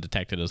was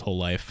undetected his whole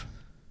life.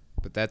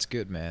 But that's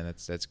good, man.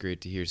 That's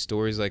great to hear.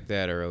 Stories like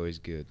that are always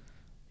good.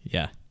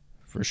 Yeah,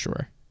 for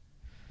sure.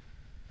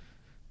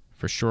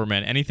 For sure,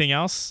 man. Anything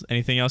else?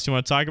 Anything else you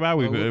want to talk about?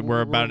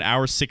 We're about an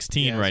hour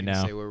 16 right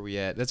now. Say where we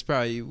at. That's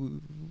probably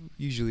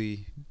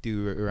usually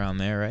do around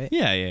there, right?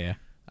 Yeah.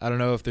 I don't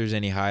know if there's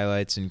any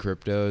highlights in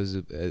cryptos.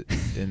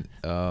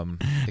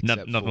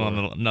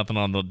 Nothing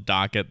on the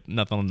docket.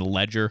 Nothing on the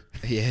ledger.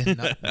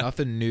 Yeah,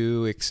 nothing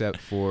new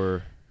except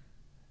for.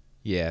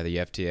 Yeah, the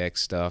FTX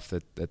stuff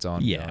that's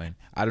ongoing. Yeah.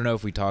 I don't know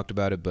if we talked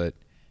about it, but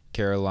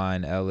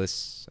Caroline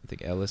Ellis,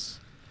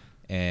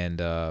 and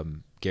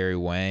Gary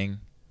Wang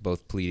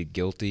both pleaded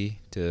guilty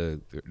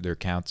to their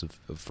counts of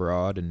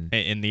fraud and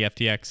in the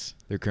FTX.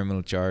 Their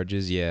criminal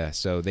charges, yeah.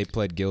 So they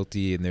pled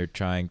guilty, and they're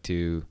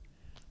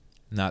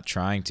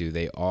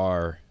they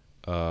are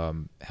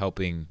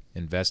helping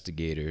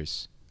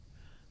investigators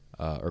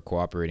or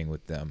cooperating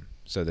with them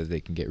so that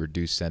they can get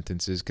reduced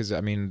sentences. Because,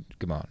 I mean,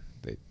 come on.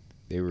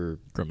 They were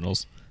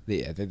criminals.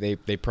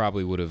 They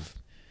probably would have.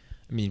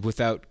 I mean,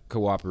 without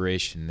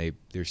cooperation,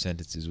 their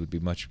sentences would be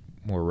much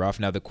more rough.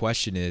 Now the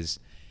question is,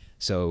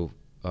 so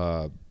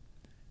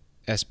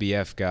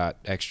SBF got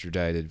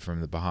extradited from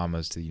the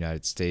Bahamas to the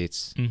United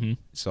States. Mm-hmm.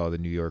 Saw the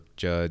New York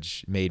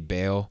judge, made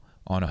bail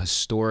on a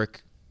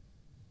historic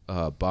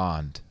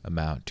bond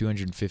amount,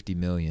 $250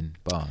 million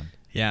bond.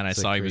 Yeah, and I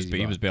saw he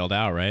was bailed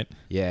out, right?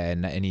 Yeah,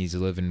 and he's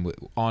living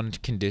on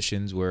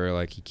conditions where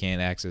like he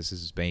can't access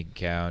his bank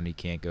account, he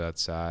can't go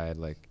outside,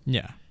 like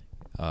yeah.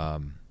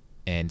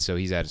 And so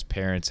he's at his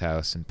parents'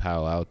 house in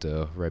Palo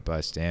Alto, right by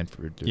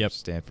Stanford. Yep.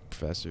 Stanford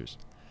professors,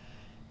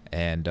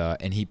 and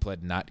he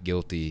pled not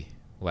guilty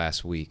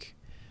last week,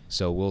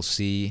 so we'll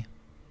see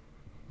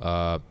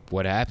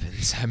what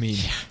happens. I mean,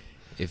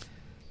 if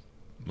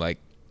like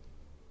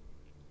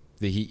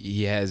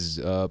he has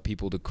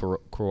people to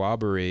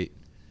corroborate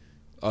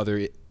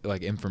other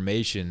like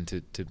information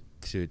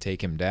to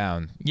take him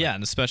down. Yeah,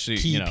 and especially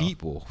key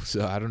people.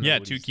 So I don't know. Yeah,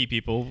 two key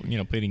people,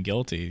 pleading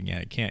guilty.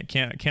 Yeah, it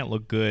can't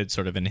look good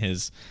sort of in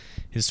his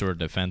sort of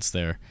defense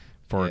there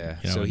for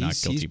so not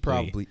guilty he's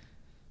probably plea.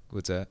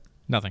 What's that?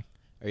 Nothing.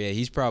 Oh yeah,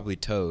 he's probably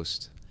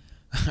toast.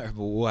 But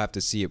we'll have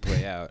to see it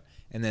play out.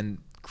 And then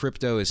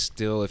crypto is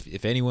still,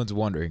 if anyone's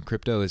wondering,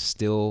 crypto is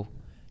still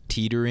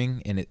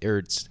teetering and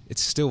it's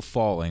still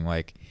falling.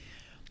 Like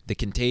the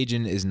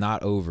contagion is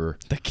not over.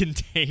 The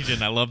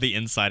contagion. I love the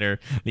insider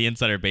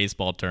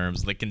baseball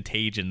terms. The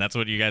contagion. That's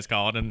what you guys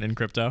call it in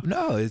crypto?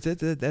 No,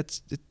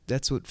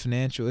 that's what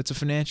financial. It's a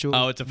financial.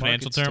 Oh, it's a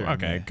financial term.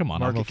 Okay, yeah. Come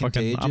on.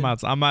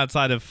 I'm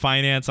outside of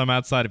finance. I'm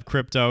outside of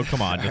crypto.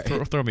 Come on,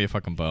 right. throw me a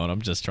fucking bone.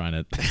 I'm just trying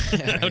to.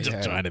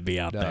 Trying to be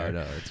out there.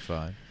 No, it's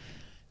fine.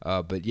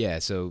 But yeah,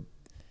 so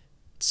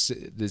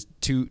there's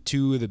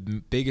two of the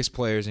biggest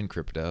players in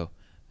crypto,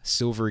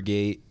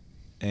 Silvergate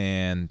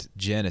and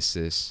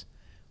Genesis,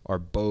 are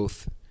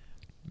both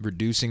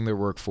reducing their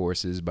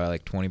workforces by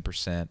like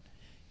 20%,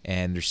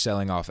 and they're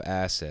selling off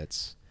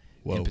assets.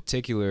 Whoa. In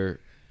particular,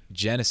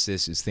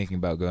 Genesis is thinking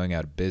about going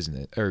out of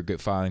business or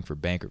filing for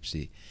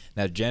bankruptcy.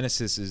 Now,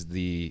 Genesis is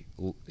the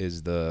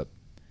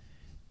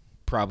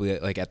probably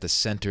like at the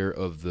center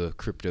of the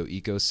crypto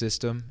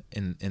ecosystem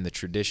in the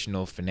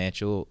traditional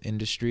financial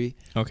industry.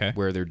 Okay.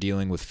 Where they're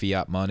dealing with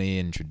fiat money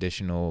and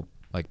traditional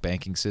like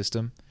banking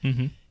system.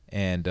 Mm-hmm.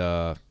 And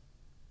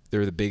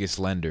they're the biggest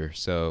lender.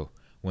 So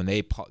when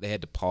they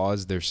had to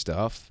pause their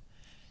stuff,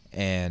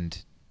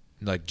 and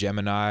like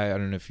Gemini, I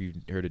don't know if you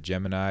heard of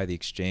Gemini, the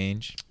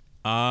exchange.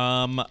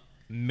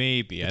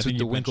 Maybe. It's I think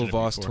the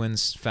Winklevoss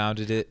twins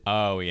founded it.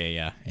 Oh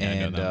yeah.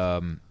 And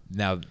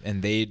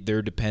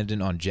they're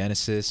dependent on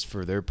Genesis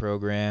for their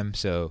program,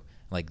 so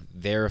like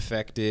they're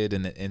affected,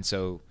 and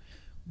so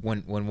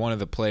when one of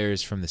the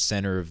players from the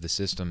center of the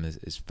system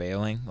is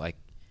failing, like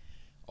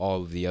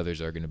all of the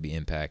others are going to be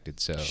impacted.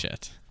 So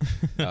shit.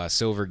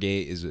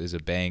 Silvergate is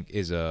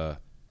a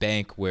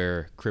bank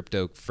where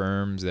crypto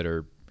firms that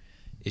are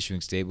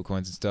issuing stable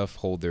coins and stuff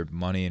hold their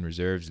money in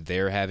reserves.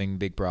 They're having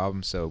big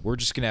problems, so we're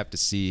just gonna have to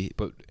see.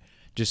 But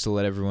just to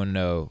let everyone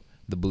know,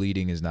 the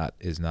bleeding is not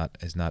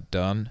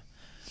done,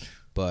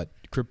 but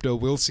crypto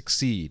will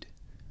succeed.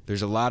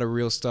 There's a lot of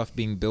real stuff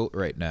being built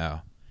right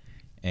now,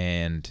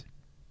 and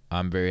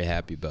I'm very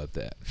happy about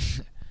that.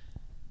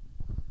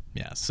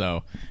 Yeah,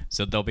 so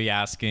they'll be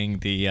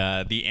asking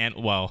so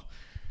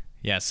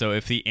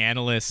if the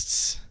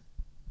analysts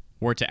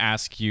were to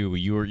ask you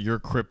your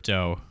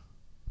crypto,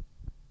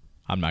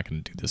 I'm not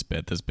going to do this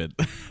bit.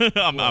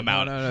 I'm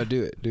out. No,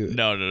 do it.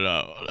 No.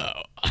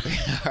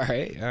 All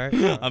right.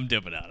 I'm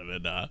dipping out of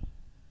it. Nah.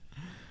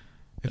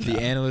 If the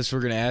analysts were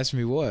going to ask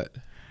me what?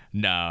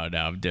 No,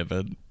 I'm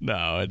dipping.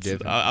 No, it's.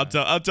 Dipping.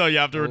 I'll tell you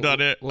after we're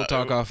done it. We'll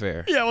talk off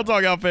air. Yeah, we'll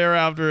talk off air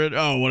after it.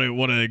 Oh,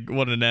 what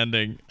an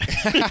ending.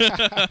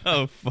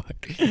 Oh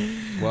fuck.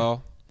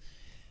 Well,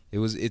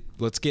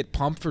 let's get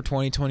pumped for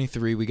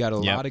 2023. We got a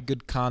lot of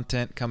good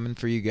content coming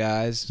for you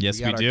guys. Yes,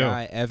 we got we do. Our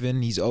guy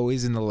Evan, he's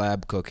always in the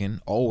lab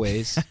cooking.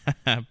 Always.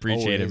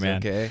 Appreciate it, man.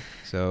 Okay.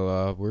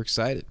 So we're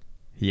excited.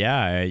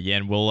 Yeah,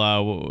 and we'll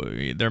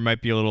there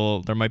might be a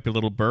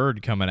little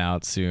bird coming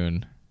out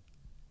soon.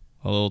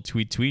 A little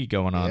tweet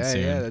going on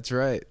soon. Yeah, that's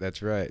right.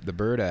 The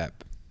Bird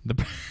app. The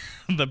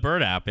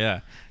Bird app,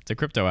 yeah. It's a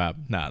crypto app.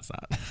 No, it's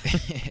not.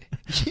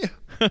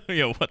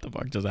 Yo, what the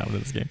fuck just happened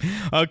in this game?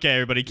 Okay,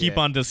 everybody, keep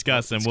on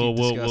discussing.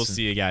 We'll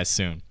see you guys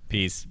soon.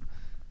 Peace.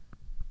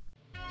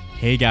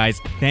 Hey guys,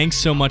 thanks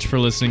so much for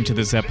listening to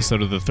this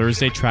episode of the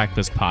Thursday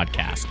Tracklist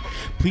podcast.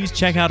 Please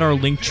check out our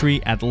link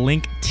tree at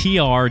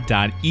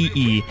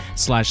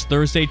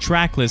linktr.ee/Thursday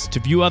Tracklist to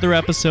view other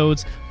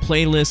episodes,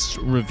 playlists,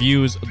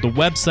 reviews, the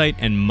website,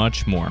 and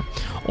much more.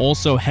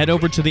 Also, head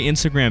over to the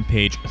Instagram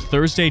page,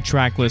 Thursday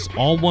Tracklist,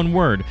 all one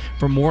word,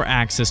 for more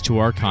access to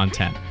our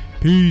content.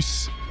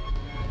 Peace.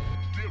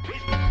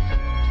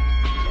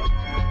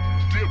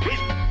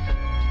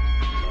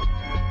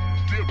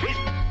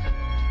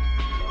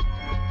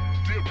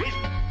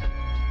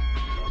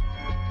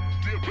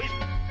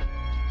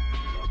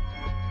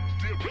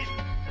 Wait.